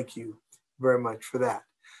 So thank you very much for that.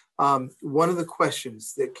 One of the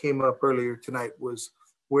questions that came up earlier tonight was,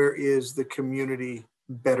 where is the community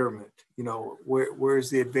betterment? You know, where is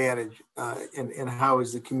the advantage, and how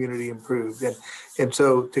is the community improved? And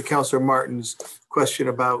so to Councilor Martin's question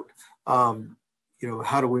about, you know,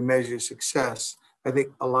 how do we measure success? I think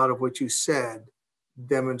a lot of what you said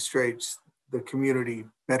demonstrates the community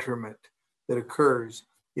betterment that occurs,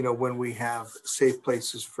 you know, when we have safe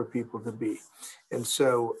places for people to be. And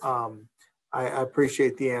so I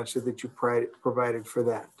appreciate the answer that you provided for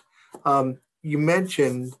that. You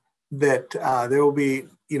mentioned that there will be,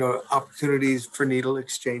 you know, opportunities for needle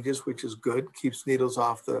exchanges, which is good, keeps needles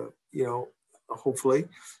off the, you know, hopefully,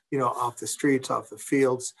 you know, off the streets, off the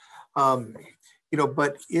fields. You know,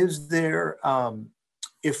 but is there,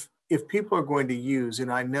 if people are going to use,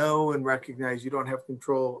 and I know and recognize you don't have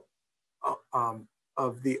control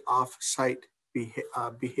of the off-site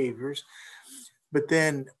behaviors, but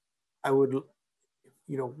then I would,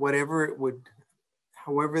 you know, whatever it would,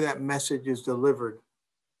 however that message is delivered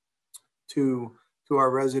to our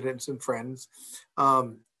residents and friends,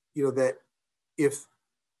 you know, that if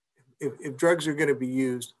drugs are going to be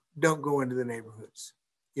used, don't go into the neighborhoods.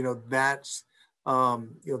 You know, that's, you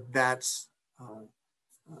know, that's,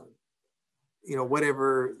 you know,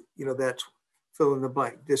 whatever, you know, that's fill in the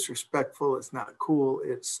blank, disrespectful, it's not cool,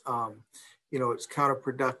 it's, you know, it's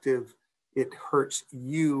counterproductive, it hurts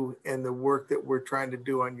you and the work that we're trying to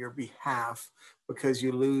do on your behalf because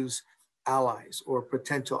you lose allies or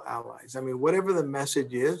potential allies. I mean, whatever the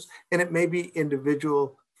message is, and it may be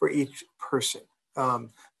individual for each person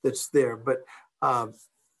that's there, but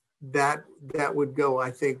that would go, I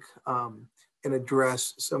think, and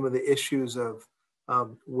address some of the issues of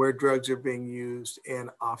where drugs are being used and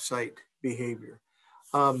offsite behavior.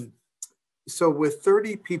 So with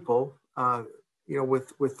 30 people, you know,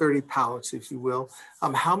 with 30 pallets, if you will,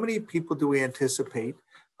 how many people do we anticipate,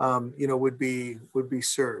 you know, would be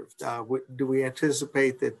served? Do we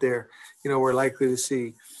anticipate that they're, you know, we're likely to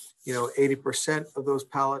see, you know, 80% of those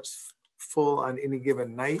pallets full on any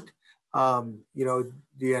given night? You know,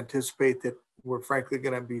 do you anticipate that we're frankly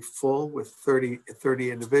going to be full with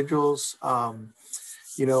 30 individuals?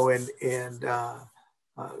 You know,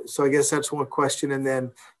 so I guess that's one question. And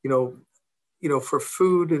then, you know, for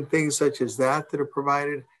food and things such as that are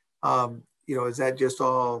provided, you know, is that just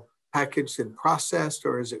all packaged and processed,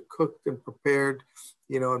 or is it cooked and prepared,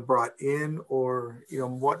 you know, and brought in, or, you know,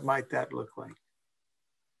 what might that look like?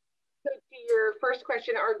 So to your first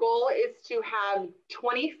question, our goal is to have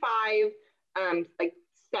 25 like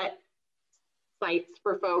set sites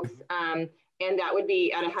for folks, and that would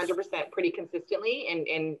be at 100% pretty consistently.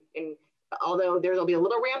 And although there'll be a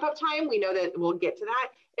little ramp up time, we know that we'll get to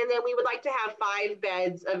that. And then we would like to have 5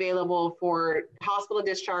 beds available for hospital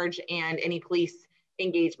discharge and any police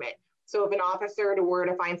engagement. So if an officer were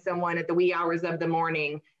to find someone at the wee hours of the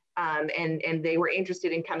morning and they were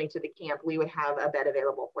interested in coming to the camp, we would have a bed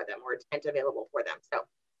available for them or a tent available for them.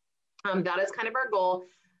 So that is kind of our goal.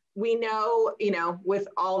 We know, you know, with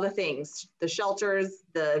all the things, the shelters,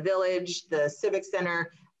 the village, the civic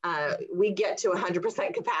center, we get to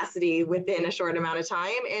 100% capacity within a short amount of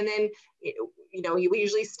time. And then, you know, we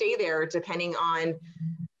usually stay there depending on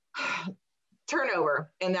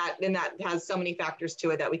turnover. And that has so many factors to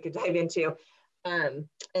it that we could dive into.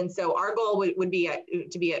 And so our goal would be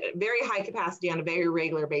to be at very high capacity on a very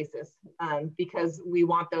regular basis, because we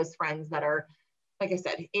want those friends that are, like I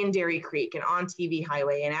said, in Dairy Creek and on TV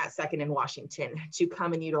Highway and at 2nd and Washington to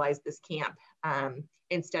come and utilize this camp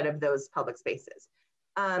instead of those public spaces.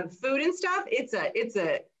 Food and stuff, it's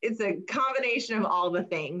a combination of all the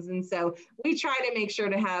things. And so we try to make sure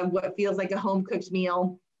to have what feels like a home cooked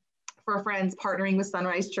meal for friends, partnering with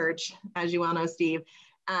Sunrise Church, as you well know, Steve.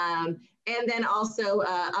 And then also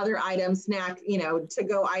other items, snack, you know,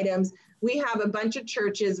 to-go items. We have a bunch of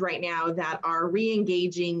churches right now that are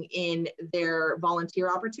re-engaging in their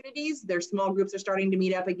volunteer opportunities. Their small groups are starting to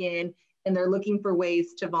meet up again, and they're looking for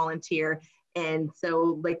ways to volunteer. And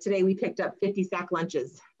so like today we picked up 50 sack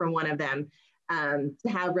lunches from one of them to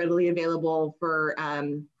have readily available for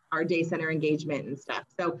our day center engagement and stuff.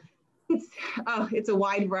 So it's a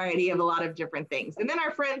wide variety of a lot of different things. And then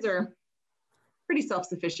our friends are pretty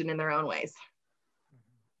self-sufficient in their own ways.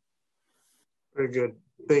 Very good,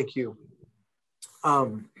 thank you.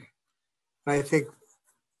 I think,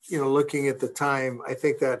 you know, looking at the time, I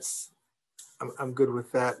think that's, I'm good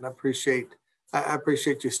with that, and I appreciate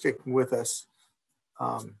you sticking with us.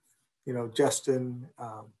 You know, Justin,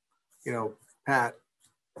 you know, Pat,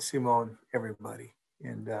 Simone, everybody.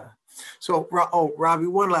 And so, Robbie,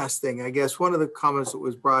 one last thing. I guess one of the comments that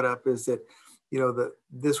was brought up is that, you know,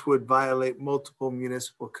 this would violate multiple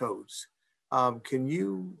municipal codes. Can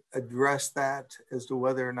you address that as to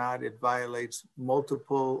whether or not it violates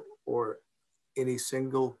multiple or any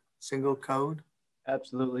single code?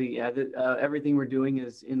 Absolutely, yeah. Everything we're doing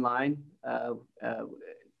is in line.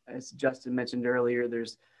 As Justin mentioned earlier,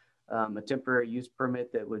 there's a temporary use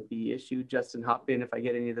permit that would be issued. Justin, hop in if I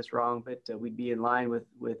get any of this wrong, but we'd be in line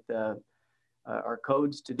with our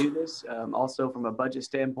codes to do this. Also, from a budget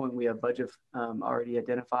standpoint, we have budget already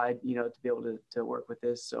identified, you know, to be able to work with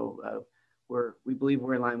this. So we believe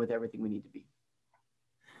we're in line with everything we need to be.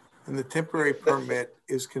 And the temporary permit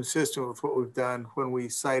is consistent with what we've done when we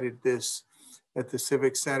cited this at the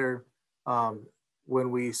Civic Center,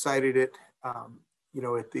 when we cited it, you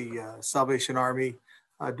know, at the Salvation Army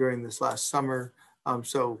during this last summer.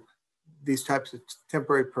 So these types of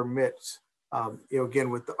temporary permits, you know, again,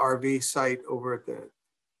 with the RV site over at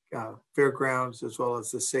the fairgrounds, as well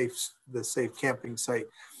as the safe camping site,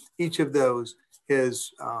 each of those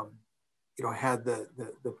has, you know, had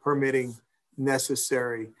the permitting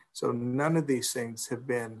necessary. So none of these things have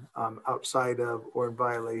been outside of or in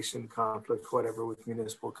violation, conflict, whatever, with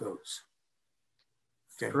municipal codes.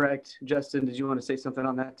 Okay. Correct. Justin, did you want to say something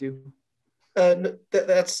on that too? No,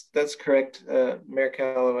 that's correct, Mayor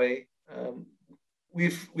Callaway.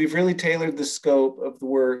 We've really tailored the scope of the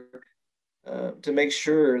work to make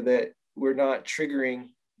sure that we're not triggering,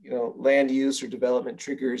 land use or development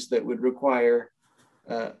triggers that would require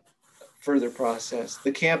further process.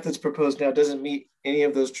 The camp that's proposed now doesn't meet any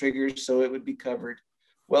of those triggers, so it would be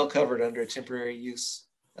well covered under a temporary use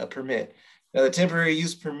permit. Now, the temporary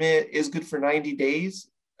use permit is good for 90 days,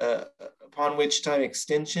 upon which time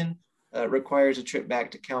extension requires a trip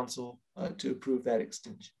back to council to approve that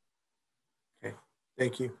extension. Okay,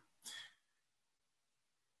 thank you.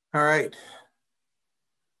 All right.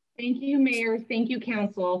 Thank you, Mayor. Thank you,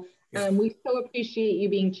 Council. We so appreciate you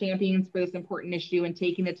being champions for this important issue and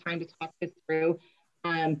taking the time to talk this through.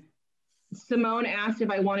 Simone asked if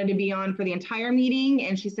I wanted to be on for the entire meeting,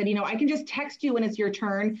 and she said, I can just text you when it's your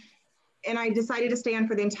turn. And I decided to stay on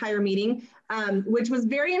for the entire meeting, which was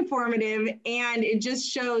very informative, and it just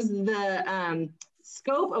shows the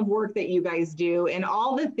scope of work that you guys do and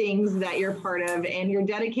all the things that you're part of and your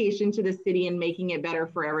dedication to the city and making it better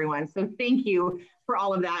for everyone. So thank you for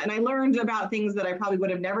all of that. And I learned about things that I probably would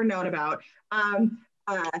have never known about.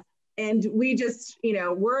 And we just,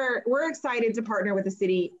 we're excited to partner with the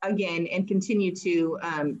city again and continue to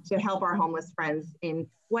help our homeless friends in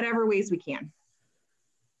whatever ways we can.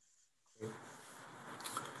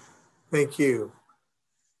 Thank you.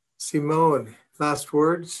 Simone, last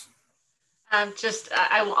words?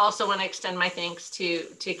 I also want to extend my thanks to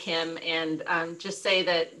Kim and just say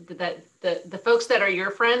that the folks that are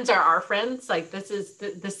your friends are our friends. Like, this is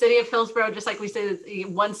the city of Hillsborough, just like we say,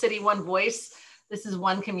 one city, one voice. This is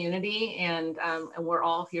one community, and we're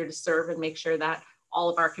all here to serve and make sure that all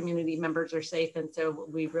of our community members are safe. And so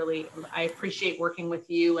I appreciate working with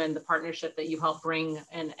you and the partnership that you help bring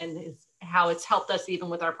and how it's helped us even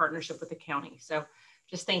with our partnership with the county. So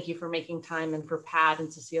just thank you for making time, and for Pat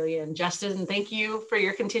and Cecilia and Justin, and thank you for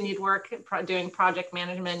your continued work doing project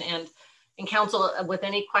management. And council, with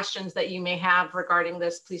any questions that you may have regarding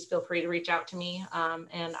this, please feel free to reach out to me,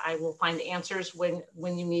 and I will find answers when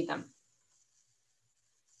you need them.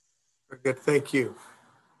 Very good, thank you.